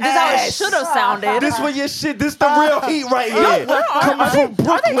was should. This is how it ass. should have sounded. This was your shit. This the real heat right here. Coming from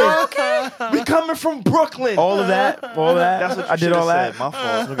Brooklyn. We coming from Brooklyn. all of that. That's what you I did should've all that. said. My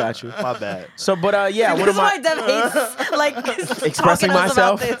fault. I got you. My bad. So, but yeah, what This is am why I Dev hates like expressing talking to us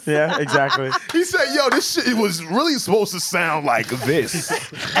about myself? this. Yeah, exactly. He said, yo, this shit was really supposed to sound like this.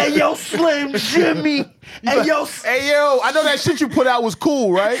 Hey, yo, Slim Jimmy. Hey, yo, Hey, yo, I know that shit you put out was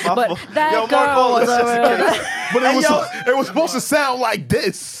cool, right? But that Yo, girl Mark was Wahlberg, a But Hey, it was supposed to sound like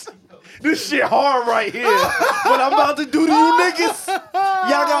this. this shit hard right here. What I'm about to do to you niggas.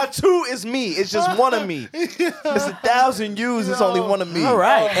 Y'all got two, it's me. It's just one of me. It's 1,000 views, it's only one of me. All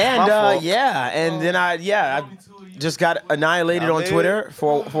right, My and fault. yeah, and then I just got annihilated on Twitter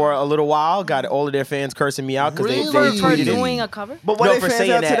for a little while. Got all of their fans cursing me out because they for tweeted it. doing a cover. But what No, they for fans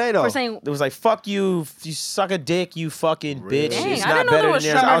saying at that. today, though? For saying, It was like, fuck you, you suck a dick, you fucking bitch. Dang, It's I not didn't know better there was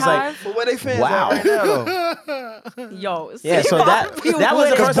than theirs. I was like, Hive. But where they fans Wow. at right now, though? Yo, yeah, so that was the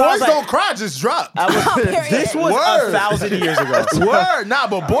Because first time I Boys was like, Don't Cry just dropped. this was Word. 1,000 years ago. Word. Nah,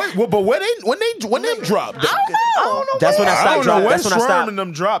 but when they dropped? I don't know. That's when I I stopped don't know dropping. when That's when I Swerve stopped. and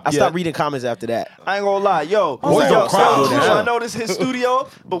them dropped. I stopped reading comments after that. I ain't gonna lie, yo. Boys yo, Don't Cry so, doing that. I know this his studio,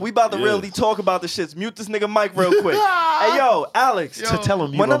 but we about to really talk about the shits. Mute this nigga Mike real quick. Hey, yo, Alex. To tell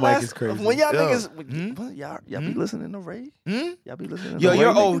him you When know the Mike last- is crazy. When y'all niggas, what, y'all be listening to Ray? Y'all be listening to Yo, Ray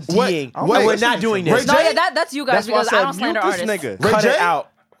you're niggas? ODing. Wait, We're not doing Ray this. no, J? yeah, that's you guys That's why I because I said don't slander mute this artists. nigga. Ray Cut J? it out.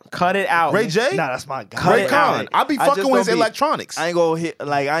 Cut it out. Ray J? Nah, that's my guy. Cut Ray it out. Khan. I be I just fucking with his don't be- electronics. I ain't gonna hit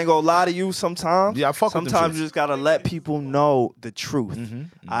like I ain't gonna lie to you sometimes. Yeah, I fuck with them Sometimes shits. you just gotta let people know the truth.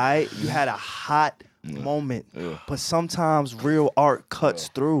 You had a hot moment, but sometimes real art cuts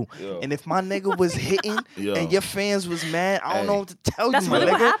through. And if my nigga was hitting and your fans was mad, I don't know what to tell That's you. my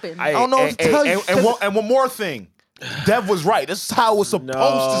really what nigga. happened. I don't know what to tell you. And one more thing. Dev was right. This is how it was supposed to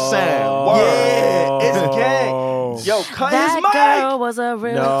sound. Yeah, it's gay. Yo, cut That his mic. girl was a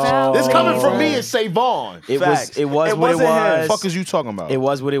real crowd. This coming from me and Savon. It Facts. was what it wasn't him. was. Fuck is you talking about? It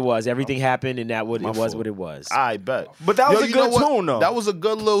was what it was. Everything happened, and that what it was fault. what it was. I bet. But that was a you know good what? tune, though. That was a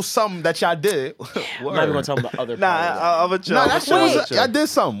good little something that y'all did. I'm not even gonna talk about the other. Nah, part of that. I'm a chill. Nah, that shit Wait. was. I did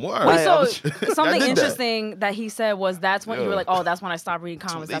something. Word. Wait, so I something did that. interesting that he said was that's when you were like, oh, that's when I stopped reading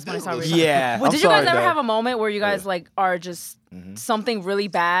comments. That's when I stopped reading. Yeah. Well, I'm did you guys sorry, ever Dev. have a moment where you guys like are just something really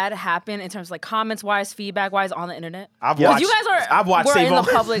bad happen in terms of like comments wise, feedback wise on the internet? I've 'Cause watched. you guys I've watched were in Savon.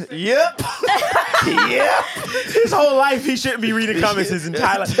 the public. Yep. Yep. His whole life, he shouldn't be reading comments his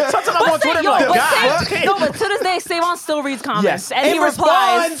entire life. Sometimes I'm on But, Twitter, say, I'm yo, like, but, God. say, no, but to this day, Savon still reads comments Yes, and he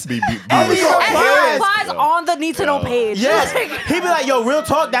replies. Be And he respectful. And he replies. replies on the Need to Know page. Yes, Like, he be like, "Yo, real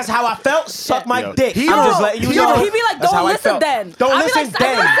talk. That's how I felt. Suck my Yo, dick." he I'm don't- just letting you he know. don't- he'd be like, That's don't how I listen felt. then. Don't I'd be listen like,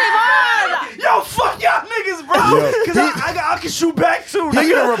 then. Savon! Yo, fuck y'all niggas, bro. Because I can shoot back too. He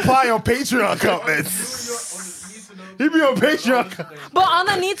gonna reply on Patreon comments. He be on Patreon. But on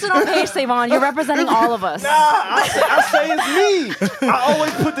the Need to Know page, Savon, you're representing all of us. Nah, I say it's me. I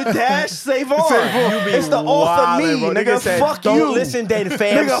always put the dash save on. It's the author me, nigga. said, Fuck don't you. listen, then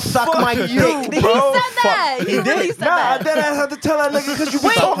fam. Nigga, Suck fuck my you, dick, bro. He said that. He really said Nah, that. then I have to tell that nigga because you be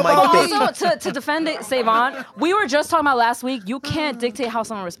Wait, talking my about dick. me. also to defend it, Savon, we were just talking about last week. You can't dictate how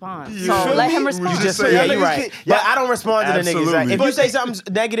someone responds. You So feel let me? him We respond. just So say yeah, y'all you're niggas right. can't- But I don't respond to the niggas. Like, Absolutely. if you say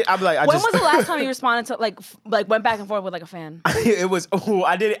something negative, I'm like, When was the last time you responded to like went back and forth forth with like a fan? It was. Oh,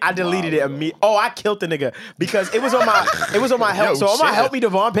 I did it. I deleted it immediately. Oh, I killed the nigga because it was on my. It was on my help. So on my help me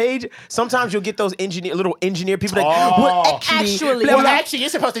Devon page, sometimes you'll get those little engineer people that. Well, actually, you're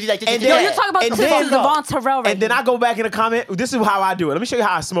supposed to do like this. No, you're talking about Devon Terrell, right? And then I go back in the comment. This is how I do it. Let me show you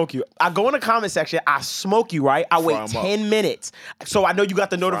how I smoke you. I go in the comment section. I smoke you, right? I wait 10 minutes, so I know you got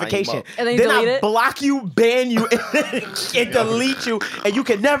the notification. And then you delete I it? block you, ban you, and delete you, and you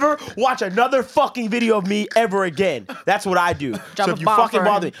can never watch another fucking video of me ever again. That's what I do. Drop So a if you bomb fucking for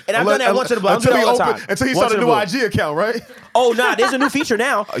bother me, him. and I've done that once in a blue. Until he all the opened, time. until he Once started in a a new blue. IG account, right? Oh nah, there's a new feature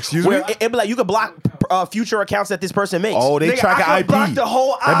now. Excuse where me? It be like you can block future accounts that this person makes. Oh, they tracking I IP. block the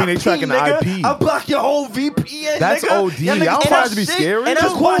whole IP. That mean they tracking the nigga. IP. I block your whole VPN. That's nigga. OD. Y'all Y'all niggas find talk it to be shit, scary? And That's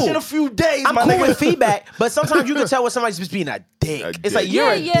I'm watching cool. a few days. I'm my cool nigga. with feedback, but sometimes you can tell when somebody's just being a dick. It's like you're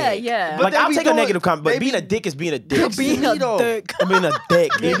a dick. Yeah. Like they I'll be take a doing- negative comment, but they being be- a dick is being a dick. Being a dick. I'm being a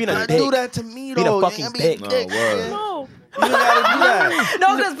dick. You're being a Don't dick. do that to me, Being though. a fucking I mean, dick. No, word. No. You ain't gotta do that.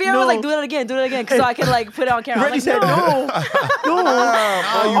 No, because Pierre was like, do it again, so I can like put it on camera. I'm Reggie like, said no.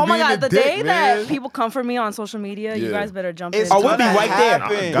 Nah, Oh my god, the day that man. people come for me on social media, you Yeah. guys better jump It's in. Oh, we'll be gonna right there.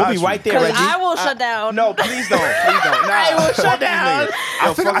 happen. We'll be right there, Because Reggie. I will shut down. No, please don't. Please don't. Nah, I will shut down.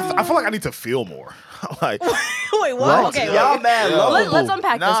 I feel like I need to feel more. Like, Wait, what? Okay, Y'all wait. mad Let's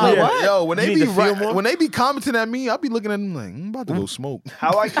unpack this. nah, Wait, but what? yo, when You they need be to feel more? when they be commenting at me, I'll be looking at them like, I'm about to go smoke.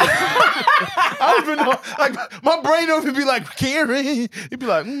 How I I don't even know. Like my brain don't even be like, Karen. It'd be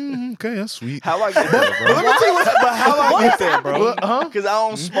like, okay, that's sweet. how I get there, bro? Let me tell you what. But how I get there, bro? What, huh? Because I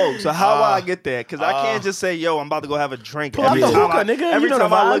don't smoke. So how I get there? Because I can't just say, yo, I'm about to go have a drink. Pull out the hookah, nigga. Every You know time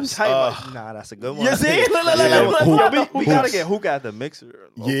the I look vibes. tight, like, nah, that's a good one. You see? Look, Yo, we gotta get hookah at the mixer.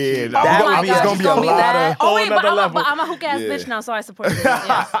 Yeah, Oh That my would be- gosh, it's gonna it's be a lot that. of Oh wait, but level. I'm a hook ass Yeah. bitch now, so I support this.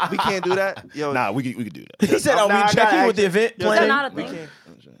 Yes. We can't do that. Yo, Nah, we could do that. He said, "Are Nah, I we checking gotta with the ask- event Yo, planning?" not a we thing. can't.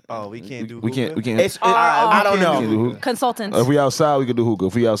 Oh, we can't do. We can't. We can't. It's, I don't know. do hookah. Consultants. If we outside, we can do hookah.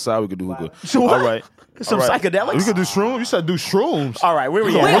 If we outside, we can do hookah. So what? All right. Some All right. psychedelics. We could do shrooms. You said do shrooms. All right, where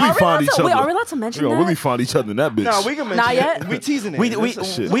we Wait, at? really are we find allowed each to? Wait, other. are we allowed to mention We gonna that? really find each other in that bitch. No, we can mention Not yet? it. We teasing it. We This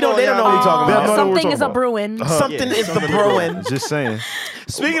is shit. we don't. They don't know what we talking They don't about. know what we're Something talking is a about. brewing. Something is the brewing. Just saying.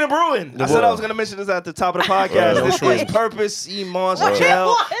 Speaking of brewing, I said I was going to mention this at the top of the podcast. Word, This word. is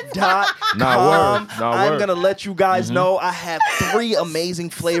purposecmonstgel.com. Nah, word. Nah, I'm word. going to let you guys know I have 3 amazing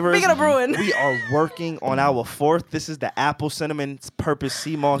flavors. Speaking of brewing. We are working on our 4th. This is the apple cinnamon purpose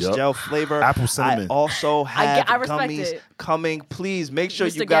sea moss Yup. gel flavor. Apple cinnamon. I also have I respect gummies it. coming. Please make sure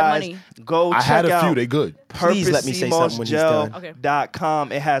Mr. you Get guys Money. go I check had a out few. They good. Please let me say something when he's done.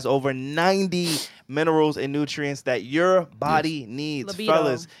 purposecmonstgel.com. It has over 90 minerals and nutrients that your body needs. Libido.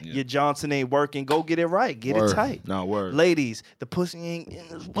 Fellas, your Johnson ain't working. Go get it right. Get Word. it tight. Nah, word. Ladies, the pussy ain't in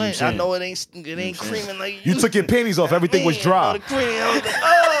this wet. I saying. know it ain't creaming like You took your panties off. Everything was dry. You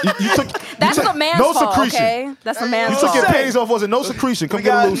took. That's you the took man's no fault, secretion. okay? That's the man's You fault. took your panties off. Wasn't no secretion. Come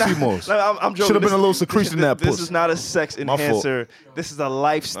get a little sea moss. I'm joking. Should have been This- a little secretion in that This pussy. is not a sex My fault. enhancer. This is a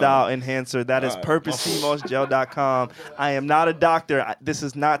lifestyle enhancer. That is purposecmonstgel.com. I am not a doctor. This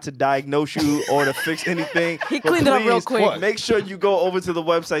is not to diagnose you or to fix anything. He But cleaned it up real please, quick. Make sure you go over to the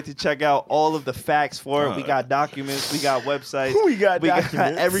website to check out all of the facts for it. We got documents. We got websites. We got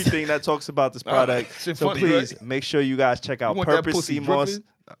documents. everything that talks about this product. shit So funny, please right? make sure you guys check out You want that pussy dripping?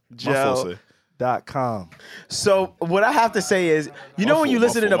 purposecmonstgel.com. So what I have to say is, you know when you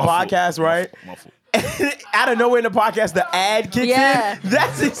listen to the podcast, right? Out of nowhere in the podcast, the ad kicks Yeah. in.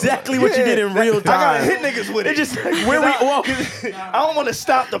 That's exactly what you get in real time. I gotta hit niggas with it. It's just like, where we well, I don't want to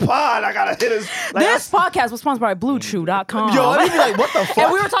stop the pod. I gotta hit us. Like, This podcast was sponsored by BlueChew.com. yo, I'd be like, what the fuck?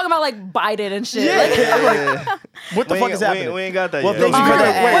 and we were talking about like Biden and shit. Yeah. Like, What the we fuck ain't- is happening? We ain't got that Well, yet. thank you for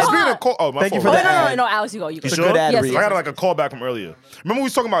that ad. Wait, Hold speaking on. of call, oh, my Thank you fault. for oh, that. no, Alex, you go. You go. It's a good ad Yes, read. I got like a callback from earlier. Remember we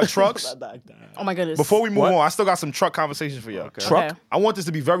was talking about trucks? Oh my goodness. Before we move on, I still got some truck conversations for y'all. Truck? Okay. I want this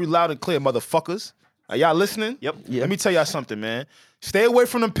to be very loud and clear, motherfuckers. Are y'all listening? Yep. Let me tell y'all something, man. Stay away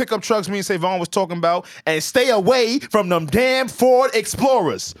from them pickup trucks me and Savon was talking about, and stay away from them damn Ford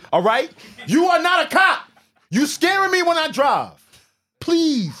Explorers. All right? You are not a cop. You scaring me when I drive.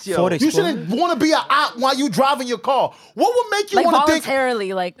 Please. Ford You Explorer? shouldn't want to be an op while you driving your car. What would make you like want to think?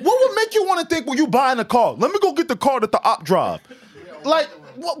 voluntarily, like What would make you want to think when you buying a car? Let me go get the car that the op drive. Like,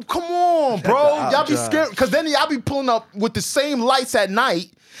 what? Come on, bro. Y'all be scared because then y'all be pulling up with the same lights at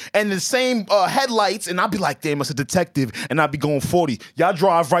night and the same headlights, and I'll be like, damn, it's a detective, and I'll be going 40. Y'all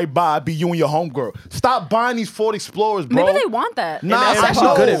drive right by, be you and your homegirl. Stop buying these Ford Explorers, bro. maybe they want that. Nah, That's I actually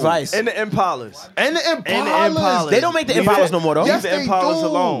know. good advice. And the Impalas. And the Impalas. And the Impalas. They don't make the Leave Impalas it- no more, though. Yes, Leave the they Impalas do.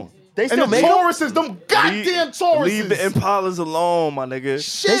 alone. They And still the make them? Tauruses, them goddamn Tauruses. Leave the Impalas alone, my nigga.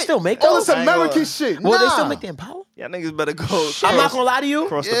 Shit. They still make all those? this I ain't American gonna- shit. Well, they Nah. still make the Impala? Y'all niggas better go. I'm not gonna lie to you.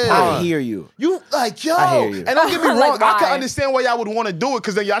 Cross the Yeah. pond. I hear you. You like, yo. I hear you. And don't get me wrong, Like, I can why? understand why y'all would want to do it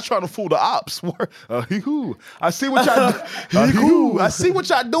because then y'all trying to fool the ops. Hee-hoo. I see what y'all hee-hoo. I see what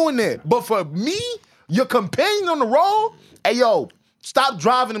y'all doing there. But for me, your companion on the road, hey yo, stop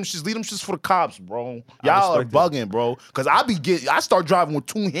driving them shits. Leave them shits for the cops, bro. Y'all are respect bugging, bro. Cause I start driving with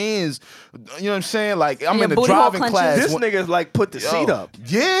 2 hands. You know what I'm saying? Like I'm Your in the booty hole driving clenches. class. This nigga's like put the Yo. seat up.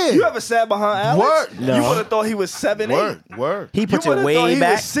 Yeah. You ever sat behind Alex? Word. No. You would have thought he was 7'8". Word. He You puts it would've thought way he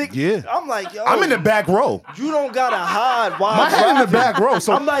back. was 6. Yeah. I'm like, yo. I'm in the back row. You don't gotta hide while My head in the back row.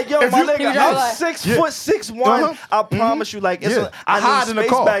 So I'm like, yo, if my you- nigga, You I'm like- 6'6". Uh-huh. I promise you, like, it's Yeah. I I hide need in the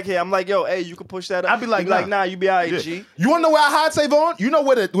space car. back here. I'm like, yo, hey, you can push that up. I'd be like, nah, you be all right, Yeah. G. You wanna know where I hide, Savon? You know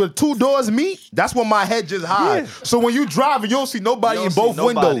where the 2 doors meet? That's where my head just hide. Yeah. So when you driving, you don't see nobody You in don't both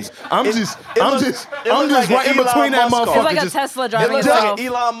see nobody. windows. I'm It just look like right in an between that Elon Musk car. motherfucker. It's like a just- Tesla It driving looks itself. like an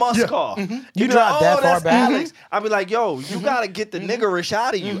Elon Musk car. You be drive that oh, far that's back? Alex. I be like, yo, you gotta get the niggerish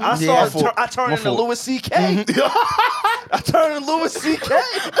out of you. I Yeah. I turned My into fault. Louis C.K. I turned into Louis C.K.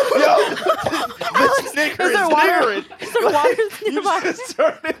 Yo, this nigger Is there is water? niggering. Is there water You nearby? just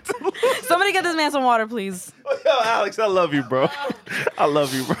turned into Somebody get this man some water, please. Yo, Alex, I love you, bro. I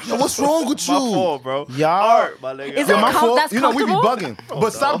love you, bro. Yo, what's wrong with My you? fault, bro. Y'all- Art, my nigga. Is Yeah, that my fault. that's You know we be comfortable? bugging,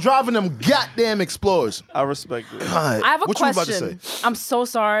 but stop driving them goddamn Explorers. I respect it. God, I have a what you about to question. say? I'm so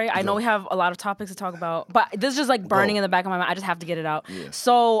sorry. I know we have a lot of topics to talk about, but this is just like burning Go. in the back of my mind. I just have to get it out.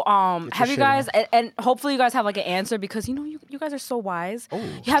 So, have you guys and hopefully you guys have like an answer because you know you guys are so wise.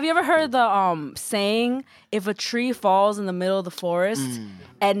 Have you ever heard the saying if a tree falls in the middle of the forest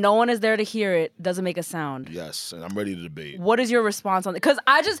and no one is there to hear it, doesn't make a sound? Yes, and I'm ready to debate. What is your response on it? Because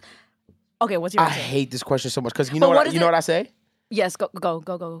okay, what's your I answer? hate this question so much because you But know what what is you know it- what I say? Yes,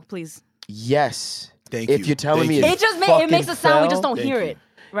 go, please. Yes. Thank if you. you're telling Thank me you. it It just fucking makes a sound. We just fell, don't hear Thank it,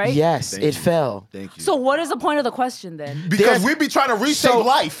 right? Yes, Thank it you. fell. Thank you. So what is the point of the question then? Because we be trying to reshape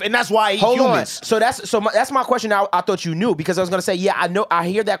life, and that's why I eat Hold humans. on. So that's my question. I thought you knew because I was gonna say yeah. I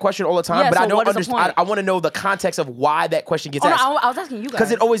hear that question all the time, Yeah, but so I don't what is the understand. point? I want to know the context of why that question gets Oh no, asked. I was asking you guys.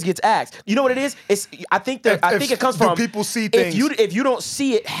 Because it always gets asked. You know what it is? I think If- it comes do from people see if things? you don't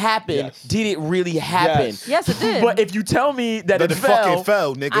see it happen, Yes. did it really happen? Yes, it did. But if you tell me that That it it fucking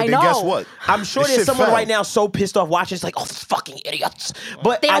fell, fell, nigga. I Then guess know. what? I'm sure This there's shit someone fell. right now so pissed off watching. It's like, oh, fucking idiots.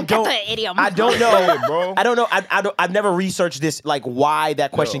 But They I don't get don't. the idiom. I don't know, bro. I don't know. I've never researched this, like why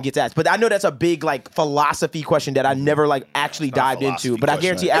that question No. gets asked. But I know that's a big like philosophy question that I never like actually dived into. philosophy But I question.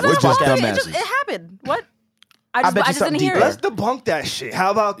 guarantee It's after not this just podcast, dumbasses. It happened. What? I bet you just something didn't hear deeper. Let's it. debunk that shit.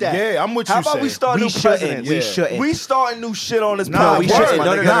 How about that? Yeah, I'm with How you, about we Shay. start We new shouldn't. presidents? We shouldn't. We starting new shit on this Nah, podcast. we shouldn't. my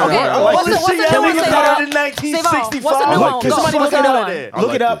No, no, nigga. no, Okay, no. what's This the shit new that we one? started in Savon, what's the 1965. new one? like Go. this. Somebody What's look the it new up one? there. I Look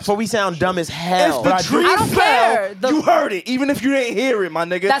like it up this. before we sound dumb as hell. If the tree I don't fell, care. you heard it, even if you didn't hear it, my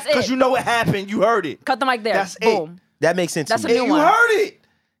nigga. That's it. Because you know what happened. You heard it. Cut the mic there. That's it. Boom. That makes sense. That's to a me. new You one. heard it.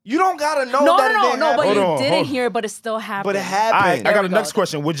 You don't gotta know No, that it no, didn't but happen. you Hold on, didn't hold on. hear it, but it still happened. But it All happened. right, I got we the next go.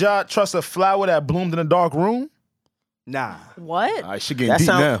 question. Would y'all trust a flower that bloomed in a dark room? Nah. What? All right, shit getting That deep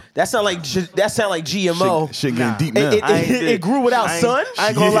sound now. that sound like GMO. Shit getting Nah. deep now. It- I ain't did- it grew without I ain't- sun? I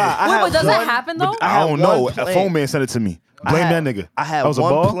ain't gonna lie. I Wait, have but does one- that happen though? I had don't know. one A plant. phone man sent it to me. Blame that nigga. I had That was a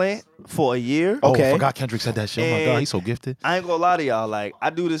one ball? plant for a year. Oh, Okay. I forgot Kendrick said that shit. Oh my God, he's so gifted. I ain't gonna lie to y'all. Like,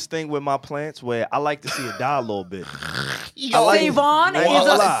 I do this thing with my plants where I like to see it die a little bit. Savon I ain't is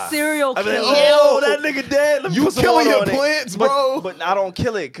gonna a lie. serial I killer. mean, oh, that nigga dead. Let me You put some killing water your on it. plants, But- bro. But I don't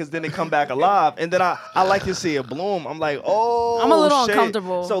kill it because then it come back alive. And then I like to see it bloom. I'm like, oh, I'm a little shit.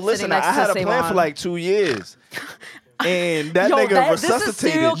 uncomfortable So sitting listen, next I had to a plant for Savon. like 2 years. And that Yo, nigga this is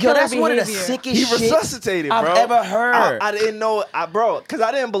serial resuscitated. Yo, that's killer one of the behavior. sickest He shit resuscitated, I've bro. ever heard. I didn't know, bro, because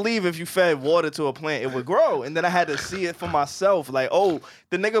I didn't believe if you fed water to a plant, it would grow. And then I had to see it for myself. Like, oh,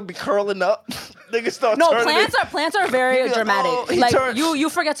 the nigga be curling up. Nigga start No, turning plants it. are very He be like, dramatic. oh, he like turned- you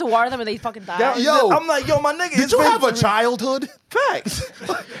forget to water them and they fucking die. That- Yo, I'm like, yo, my nigga. Did it's you been have a 3 childhood? Facts.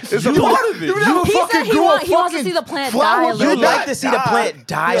 It's You- a part of it. you You never He said he wants to see the plant die a flowers. little You'd bit. like to see the plant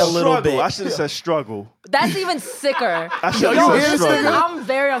die a little Struggle. bit. I should have said struggle. That's even sicker. I should Yo, have you said hear this struggle. nigga? I'm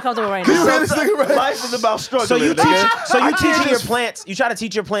very uncomfortable right You now. hear this nigga, right? Life is about struggling. So you nigga. teaching your plants. You try to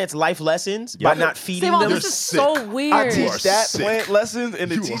teach your plants life lessons by not feeding Savon, them. this is so sick. weird. I You are teach that sick. plant lessons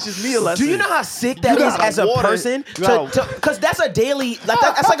and it You are teaches me a lesson. Do you know how sick that You is gotta as a water- person? you gotta- Because that's a daily,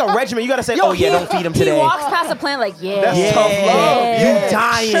 that's like a regimen. You gotta say, Yo, oh yeah, don't feed him today. He walks past a plant like, yeah. That's Yeah, tough love. you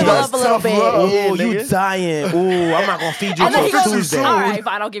dying. Shrivel up a little tough bit. love. Ooh, Yeah, you nigga. dying. Ooh, I'm not gonna feed you And then he until goes, Tuesday. all right,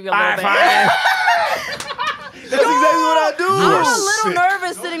 fine, I'll give you a little bit. exactly what I do. I'm a little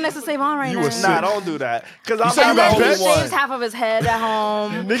nervous sitting next to Savon right now. Nah, don't do that. Because I'm said you not got the He only one. shaves half of his head at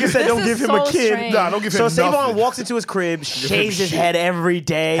home. Nigga said This don't is give him so a kid. strange. Nah, don't give So him Savon nothing. walks into his crib, shaves his head every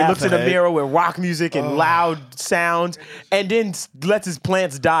day, Half looks a in the head. mirror with rock music and loud sounds, and then lets his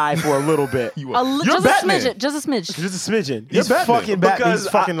plants die for a little bit. You're Just Batman. a smidgen. Just a smidge. Just a smidgen. You're He's Batman. fucking Batman. He's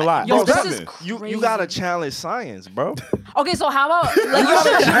fucking a lot. Yo, Bro, this Batman. is crazy. You gotta challenge science, bro. Okay, so how about like you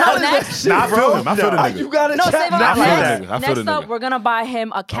should no, next? Nah, I feel him. I feel the nigga. You gotta No, challenge. Savon, I feel the next, nigga. I feel next the up, nigga. we're gonna buy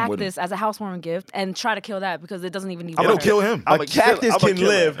him a with him. cactus as a housewarming gift and try to kill that because it doesn't even need It'll water. kill him. I'ma A cactus I'ma can kill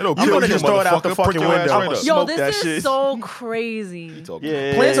live. it. It'll I'm kill gonna you, just throw it out the motherfucker. fucking Prick your ass window. right up. Yo, Smoke this that is shit. so crazy.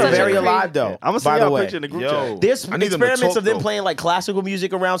 Yeah, Plants are Such a very crazy- alive though. I'm gonna by send the y'all a way. picture in the group Yo. chat. There's I need them to experiments talk, of them though. playing like classical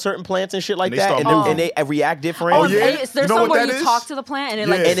music around certain plants and shit like And they that, start and, moving. and they react different. Oh, yeah? there's You know some what where that you is? talk to the plant and it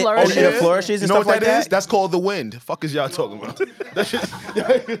like Yeah. and it, flourishes. and it flourishes You and know stuff what like that is? that. That's called the wind. Fuck is y'all talking about? That shit.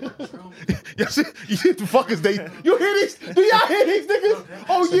 You see the fuck is they? You hear these? Do y'all hear these niggas?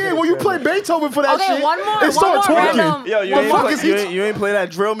 Oh yeah, well you play Beethoven for that Okay, shit. one more and start random- talking. Yo, you What ain't, fuck play, is he- you ain't play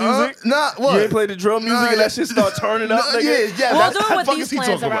that drill music? Nah, what? You ain't play the drill music and that shit start turning up, nigga? Yeah, We'll that's do it what with fuck these is he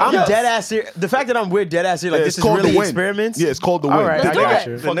plants talking around. about? I'm dead ass serious. The fact that I'm weird dead ass serious, like Yeah, this it's is called really the wind. experiments. Yeah, it's called the All wind. right, Let's I do got it.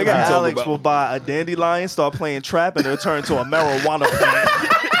 you. The Fuck nigga is he talking Alex about? will buy a dandelion, start playing trap, and it'll turn into a marijuana plant.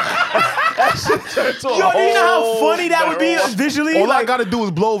 That shit turn to a Yo, do you know how whole funny that would be marijuana- visually? All I Like, gotta do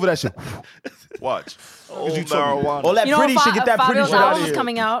is blow over that shit. Watch. whole you talking marijuana. all that You know, pretty shit. Get that pretty Fabio's shit out album of is here.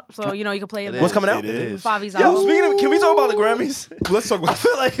 coming out, so you know you can play it. What's coming out? It is. Favi's Yo, album. speaking of, can we talk about the Grammys? Let's talk I about.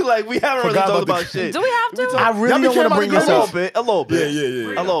 feel like we haven't really Forgot talked about about the- shit. Do we have to? I Y'all really be don't caring want to about bring the this A Grammys? up. little bit.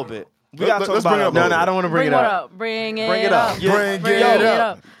 Yeah. A little bit. We gotta talk Let's about bring it up. No, I don't want to bring it what up. up? Bring it Bring it up. up. Yeah. Bring Bring it it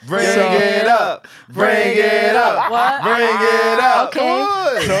up. up. Bring So- it up. Bring it up. What? Bring it up.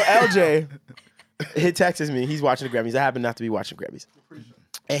 Okay. So LJ, he texts me. He's watching the Grammys. I happen not to be watching Grammys.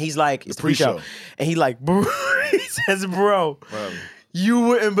 And he's like, it's the pre-show. pre-show. And he like, bro, he says, bro, you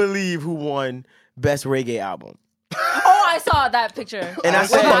wouldn't believe who won Best Reggae Album. Oh, I saw that picture. And I Wait,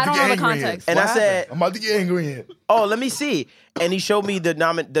 said- I don't know the context. And I said, I'm about to get angry here. oh, let me see. And he showed me the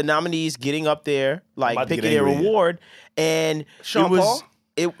nominees getting up there, like about to picking get their angry. reward. And Sean it was,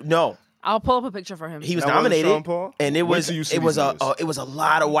 Paul? no. I'll pull up a picture for him. He was That wasn't nominated, Sean Paul? and it Wait was till you see it was these a niggas. it was a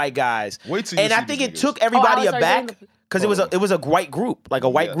lot of white guys. Wait till you and see I think these it niggas. took everybody Alex, are you aback doing because it was a white group, like a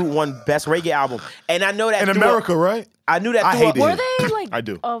white group won Best Reggae Album, and I know that In through America, right? I knew that I through hate it. Were they like I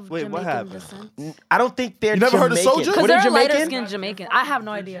do. of Wait, what Jamaican happened? descent? I don't think they're You never heard of Jamaican. Soulja? Were Because they they're lighter Jamaican? skinned Jamaican. I have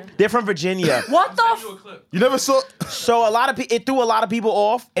no idea. They're from Virginia. What the? You never saw. So a lot of it threw a lot of people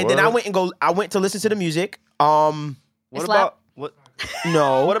off, and then Word. I went to listen to the music. What It's about what?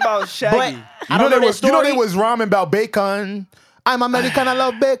 No. What about But Shaggy? I You don't know, know they that was, you know story. they was rhyming about bacon. I'm American, I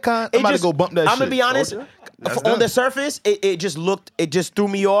love bacon. I'm about to go bump that shit. I'm gonna be honest. That's On them. the surface, it just threw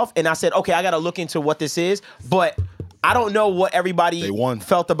me off, and I said, okay, I gotta look into what this is. But I don't know what everybody They won.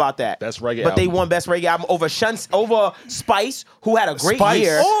 felt about that. Best reggae But they album. won Best Reggae Album over Spice, who had a great Spice.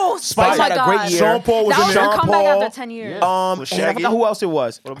 year. Oh, Spice oh my had a God. great year. Sean Paul was That in was there. their Sean comeback Paul. after 10 years. And I Shaggy? forgot who else it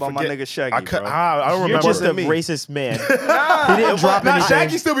was. What about my nigga Shaggy? I don't You're remember. just a Wasn't me. racist man. He didn't drop Nah, anything.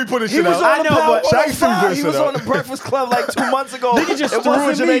 Shaggy still be putting shit He was out. on I the know, Power but Shaggy still 105. be He putting was shit on the out. Breakfast Club like 2 months ago. Nigga just It threw a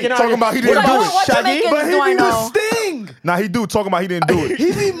wasn't me. Jamaican Talking about he didn't Like, do what it. Shaggy? Jamaicans But he do I be know? with Sting. Nah, he do talking about he didn't do it.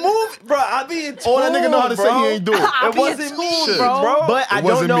 He be moving, bro. I be in All that nigga know how to say he ain't do it. I It be wasn't in me, tune, bro. But I It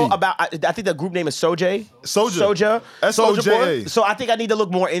don't wasn't know me. about. I think the group name is Soja. Soulja. S-O-J-A. So I think I need to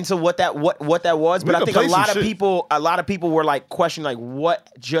look more into what that was. But We I could think a play some lot of shit. people were like questioning like what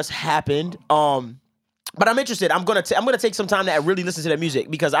just happened. But I'm interested. I'm gonna take some time to really listen to that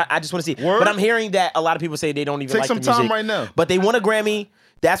music because I just want to see. Word? But I'm hearing that a lot of people say they don't even Take like some the music. time right now. But they won a Grammy.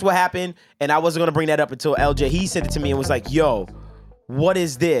 That's what happened. And I wasn't gonna bring that up until LJ. He sent it to me and was like, "Yo, what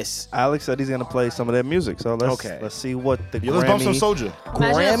is this?" Alex said he's gonna play some of their music, so let's see what the Yo, let's bump some Grammy. Soulja.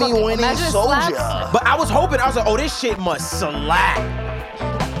 Grammy-winning imagine it Soulja. slaps. But I was hoping. I was like, "Oh, this shit must slap."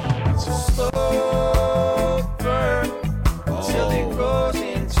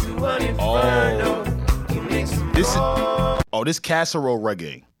 This casserole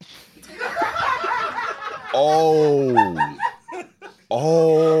reggae. Oh.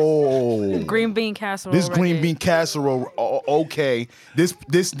 Green bean casserole. This green reggae. bean casserole. Okay.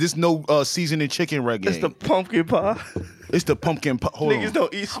 This no seasoned chicken reggae. It's the pumpkin pie. It's the pumpkin pie. Hold Niggas on.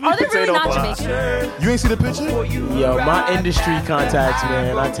 don't eat sweet Are they really potato not pie. Jamaican? You ain't see the picture? Yo, my industry contacts,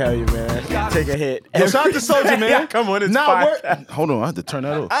 man. I tell you, man. Take a hit. Yo, shout out to Soulja, man. Yeah, come on, it's Nah, fine. word- Hold on, I have to turn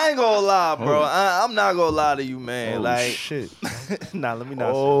that off. I ain't gonna lie, bro. I'm not gonna lie to you, man. Oh, like, shit. nah, let me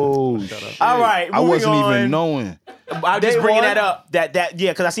not. Oh, shit. All right, I moving wasn't on. even knowing. I'm just Day bringing one. that up. That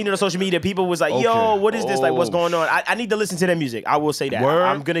yeah, because I seen it on social media. People was like, "Yo, Okay. what is this? Like, what's Oh. going on?" I need to listen to their music. I will say that. Word?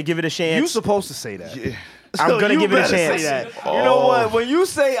 I'm gonna give it a chance. You supposed to say that. Yeah. I'm gonna you give it a better chance. say that. You know what? When you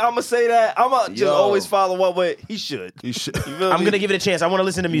say I'm gonna say that, I'm gonna just Yo. always follow up with he should. You should. You feel I'm me? gonna give it a chance. I want to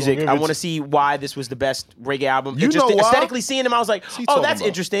listen to music. give I it want to to- see why this was the best reggae album. You It just know why? aesthetically seeing him, I was like, he oh, talking that's about?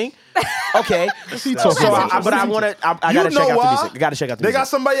 interesting. Okay, he talking so about? but I want to. I You gotta check know out the why? music. I gotta check out the They music. got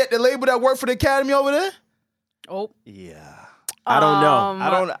somebody at the label that worked for the Academy over there. Oh, Yeah. I don't know. I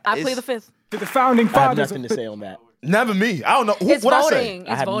don't- I play it's- the fifth. To the founding I have fathers. nothing to say on that. Never me. I don't know. It's What I say? voting.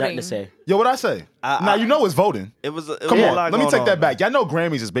 I It's have voting. nothing to say. Yo, what I say? Now you know it's voting. It was. Come a on, lot let me going take on, that back. man. Y'all know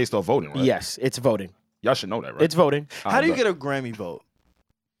Grammys is based off voting, right? Yes, it's voting. Y'all should know that, right? It's voting. How do you get a Grammy vote?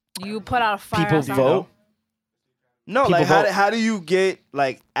 You put out a fire. People vote. No, People like vote. how do you get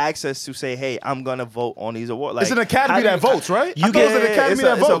like access to say, hey, I'm gonna vote on these awards? Like, It's an academy how do that votes, right? You I thought it was get- an academy it's a-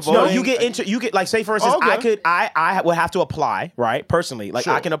 that it's a votes. No, voting- you get into you get like say for instance, Oh, okay. I would have to apply, right? Personally. Like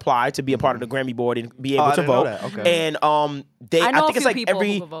Sure. I can apply to be a part of the Grammy board and be able I to didn't know vote. that. Okay. And they I I know a think it's few like people who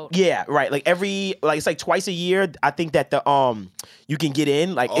every could vote. yeah, right. Like it's like twice a year. I think that the you can get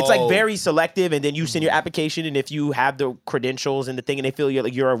in. Like it's like Oh. very selective and then you send your application and if you have the credentials and the thing and they feel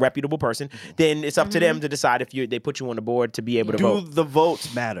you're a reputable person, then it's up to them to decide if they put you on the board to be able to do vote. the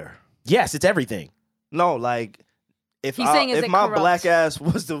votes matter? Yes, it's everything. No, like if He's saying, is if it my corrupt? black ass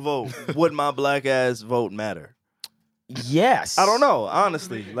was to vote, would my black ass vote matter? Yes. I don't know,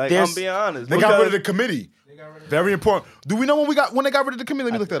 honestly. Like There's- I'm being honest. They got rid of because- the committee. Very important. Do we know when they got rid of the committee?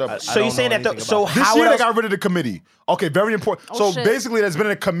 Let me look that up. I So don't you're saying know that anything so about This how year they else? got rid of the committee. Okay, very important. Oh, so shit. basically, there's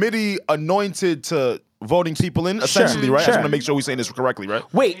been a committee anointed to voting people in, essentially, right? I sure. just want to make sure we're saying this correctly, right?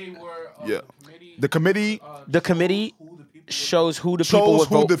 Wait, Yeah. The committee the committee shows who the people chose would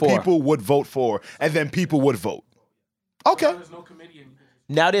who vote the for. people would vote for, and then people would vote. Okay.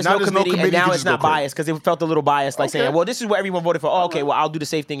 Now there's Now no there's no committee, committee, and you now can it's just go not crazy. biased because it felt a little biased, like Okay. saying, "Well, this is what everyone voted for." Oh, okay, well, I'll do the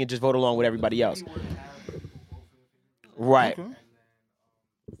safe thing and just vote along with everybody else. Right.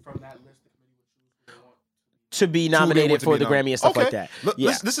 To be nominated for the Grammy and stuff like that. Look,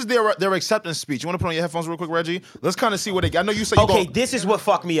 Yeah. this is their acceptance speech. You want to put on your headphones real quick, Reggie? Let's kind of see what they. I know you said you Okay, gonna- this is what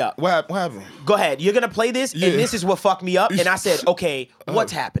fucked me up. What happened? Go ahead. You're gonna play this, Yeah. and this is what fucked me up. And I said, okay,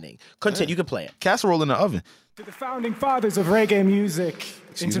 what's happening? Continue. You can play it. Casserole in the oven. To the founding fathers of reggae music,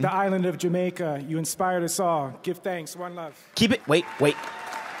 into me? the island of Jamaica, you inspired us all. Give thanks. One love. Keep it. Wait.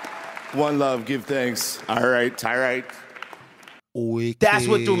 One love, give thanks. All right. That's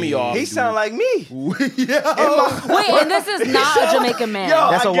what threw me off. He sound like me. Wait, and this is not a Jamaican man.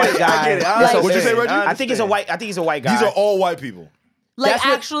 That's a white guy. I get it. I That's a- understand. What'd you say, Reggie? I think it's a white. I think he's a white guy. These are all white people. Like That's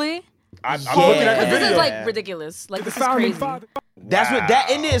what- actually, I'm looking at the this video. is like ridiculous. Like this is Founding crazy. fathers. That's what that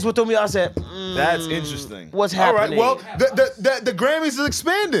in there is what threw me off. I said, That's interesting. what's All right. happening? Well, the Grammys is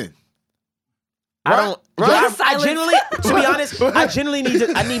expanding. I don't. Right? I Silence. generally, to be honest, I generally need.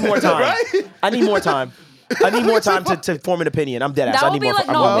 I need more time. Right? I need more time. I need more time to form an opinion. I'm dead ass. That I would need be more. like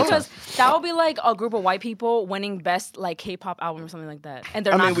I no, want more because time. that would be like a group of white people winning best like K-pop album or something like that, and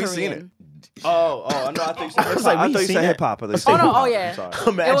they're I not mean, we've Korean. seen it. Oh, no, I think so. was like, I we thought you seen said that. hip hop. Oh no! Oh yeah. I'm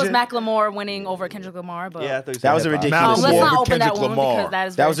sorry. It was Imagine. Macklemore winning over Kendrick Lamar, but Yeah, I thought you said That was a hip-hop. ridiculous. let's Macklemore not over open that Kendrick one Lamar. because that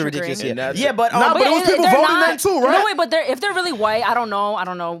is That very was a ridiculous. triggering. Yeah, that's- yeah, but Nah, but it was if people they're voting not- then too, right? No, wait, but if they're really white, I don't know.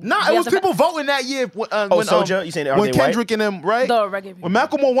 Nah, We it have was to- people voting that year. When Soulja? You saying are when they white? Kendrick and them, right? The reggae people. When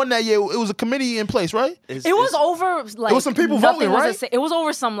Macklemore won that year, it was a committee in place, right? It's- It was it's- over like was some people nothing voting, was right? the same. It was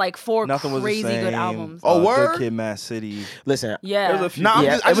over some like four Nothing was crazy the same. good albums. Oh, Good word? Kid, Mad City. listen. Yeah. There was a few. Nah,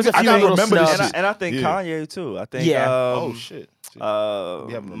 Yeah, it was a I few gotta little remember this snubs. shit. And I think Yeah. Kanye too. I think. Yeah. Oh shit.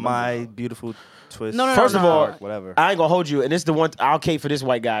 My Beautiful Twist. No, no, no, First of all, whatever. I ain't gonna hold you, and this is the one I'll cape for this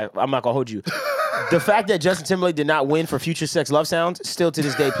white guy. I'm not gonna hold you. The fact that Justin Timberlake did not win for Future Sex Love Sounds still to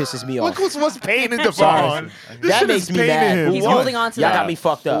this day pisses me off. Look what's painted the Sorry. bond. This That shit makes is me painting mad. him. He's What? holding on to Y'all that. got me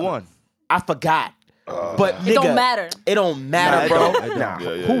fucked up. Who won? I forgot. But nigga, It don't matter. It don't matter, Nah, it bro. don't. It don't. Nah. Yeah,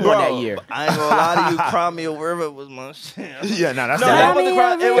 yeah, Who yeah. won that year? I ain't gonna lie to you. Cry Me a River was my shit. Yeah, nah, that's No, not that it. wasn't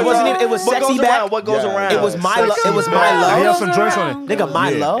cry. It wasn't even- it was What Sexy goes Back. around, What goes Yeah. around? It was my love. It was my He love. has some joints on it. Nigga, my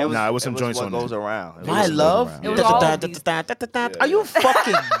Yeah. love. Nah, it was some joints What on goes it. around. It was My what goes love. around. It was all of these. Are you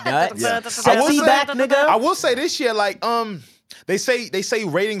fucking nuts? I will Sexy say- Back, nigga. I will say this year, like, they say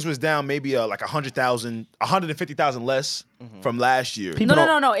ratings was down maybe like 100,000, 150,000 less from last year.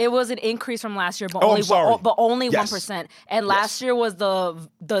 No. It was an increase from last year, but Oh, I'm only sorry. but only Yes. 1%. And last year was the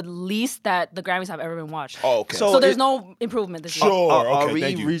least that the Grammys have ever been watched. Oh, okay. So there's it- no improvement this year. Sure. Are okay, we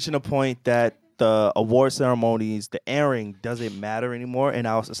thank you. reaching a point that the award ceremonies, the airing, doesn't matter anymore in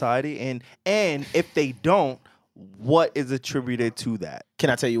our society? And if they don't, what is attributed to that? Can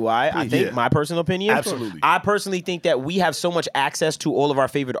I tell you why? I think Yeah. my personal opinion. Absolutely. I personally think that we have so much access to all of our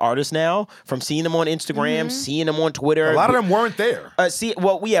favorite artists now, from seeing them on Instagram, seeing them on Twitter. A lot of them weren't there.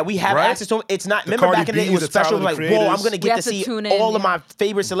 We have Right? access to them. It's not. The Remember Cardi back in the day, it B's, was the Tyler, special. the Like, Creators. whoa, I'm gonna We get to have to see tune in, all of yeah. my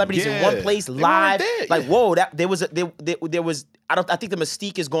favorite celebrities in Yeah. one place They weren't live. there, Like, yeah. whoa, there was. I think the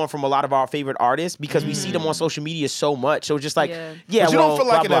mystique is gone from a lot of our favorite artists because we see them on social media so much. So it's just like, Yeah. But you well, don't feel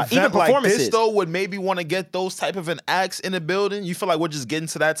like blah, an blah. Even event like performances. this though would maybe want to get those type of an acts in the building? You feel like we're just getting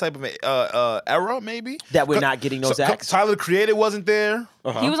to that type of era, maybe That we're not getting those acts? Tyler the Creator wasn't there.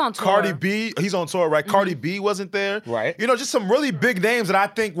 He was on tour. Cardi B, he's on tour, right? Cardi B wasn't there, Right. You know, just some really big names that I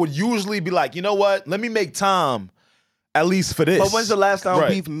think would usually be like, you know what? Let me make time, at least for this. But when's the last time Right.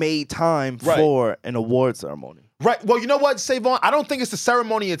 we've made time Right. for an award ceremony? Right. Well, you know what, Savon? I don't think it's the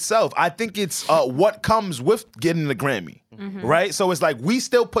ceremony itself. I think it's what comes with getting the Grammy. Right? So it's like we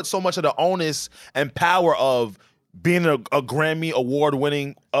still put so much of the onus and power of being a Grammy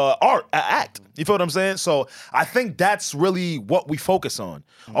award-winning act. You feel what I'm saying? So I think that's really what we focus on.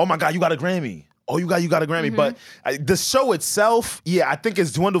 Oh my God, you got a Grammy. Oh, you got a Grammy. But the show itself, I think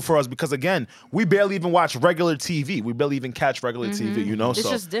it's dwindled for us because, again, we barely even watch regular TV. We barely even catch regular TV, you know? It's so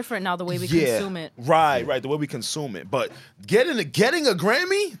just different now the way we consume it. Right, the way we consume it. But getting a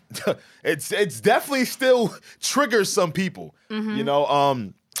Grammy, it's definitely still triggers some people. You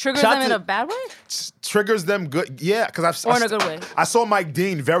know, Triggers shout them in to- a bad way? triggers them good. Yeah, because Or in a good way? I saw Mike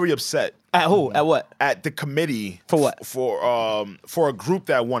Dean very upset. At who? At what? At the committee For what? For a group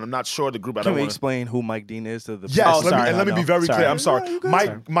that won. I'm not sure the group. I Can don't we wanna- explain who Mike Dean is to the Yes, Oh, sorry, let me no. be very Sorry. clear. I'm sorry. No, you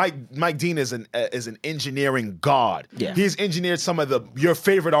good. Mike Dean is an engineering god. Yeah. He's engineered some of your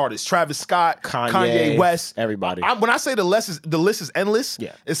favorite artists: Travis Scott, Kanye, West, everybody. When I say the list is endless,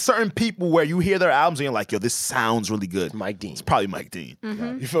 Yeah. it's certain people where you hear their albums and you're like, yo, this sounds really good. Mike Dean. It's probably Mike Dean.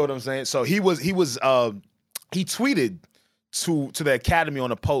 You feel what I'm saying? So he tweeted to the Academy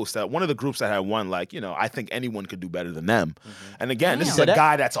on a post that one of the groups that had won, like, you know, I think anyone could do better than them. And again, this is a Damn.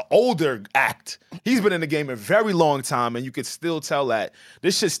 guy that's an older act. He's been in the game a very long time, and you could still tell that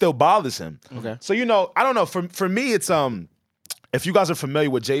this shit still bothers him. Okay. So, you know, I don't know. For me, it's if you guys are familiar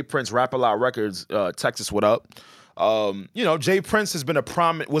with Jay Prince, Rap A Lot Records, Texas, what up? You know, Jay Prince has been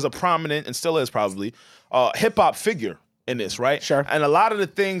was a prominent and still is probably hip hop figure in this, right? Sure. And a lot of the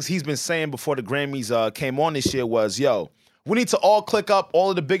things he's been saying before the Grammys came on this year was, yo, we need to all click up all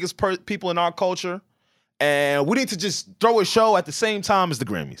of the biggest people in our culture, and we need to just throw a show at the same time as the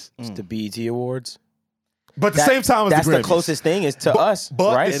Grammys. It's the BET Awards. But at the same time as that's the Grammys. the closest thing is to us,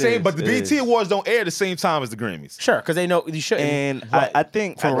 But right? but the It BET is. Awards don't air at the same time as the Grammys. Sure, because they know you shouldn't. And Right. I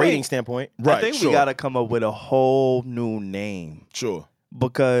think from a I rating think- standpoint. Right, I think sure. we got to come up with a whole new name Sure.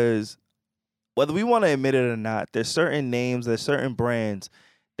 because whether we want to admit it or not, there's certain names, there's certain brands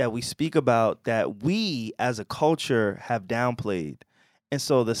that we speak about that we as a culture have downplayed. And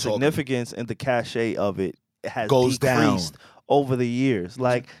so the significance and the cachet of it has Goes decreased down. over the years.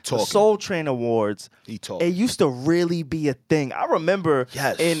 Like the Talking. Soul Train Awards, He talking. it used to really be a thing. I remember,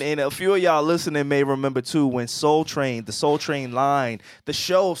 Yes. and a few of y'all listening may remember too, when Soul Train, the Soul Train line, the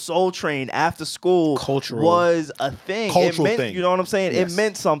show Soul Train after school Cultural. was a thing. Cultural it meant, thing. You know what I'm saying? Yes. It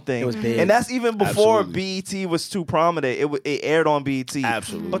meant something. It was big. And that's even before Absolutely. BET was too prominent. It aired on BET.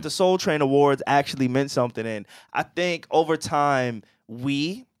 Absolutely. But the Soul Train Awards actually meant something. And I think over time,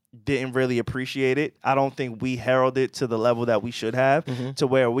 we didn't really appreciate it. I don't think we heralded it to the level that we should have, to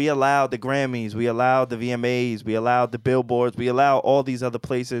where we allowed the Grammys, we allowed the VMAs, we allowed the Billboards, we allowed all these other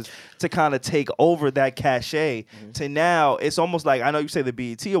places to kind of take over that cachet. To now, it's almost like, I know you say the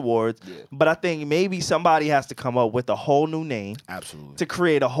BET Awards, but I think maybe somebody has to come up with a whole new name Absolutely. to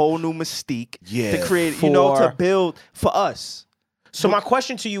create a whole new mystique, Yeah. to create, to For- build for us. So my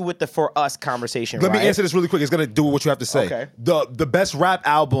question to you with the for us conversation, Let me right? answer this really quick. It's gonna do what you have to say. Okay. The best rap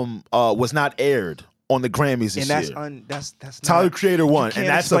album was not aired on the Grammys this And that's year. that's Tyler not, Creator won, you can't and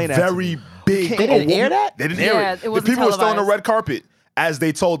that's a explain that to very me. big. They didn't air that? They didn't Yeah, air it. it The wasn't people were still on the televised. red carpet as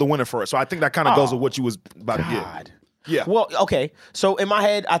they told the winner for it. So I think that kind of goes with what you was about to God. get. Yeah. Well, okay. So in my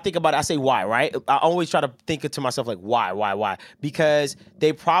head, I think about it. I say why, right? I always try to think it to myself like why? Because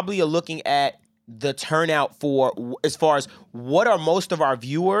they probably are looking at the turnout for as far as what are most of our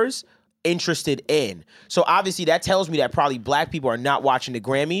viewers interested in. So obviously that tells me that probably black people are not watching the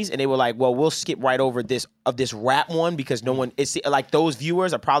Grammys, and they were like, well, we'll skip right over this rap one because no one. It's like those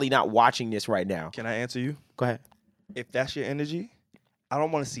viewers are probably not watching this right now. Can I answer you? Go ahead. If that's your energy, I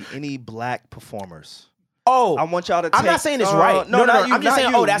don't want to see any black performers. Oh, I want y'all to. I'm not saying it's right. No, I'm just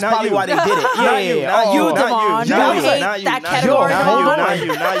saying. Oh, that's probably why they did it. Not you, Devon. You hate that category.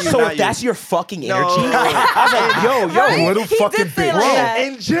 Not you. So if that's your fucking energy, I was like, yo, little fucking bitch. Bro,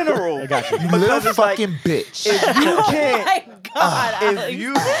 in general, I got you. Little fucking bitch. If you can't, God, if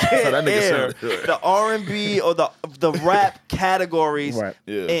you that can't nigga air said- the R&B or the rap categories Right.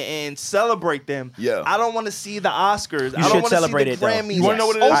 Yeah. and celebrate them, Yeah. I don't want to see the Oscars. I should don't want to see celebrate the it, though. Grammys. You wanna know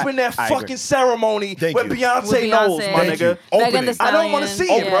what it is? Open that I fucking agree. ceremony Thank where you. Beyonce knows, my Thank nigga. you. Open Megan Thee it. I don't want to see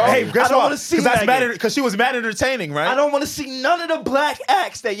Stallion. it, bro. Yeah. Hey, guess I don't what? want to see Because that's that mad again. because she was mad entertaining, right? I don't want to see none of the black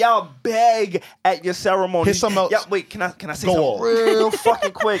acts that y'all beg at your ceremony. Here's something else. Yeah, wait, can I say Go something on. real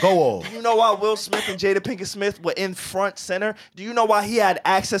fucking quick? Go on. Do you know why Will Smith and Jada Pinkett Smith were in front center? Do you know why he had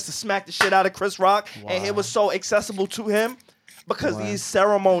access to smack the shit out of Chris Rock and it was so accessible to him? Because these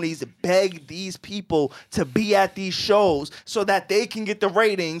ceremonies beg these people to be at these shows so that they can get the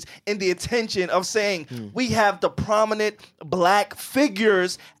ratings and the attention of saying, we have the prominent black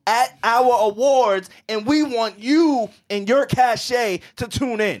figures at our awards and we want you and your cachet to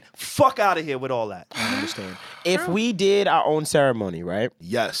tune in. Fuck out of here with all that. I understand. If we did our own ceremony, right?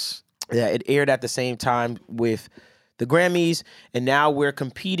 Yes. Yeah, it aired at the same time with the Grammys, and now we're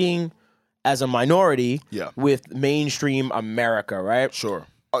competing as a minority with mainstream America, right? Sure.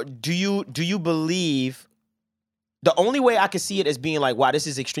 Do you believe the only way I could see it as being like, wow, this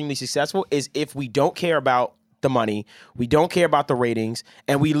is extremely successful is if we don't care about the money, we don't care about the ratings,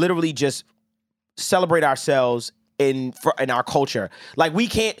 and we literally just celebrate ourselves in our culture. Like we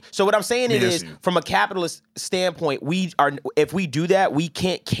can't. So what I'm saying is, from a capitalist standpoint, if we do that, we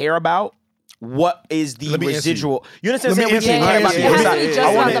can't care about what is the residual. You understand what I'm saying? We can't care about the It has to outside. be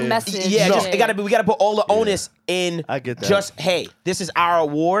just about the message. Yeah, we gotta put all the onus in. I get that. Just hey, this is our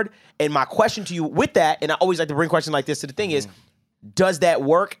award. And my question to you with that, and I always like to bring questions like this to the thing is, does that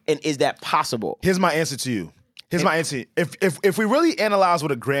work and is that possible? Here's my answer to you. Here's my answer. If we really analyze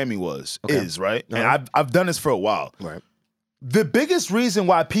what a Grammy is, right? And I've done this for a while. Right. The biggest reason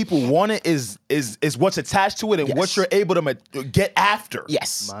why people want it is what's attached to it and what you're able to get after.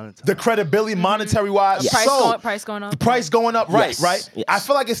 Yes. The credibility, monetary wise. Price going up. The price going up, right, Yes. right? Yes. I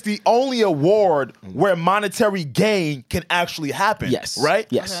feel like it's the only award where monetary gain can actually happen. Yes. Right?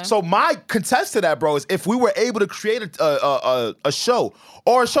 Yes. Okay. So my contest to that, bro, is if we were able to create a show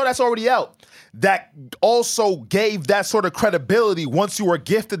or a show that's already out that also gave that sort of credibility once you were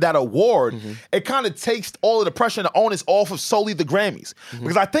gifted that award, it kind of takes all of the pressure and the onus off of solely the Grammys.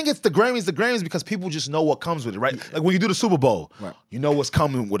 Because I think it's the Grammys because people just know what comes with it, right? Like when you do the Super Bowl, you know what's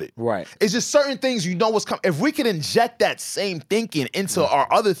coming with it. Right. It's just certain things you know what's coming. If we could inject that same thinking into our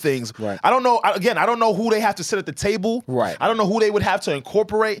other things, I don't know, again, I don't know who they have to sit at the table. Right. I don't know who they would have to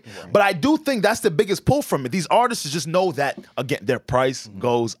incorporate, but I do think that's the biggest pull from it. These artists just know that, again, their price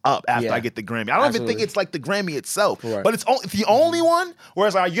goes up after I get the Grammy. I don't even think it's like the Grammy itself, but it's the only one.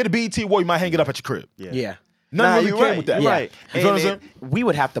 Whereas like, you get a BET award, you might hang it up at your crib. Yeah. None really you're came right. with that. You're right. You know what I'm saying? We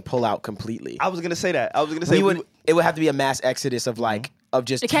would have to pull out completely. I was gonna say that. I was gonna say it would have to be a mass exodus of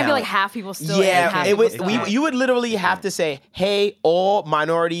just It can't be talent. like half people still. Yeah, half it people would. still. You would literally have to say, "Hey, all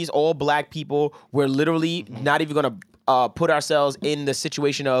minorities, all black people, we're literally not even going to put ourselves in the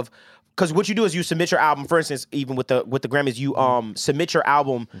situation of." Because what you do is you submit your album. For instance, even with the Grammys, you submit your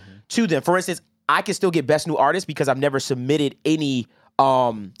album to them. For instance, I can still get Best New Artist because I've never submitted any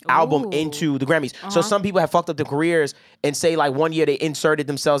album into the Grammys. So some people have fucked up their careers and say like 1 year they inserted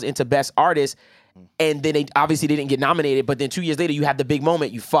themselves into Best Artist. And then they obviously didn't get nominated, but then 2 years later, you have the big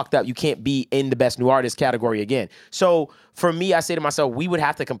moment, you fucked up, you can't be in the Best New Artist category again. So for me, I say to myself, we would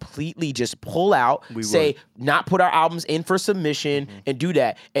have to completely just pull out, not put our albums in for submission and do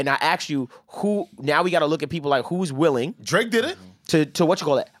that. And I ask you, now we got to look at people like who's willing. Drake did it. To what you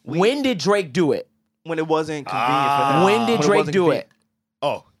call it? When did Drake do it? When it wasn't convenient for him. When did Drake do it?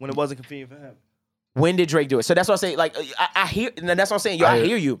 Oh, when it wasn't convenient for him. When did Drake do it? So that's what I'm saying. Like I hear, and that's what I'm saying. Yo, I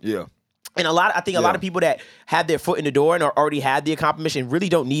hear you. Yeah. And I think a lot of people that have their foot in the door and already had the accomplishment really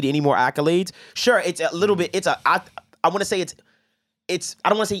don't need any more accolades. Sure, it's a little bit. I want to say it's I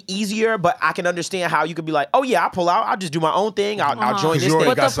don't want to say easier, but I can understand how you could be like, oh yeah, I'll pull out. I'll just do my own thing. I'll join this thing.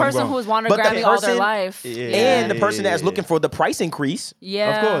 But the person who's wanted a Grammy all their life, and the person that's looking for the price increase,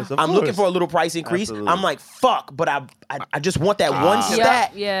 of course, I'm looking for a little price increase. Absolutely. I'm like, fuck, but I just want that one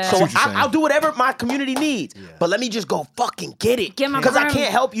stat. Yeah. So I'll do whatever my community needs, but let me just go fucking get it. Get my because I Grammy.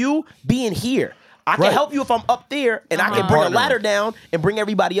 can't help you being here. I can help you if I'm up there, and I can bring a ladder down and bring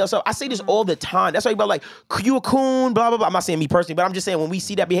everybody else up. I say this all the time. That's why everybody like, you a coon, blah, blah, blah. I'm not saying me personally, but I'm just saying when we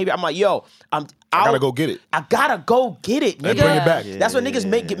see that behavior, I'm like, yo, I gotta go get it. I gotta go get it, nigga. And bring it back. That's what niggas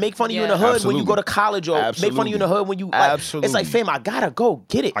make fun of you in the hood when you go to college, or make fun of you in the hood when you like. It's like, fam, I gotta go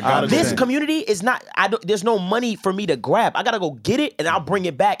get it. This community is not. There's no money for me to grab. I gotta go get it, and I'll bring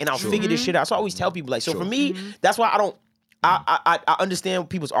it back, and I'll figure this shit out. So I always tell people like, so for me, that's why I don't. I understand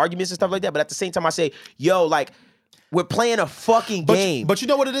people's arguments and stuff like that, but at the same time, I say, yo, like, we're playing a fucking game. But you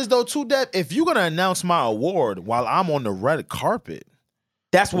know what it is though, too, Deb? If you're gonna announce my award while I'm on the red carpet,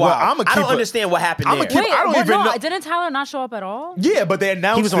 that's why I don't understand what happened there. Wait, didn't Tyler not show up at all? Yeah, but they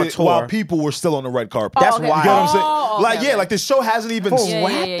announced it while people were still on the red carpet. That's why. You know what I'm saying? Like, like the show hasn't even.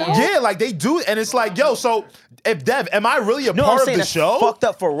 Yeah, like they do, and it's like, yo, so if Dev, am I really a part of the show? Fucked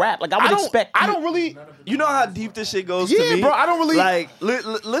up for rap. Like I would expect. I don't really. You know how deep this shit goes to me? Yeah, bro, I don't really. Like,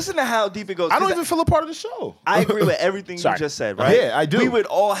 listen to how deep it goes. I don't even feel a part of the show. I agree with everything you just said, right? Yeah, I do. We would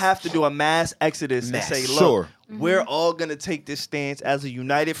all have to do a mass exodus and say, look, we're all going to take this stance as a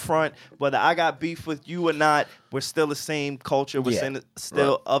united front. Whether I got beef with you or not, we're still the same culture. We're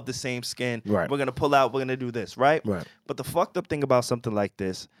still of the same skin. Right. We're going to pull out. We're going to do this, right? Right. But the fucked up thing about something like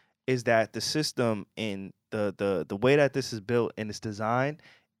this is that the system and the way that this is built and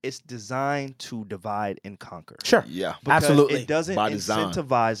it's designed to divide and conquer. Sure. Yeah. Because absolutely. It doesn't By design.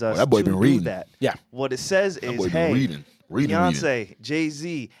 incentivize us that boy to been do reading. that. Yeah. What it says That is, boy been hey, reading. Beyonce,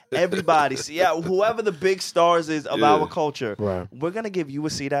 Jay-Z, everybody, whoever the big stars is of our culture, we're going to give you a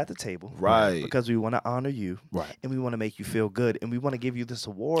seat at the table. Right. Because we want to honor you. Right. And we want to make you feel good. And we want to give you this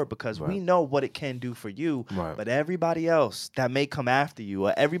award because we know what it can do for you. Right. But everybody else that may come after you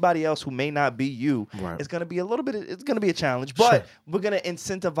or everybody else who may not be you, it's going to be it's going to be a challenge. But we're going to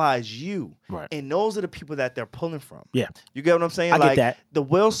incentivize you. Right. And those are the people that they're pulling from. Yeah. You get what I'm saying? I like, get that. The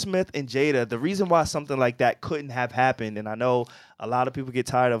Will Smith and Jada, the reason why something like that couldn't have happened, and I know a lot of people get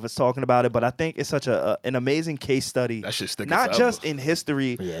tired of us talking about it, but I think it's such an amazing case study. That shit sticking not forever. just in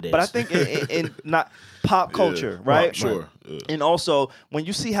history, it but I is. think in not pop culture, right? Sure. Yeah. And also, when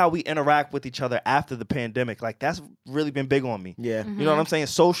you see how we interact with each other after the pandemic, like that's really been big on me. Yeah. You know what I'm saying?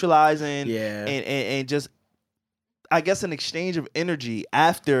 Socializing Yeah. and just, I guess, an exchange of energy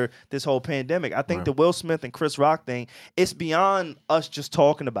after this whole pandemic. I think the Will Smith and Chris Rock thing, it's beyond us just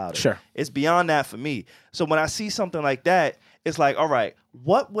talking about it. Sure. It's beyond that for me. So when I see something like that, it's like, all right,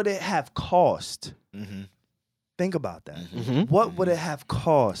 what would it have cost? Think about that. What would it have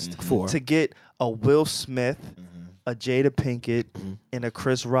cost to get a Will Smith, a Jada Pinkett, and a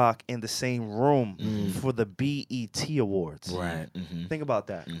Chris Rock in the same room for the BET Awards? Right. Think about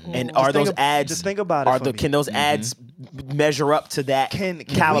that. And are those ads? Just think about it. Can those ads measure up to that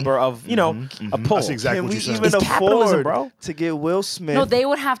caliber of a pull? That's exactly Can what we you're saying. even It's capitalism, afford bro. to get Will Smith? No, they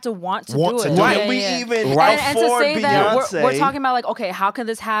would have to want to do it. Can we even And to afford say that Beyonce? we're talking about like, okay, how can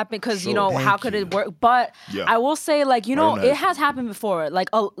this happen? Because you know, how could it work? But I will say, like, you know, it has happened before. Like,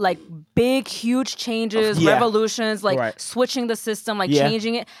 big, huge changes, revolutions, like switching the system, like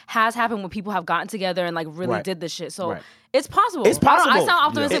changing it, has happened when people have gotten together and like really did this shit. So it's possible. It's possible. I sound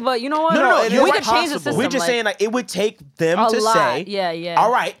optimistic, but you know what? No, we can change the system. We're just saying, like, it would take them a to lot. say,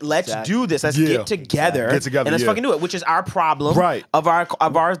 all right, let's do this. Let's get together, and let's fucking do it, which is our problem of our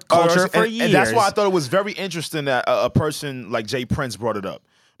culture for years. And that's why I thought it was very interesting that a person like Jay Prince brought it up.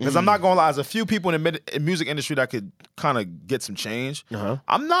 Because I'm not gonna lie, there's a few people in the music industry that could kind of get some change.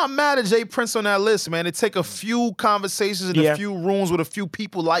 I'm not mad at Jay Prince on that list, man. It take a few conversations in a few rooms with a few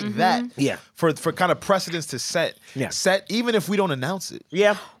people like that, for kind of precedence to set, even if we don't announce it.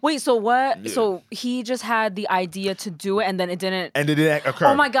 Wait, so what? So he just had the idea to do it, and then it didn't. And it didn't occur.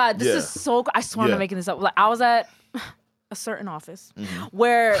 Oh my god, this is so. I swear I'm not making this up. Like, I was at a certain office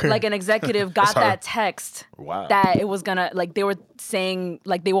where like an executive got that text that it was gonna, like, they were saying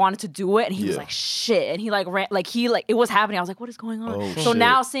like they wanted to do it, and he was like, shit, and he like ran, like it was happening. I was like, what is going on? So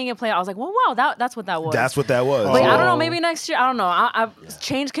now seeing it play out, I was like, well, wow, that's what that was. That's what that was. Like, I don't know, maybe next year, I don't know.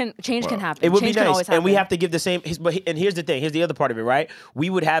 Change can happen. It would change be can nice, always happen. and we have to give the same. And here's the thing. Here's the other part of it, right? We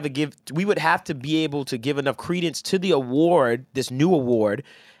would have to be able to give enough credence to the award, this new award.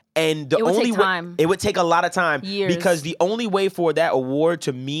 And the only way it would take a lot of time, because the only way for that award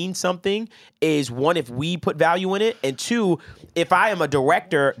to mean something is, one, if we put value in it, and two, if I am a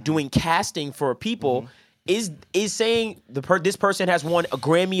director doing casting for people, is saying this person has won a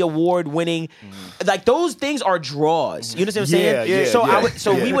Grammy Award winning, like, those things are draws. You understand what I'm saying?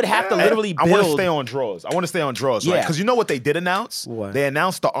 So we would have to literally build. I want to stay on draws. Right? Because you know what they did announce? What? They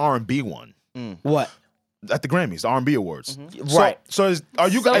announced the R&B one. What? At the Grammys, the R&B Awards. Right. So is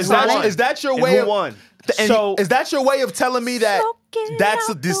that your way of won? is that your way of telling me that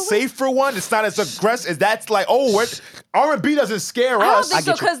that's the safer one. It's not as aggressive. That's like, R&B doesn't scare I don't us. think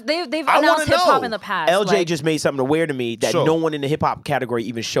so because they've I announced wanna hip hop know. in the past. LJ like, just made something aware to me that Sure. no one in the hip hop category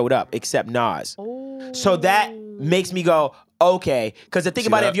even showed up except Nas. So that makes me go, okay. Because the thing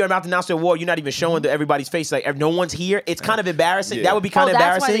about it, if you're about to announce the award, you're not even showing everybody's face. Like, if no one's here, it's kind of embarrassing. Yeah. That would be kind of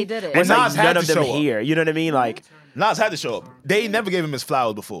that's why embarrassing. they did it. It's But like Nas had none to of them show up. here. You know what I mean? Like, Nas had to show up. They never gave him his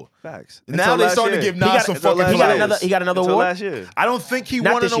flowers before. Facts. Now Until they last starting to year. give Nas some fucking he got flowers. another. He got another Until award. last year. I don't think he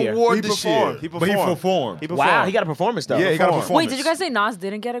Not won this an year. award He this performed. year. He But he performed. performed. He performed. Wow, he got a performance though. Yeah, he got a Performed. performance. Wait, did you guys say Nas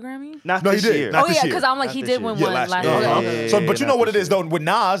didn't get a Grammy? Not No, he this did. year. Not Oh this yeah, year. because I'm like Not he this did year. win Yeah, one last last year. year. Yeah, Okay. yeah, So, yeah, but you not know what this it is year. though. With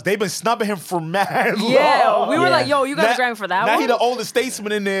Nas, they've been snubbing him for mad long. Yeah, we were like, yo, you got Now- a Grammy for that Now one? he the oldest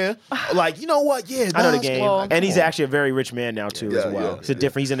statesman in there. Like, you know what? Yeah, I know the Nas, game, Well, and he's actually a very rich man now too, as Yeah, well. yeah, It's a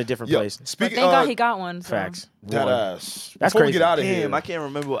different. He's in a different Yo, place. But speaking thank God he got one. So. Facts. that ass. That's Before we crazy. get out of here. Damn, I can't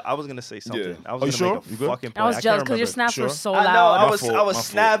remember. I was gonna say something. Yeah. I was Oh, you gonna sure? make You a good? fucking point. I was can't jealous because your remember. snaps were Sure. so I know. loud. I was My fault.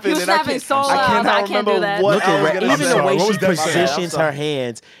 snapping. You were and I snapping can't- so I loud. cannot I can't remember do that. what Look I was at gonna even say. the way What she was that saying? positions her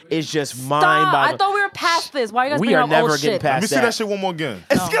hands is just Stop! mind-boggling. I thought we were past this. Why are you guys We bringing are up never old getting shit? past Let me see that shit one more again.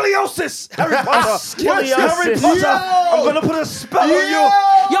 Scoliosis. Harry Potter. Scoliosis. Harry Potter. Yo! I'm gonna put a spell on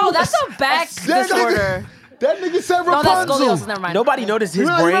you. Yo, that's a back That disorder. That nigga said No, that's Rapunzel. scoliosis. Never mind. Nobody noticed his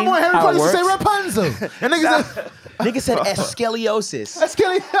You brain. remember when Harry How Potter it used to say works? Rapunzel? And nigga said, Nigga said scoliosis. that's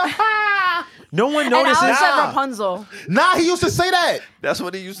Kelly. No one And I noticed was his. at Rapunzel. Nah, he used to say that. That's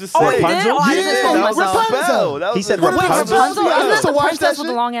what he used to say. Oh, he did? Rapunzel? Oh, I Yeah, just exposed that was myself. Rapunzel. That was He said a- Wait, Rapunzel. Rapunzel? Yeah, I Isn't used that to the watch princess that with the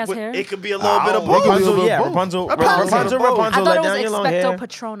shit. long ass hair? It could be a little bit of Oh, both. Rapunzel, Yeah, both. Rapunzel. Rapunzel, Rapunzel. I Rapunzel. thought Let it was down your long Expecto hair.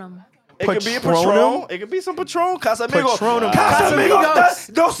 Patronum. It could be a Patronum? Patron. It could be some Patron. Casamigo. Patronum.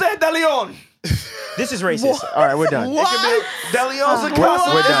 Casamigos. Don't say De Leon. This is racist. All right, we're done. It could be De Leon's a We're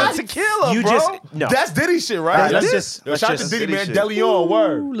Casa. done. It's a tequila, You bro. just no. That's Diddy shit, right? Alright, let's That's just- Yo, let's shout out just- to Diddy, Diddy man. shit. De Leon,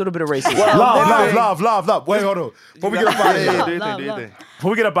 word. A little bit of racism. Love. Wait, hold on. Before we get up out of here. Yeah, do you Love, think, do you love. think?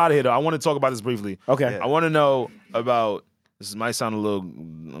 Before we get up out of here, though, I want to talk about this briefly. Okay. I want to know about. This might sound a little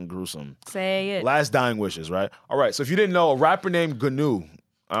gruesome. Say it. Last dying wishes, right? All right. So if you didn't know, a rapper named Gnu.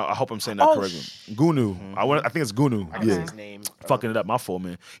 I hope I'm saying that correctly. Gnu. I think it's Gnu. Yeah. His name. Fucking it up. My fault,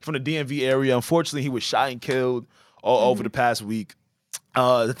 man. He's from the DMV area. Unfortunately, he was shot and killed all over the past week.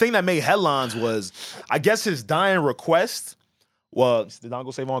 The thing that made headlines was, I guess his dying request. Well, did not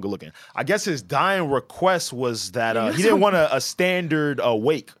go save on good looking. I guess his dying request was that he didn't want a standard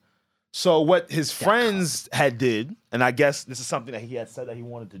wake. So what his friends had did, and I guess this is something that he had said that he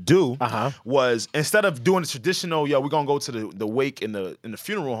wanted to do, was instead of doing the traditional, we're gonna go to the wake in the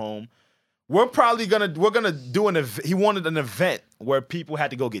funeral home. We're gonna do an event. He wanted an event where people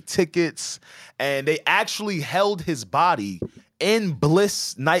had to go get tickets, and they actually held his body in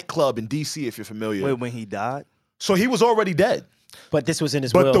Bliss nightclub in DC, if you're familiar. Wait, when he died? So he was already dead. But this was in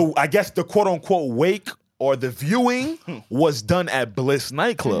his But will. I guess the quote unquote wake or the viewing was done at Bliss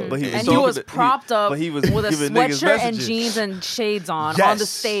nightclub. But And he was propped up but he was with a giving niggas sweatshirt and messages. jeans and shades on Yes. the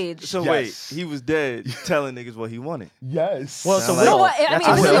stage. So wait, he was dead telling niggas what he wanted. Yes. Well, so Sound like- No, what? I That's mean,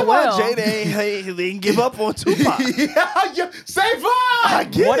 a it's will. a will. Jay didn't give up on Tupac. Say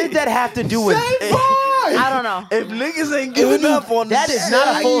fine. What did that have to do with? I don't know. If niggas ain't giving up on That is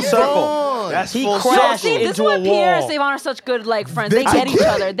not a full circle. That's He full crashed circle. See, this is into why a Pierre and wall. Savon are such good like friends. They get each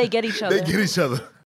other. They get each other. They get each other.